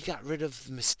 oh, he got rid of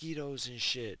mosquitoes and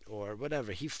shit, or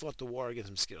whatever. He fought the war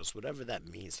against mosquitoes, whatever that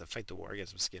means, to fight the war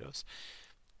against mosquitoes.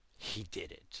 He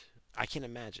did it. I can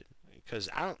imagine because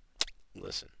I don't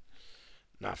listen.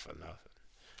 Not for nothing.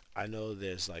 I know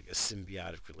there's like a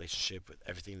symbiotic relationship with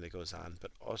everything that goes on,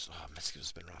 but also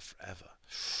mosquitoes been around forever.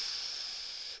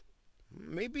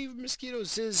 Maybe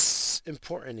mosquitoes is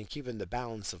important in keeping the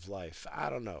balance of life. I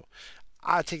don't know.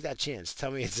 I'll take that chance.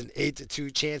 Tell me it's an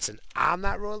 8-2 chance and I'm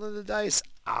not rolling the dice.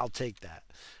 I'll take that.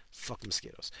 Fuck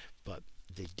mosquitoes. But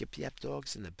the yip yap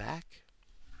dogs in the back,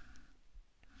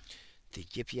 they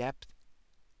yip yap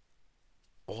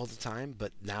all the time,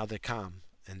 but now they're calm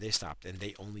and they stopped and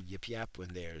they only yip yap when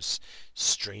there's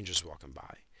strangers walking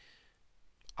by.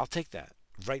 I'll take that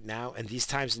right now. And these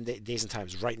times and days and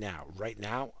times, right now,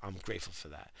 I'm grateful for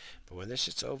that. But when this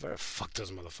shit's over, fuck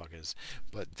those motherfuckers.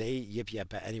 But they yip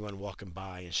yap at anyone walking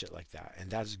by and shit like that,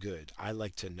 and that's good. I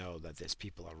like to know that there's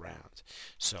people around.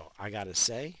 So I gotta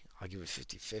say, I'll give it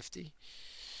 50-50.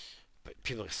 But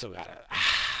people still gotta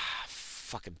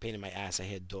fucking pain in my ass. I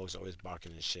hear dogs always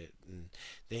barking and shit, and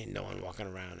they ain't no one walking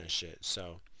around and shit.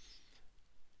 So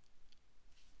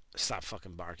stop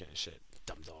fucking barking and shit,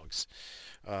 dumb dogs.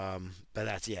 But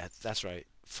that's right.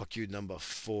 Fuck you, number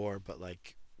four, but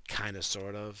like kind of,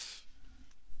 sort of,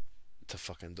 to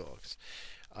fucking dogs.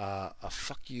 A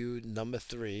fuck you, number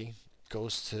three,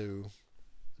 goes to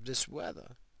this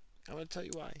weather. I'm gonna tell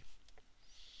you why.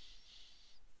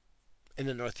 In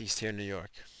the Northeast here in New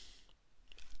York,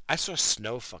 I saw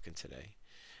snow fucking today.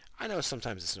 I know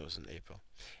sometimes it snows in April.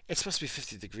 It's supposed to be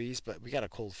 50 degrees, but we got a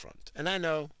cold front. And I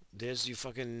know there's you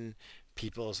fucking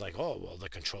people is like, oh, well, they're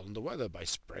controlling the weather by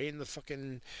spraying the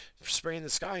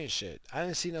sky and shit. I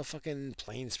didn't see no fucking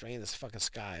plane spraying this fucking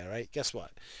sky, all right? Guess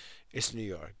what? It's New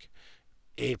York.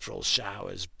 April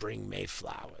showers bring May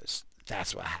flowers.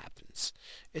 That's what happens.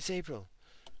 It's April.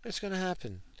 It's gonna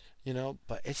happen,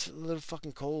 but it's a little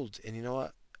fucking cold. And you know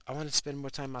what? I want to spend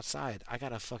more time outside. I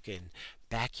got a fucking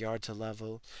backyard to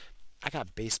level. I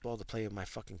got baseball to play with my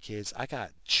fucking kids. I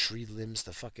got tree limbs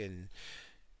to fucking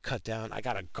cut down. I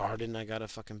got a garden I gotta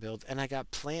fucking build. And I got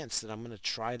plants that I'm gonna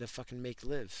try to fucking make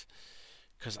live.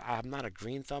 Because I'm not a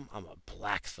green thumb, I'm a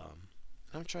black thumb.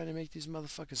 I'm trying to make these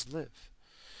motherfuckers live.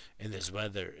 And this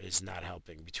weather is not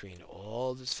helping between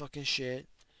all this fucking shit,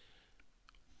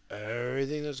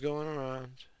 everything that's going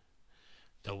around.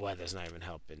 The weather's not even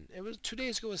helping. It was 2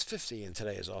 days ago it was 50 and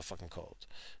today is all fucking cold.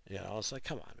 It's like,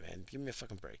 come on, man, give me a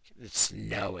fucking break. It's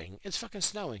snowing. It's fucking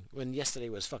snowing when yesterday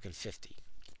was fucking 50.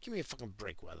 Give me a fucking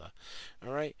break, weather.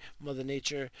 All right, Mother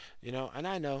Nature. And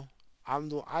I know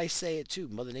I say it too.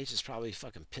 Mother Nature's probably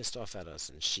fucking pissed off at us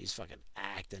and she's fucking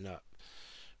acting up.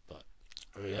 But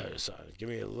yeah, so give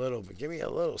me a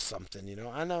little something.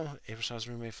 I know April showers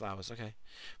bring May flowers. Okay,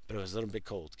 but it was a little bit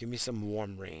cold. Give me some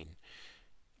warm rain.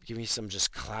 Give me some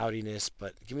just cloudiness,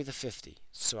 but give me the 50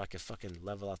 so I can fucking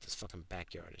level out this fucking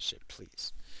backyard and shit,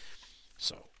 please.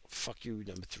 So, fuck you,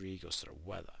 number 3 goes to the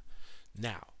weather.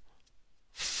 Now,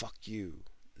 fuck you,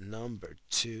 number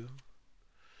 2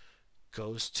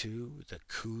 goes to the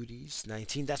cooties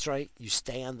 19. That's right, you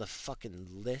stay on the fucking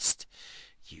list,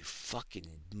 you fucking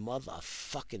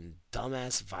motherfucking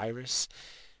dumbass virus.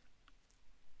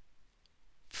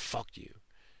 Fuck you.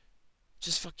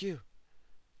 Just fuck you.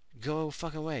 Go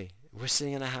fucking away. We're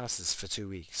sitting in our houses for 2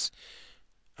 weeks.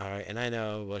 Alright, and I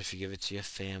know, what if you give it to your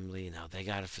family? Now they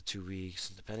got it for 2 weeks,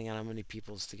 depending on how many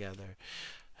people's together.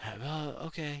 Well,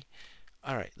 okay.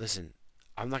 Alright, listen.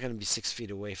 I'm not gonna be 6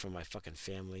 feet away from my fucking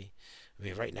family. I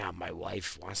mean, right now, my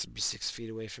wife wants to be 6 feet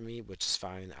away from me, which is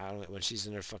fine. I don't. When she's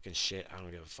in her fucking shit, I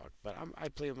don't give a fuck. But I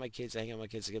play with my kids, I hang out with my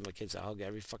kids, I give my kids a hug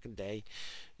every fucking day.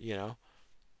 You know,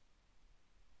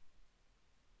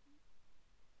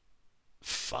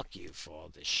 fuck you for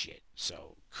all this shit.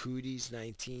 So, Cooties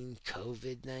 19,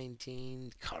 COVID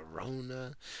 19,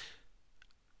 Corona.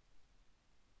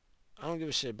 I don't give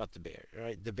a shit about the bear,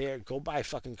 alright? The bear, go buy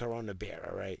fucking Corona beer,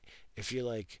 alright? If you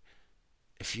like,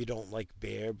 if you don't like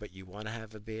beer, but you want to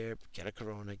have a beer, get a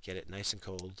Corona, get it nice and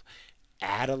cold.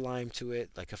 Add a lime to it,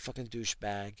 like a fucking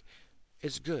douchebag.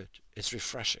 It's good. It's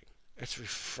refreshing. It's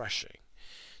refreshing.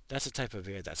 That's a type of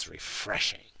beer that's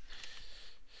refreshing.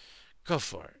 Go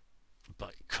for it.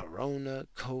 But Corona,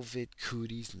 COVID,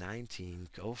 Cooties, 19,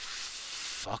 go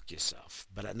fuck yourself.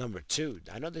 But at number 2,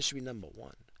 I know this should be number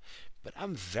 1, but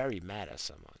I'm very mad at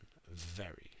someone.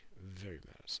 Very, very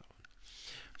mad at someone.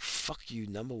 Fuck you,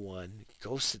 number 1,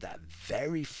 goes to that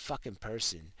very fucking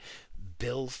person,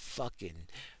 Bill fucking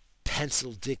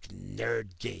Pencil Dick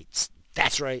Nerd Gates.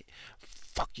 That's right.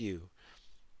 Fuck you.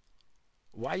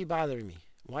 Why are you bothering me?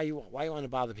 Why you want to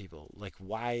bother people? Like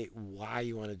why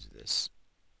you want to do this?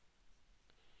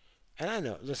 And I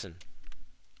know, listen,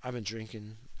 I've been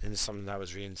drinking, and it's something that I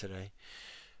was reading today.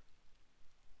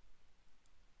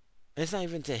 And it's not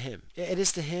even to him. It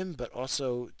is to him, but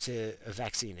also to a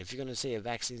vaccine. If you're gonna say a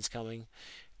vaccine's coming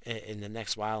in the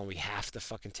next while, and we have to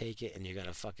fucking take it, and you're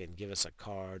gonna fucking give us a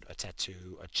card, a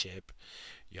tattoo, a chip,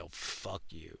 yo, fuck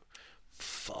you,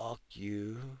 fuck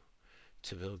you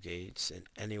to Bill Gates and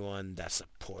anyone that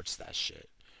supports that shit.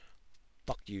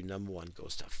 Fuck you, number 1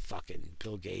 goes to fucking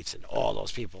Bill Gates and all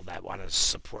those people that want to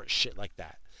support shit like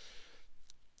that.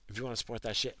 If you want to support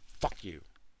that shit, fuck you.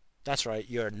 That's right,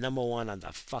 you're number 1 on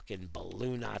the fucking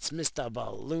Balloonauts, Mr.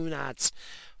 Balloonauts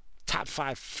top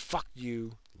 5 fuck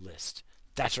you list.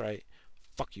 That's right,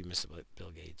 fuck you, Mr.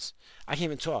 Bill Gates. I can't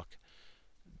even talk.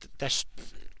 That's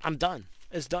I'm done.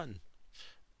 It's done.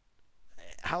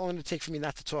 How long did it take for me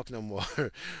not to talk no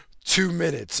more? 2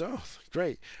 minutes. Oh,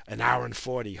 great. An hour and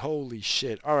 40. Holy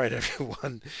shit. All right,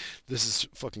 everyone. This is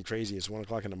fucking crazy. It's 1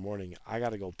 o'clock in the morning. I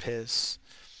gotta go piss.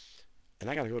 And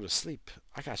I gotta go to sleep.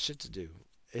 I got shit to do.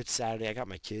 It's Saturday. I got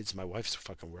my kids. My wife's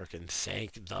fucking working.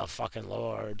 Thank the fucking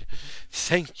Lord.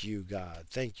 Thank you, God.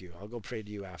 Thank you. I'll go pray to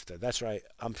you after. That's right.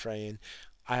 I'm praying.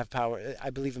 I have power.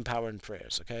 I believe in power and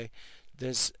prayers, okay?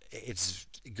 It's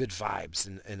good vibes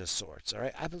in a sorts, all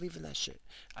right? I believe in that shit.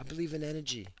 I believe in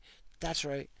energy. That's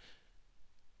right.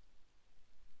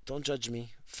 Don't judge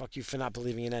me. Fuck you for not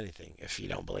believing in anything. If you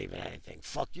don't believe in anything,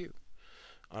 fuck you.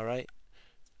 All right?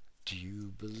 Do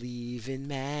you believe in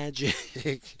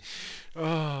magic?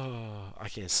 Oh, I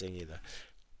can't sing either.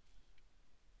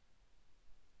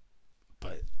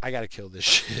 But I gotta kill this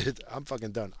shit. I'm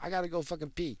fucking done. I gotta go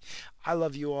fucking pee. I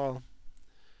love you all.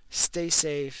 Stay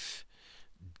safe.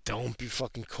 Don't be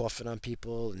fucking coughing on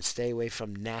people and stay away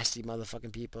from nasty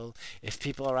motherfucking people. If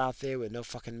people are out there with no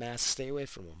fucking masks, stay away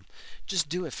from them. Just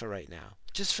do it for right now.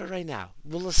 Just for right now.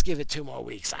 Well, let's give it 2 more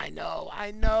weeks. I know, I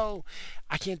know.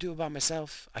 I can't do it by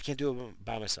myself. I can't do it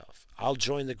by myself. I'll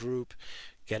join the group.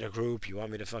 Get a group. You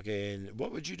want me to fucking...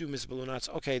 What would you do, Mr. Balloon Nuts?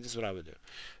 Okay, this is what I would do.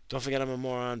 Don't forget I'm a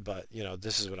moron, but,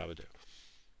 this is what I would do.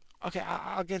 Okay,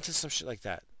 I'll get into some shit like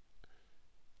that.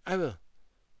 I will.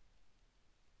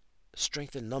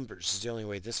 Strength in numbers is the only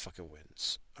way this fucking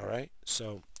wins. All right?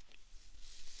 So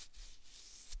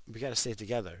we got to stay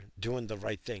together, doing the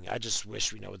right thing. I just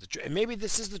wish we know the truth. And maybe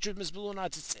this is the truth, Miss Blue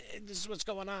Nuts. This is what's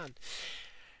going on.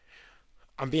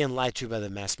 I'm being lied to by the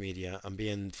mass media. I'm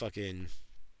being fucking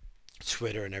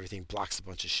Twitter and everything blocks a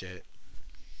bunch of shit.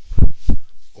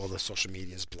 All the social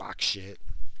medias block shit.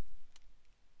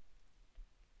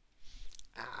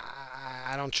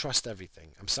 I don't trust everything.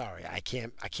 I'm sorry. I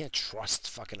can't trust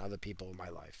fucking other people in my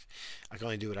life. I can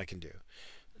only do what I can do.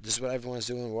 This is what everyone's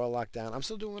doing. We're all locked down. I'm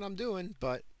still doing what I'm doing,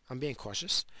 but I'm being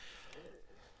cautious.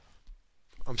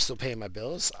 I'm still paying my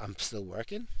bills. I'm still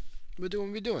working. We're doing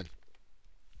what we're doing.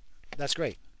 That's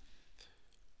great.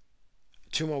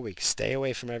 2 more weeks. Stay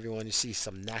away from everyone. You see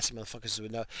some nasty motherfuckers who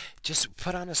know. Just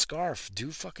put on a scarf.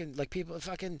 Do fucking like people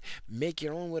fucking make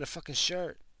your own with a fucking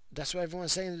shirt. That's what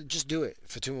everyone's saying. Just do it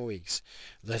for 2 more weeks.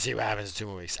 Let's see what happens in 2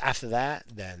 more weeks. After that,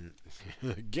 then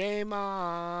game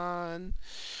on.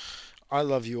 I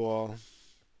love you all.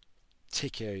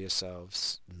 Take care of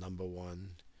yourselves. Number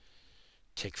one.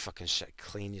 Take fucking shit.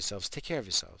 Clean yourselves. Take care of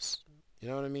yourselves. You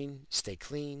know what I mean? Stay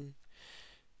clean.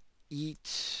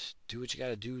 Eat. Do what you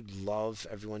gotta do. Love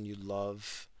everyone you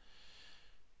love.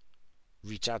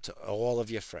 Reach out to all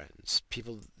of your friends.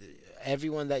 People,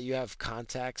 everyone that you have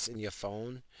contacts in your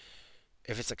phone.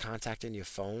 If it's a contact in your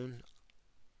phone,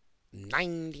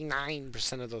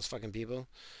 99% of those fucking people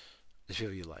is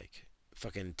people you like.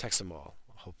 Fucking text them all.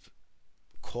 Hope.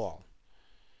 Call.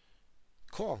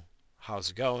 Call. How's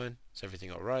it going? Is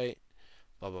everything alright?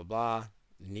 Blah, blah, blah.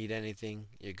 Need anything?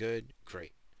 You're good?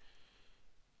 Great.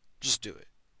 Just do it.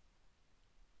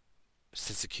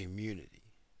 Sense of community.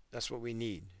 That's what we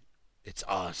need. It's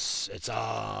us. It's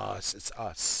us. It's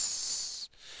us.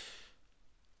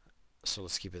 So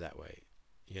let's keep it that way.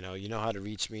 You know how to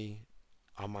reach me.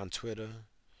 I'm on Twitter.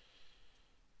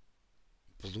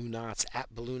 Blue Knots,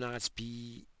 at Blue Knots,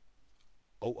 BOOOLL.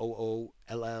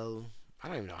 I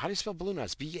don't even know. How do you spell Blue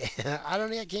Knots? I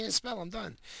can't even spell. I'm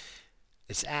done.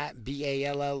 It's at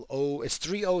BALLO. It's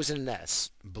 3 O's and an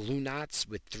S. Blue Knots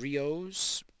with 3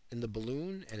 O's in the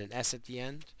balloon and an S at the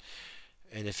end.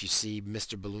 And if you see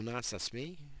Mr. Balloon Knots, that's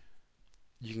me.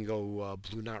 You can go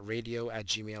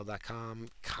blueknotradio@gmail.com.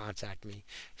 Contact me.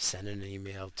 Send an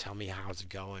email. Tell me how's it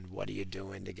going. What are you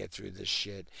doing to get through this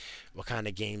shit? What kind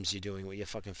of games you doing with your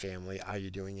fucking family? Are you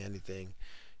doing anything?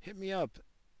 Hit me up.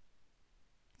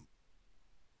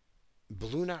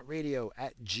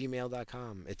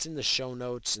 blueknotradio@gmail.com. It's in the show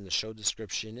notes, in the show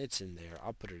description. It's in there.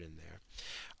 I'll put it in there.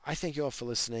 I thank you all for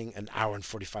listening. An hour and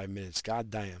 45 minutes. God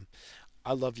damn.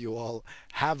 I love you all.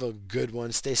 Have a good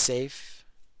one. Stay safe.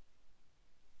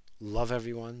 Love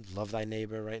everyone. Love thy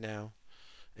neighbor right now.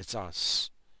 It's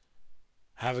us.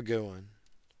 Have a good one.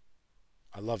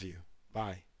 I love you.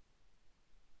 Bye.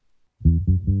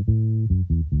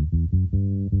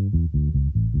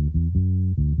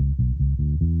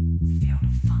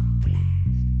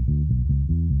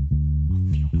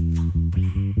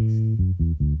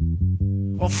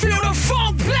 Feel the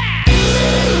funk blast.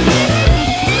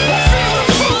 Feel the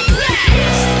funk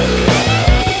blast.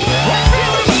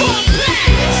 Feel the funk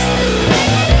blast.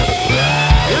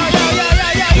 Yo,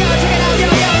 check it out,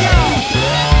 yo.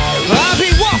 I'll be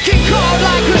walking cold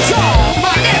like a dog,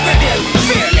 my evidence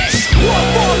fearless. One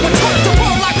more returns the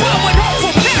world like power home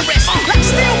from Paris. Like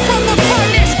steel from the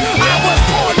furnace, I was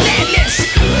born landless.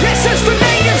 This is the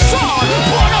native song,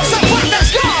 born off some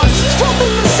partner's guards.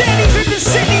 Struggle the cities and the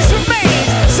cities remain.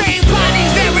 Same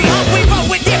bodies, very hungry, but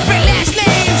with different last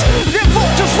names. They're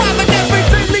vultures robbing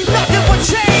everything, leave nothing but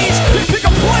change. They pick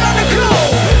a point on the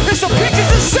globe, and some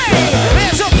pictures the same.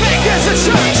 There's a bank, there's a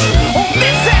church, a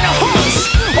myth and a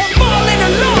horse, a mall and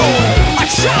a loan, a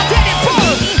child that it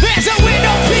birth. There's a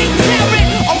widow, pink parent,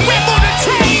 a rebel to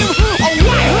tame, a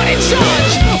white hooded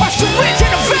judge, a syringe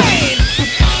and a vein.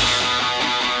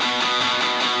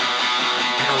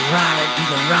 And a ride be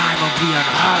the rhyme of the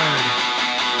unheard.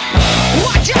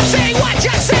 What you say, what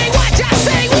you say, what you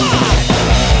say, what?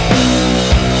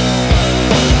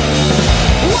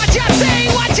 What you say,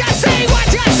 what you say,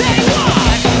 what you say,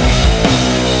 what?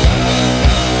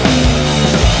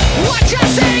 What you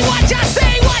say, what you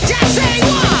say, what you say,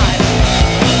 what?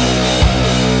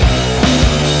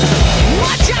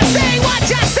 What you say, what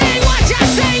you say, what you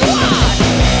say, what?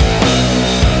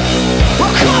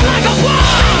 We'll call like a bomb.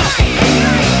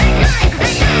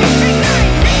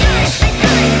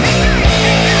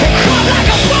 Come like a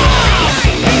bomb!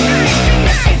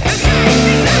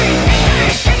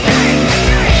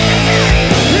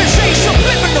 This ain't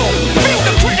subliminal. Feel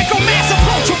the critical mass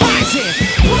approach arising.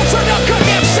 Roots of the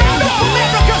condemned sound of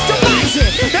America's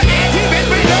demising. The anti-red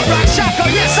rock shocker,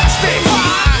 yes, I stay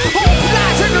fire. Hope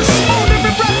lies in the smoldering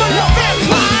rebel of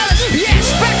empires.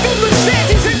 Yes, back through the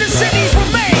shanties and the cities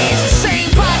remains.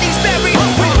 Same bodies buried, but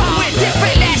with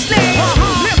different last names.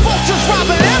 Their vultures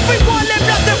robbing everyone, and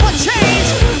nothing but change.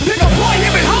 Pick a boy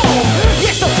here at home.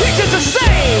 Yes, the picture's the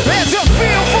same. There's a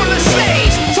field full of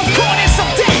slaves, some corn and some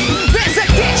debt. There's a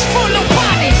ditch full of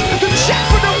bodies, the check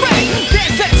for the rent.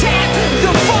 There's the tap,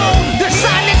 the phone, the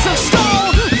silence of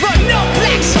stone, the no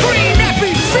black screen,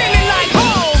 every feeling like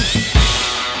home.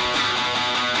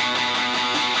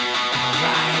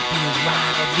 Alright, be the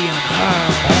rhyme of the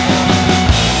unheard.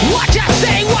 What you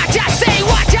say, what you say,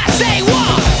 what you say,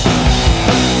 what?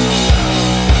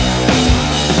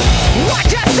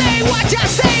 What you say, what you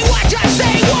say, what you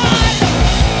say, what?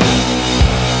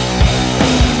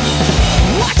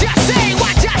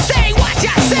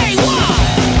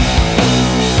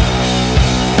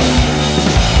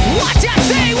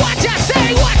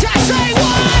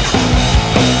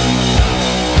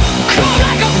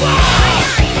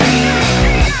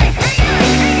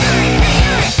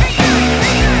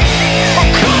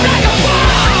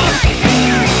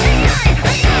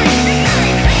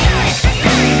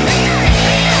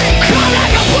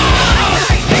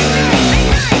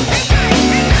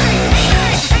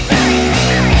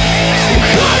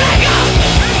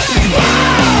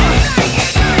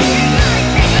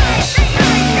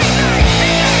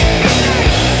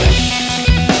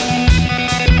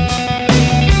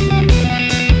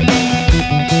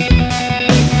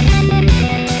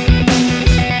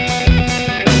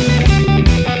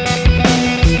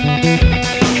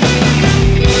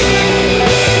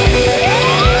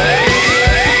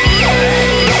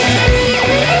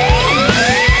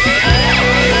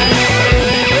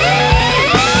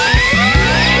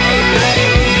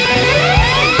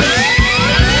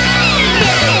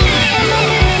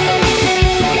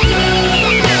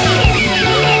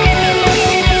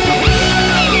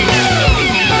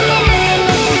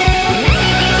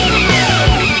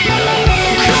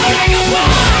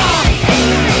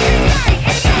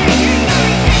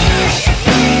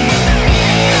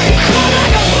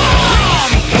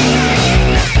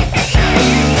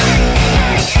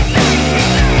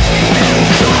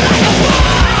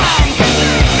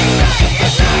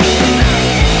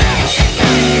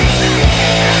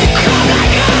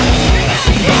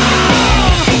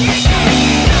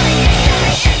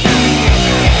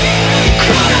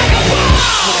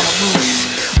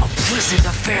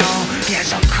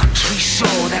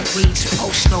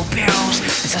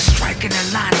 There's a strike in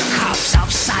the line of cops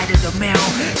outside of the mill.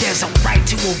 There's a right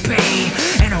to obey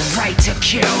and a right to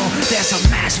kill. There's a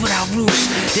mass without roofs.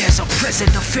 There's a prison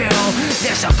to fill.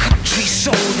 There's a country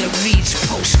soul that reads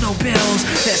post no bills.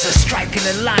 There's a strike in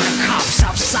the line of cops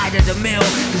outside of the mill.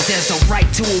 'Cause there's a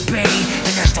right to obey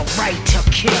and there's the right to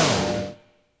kill.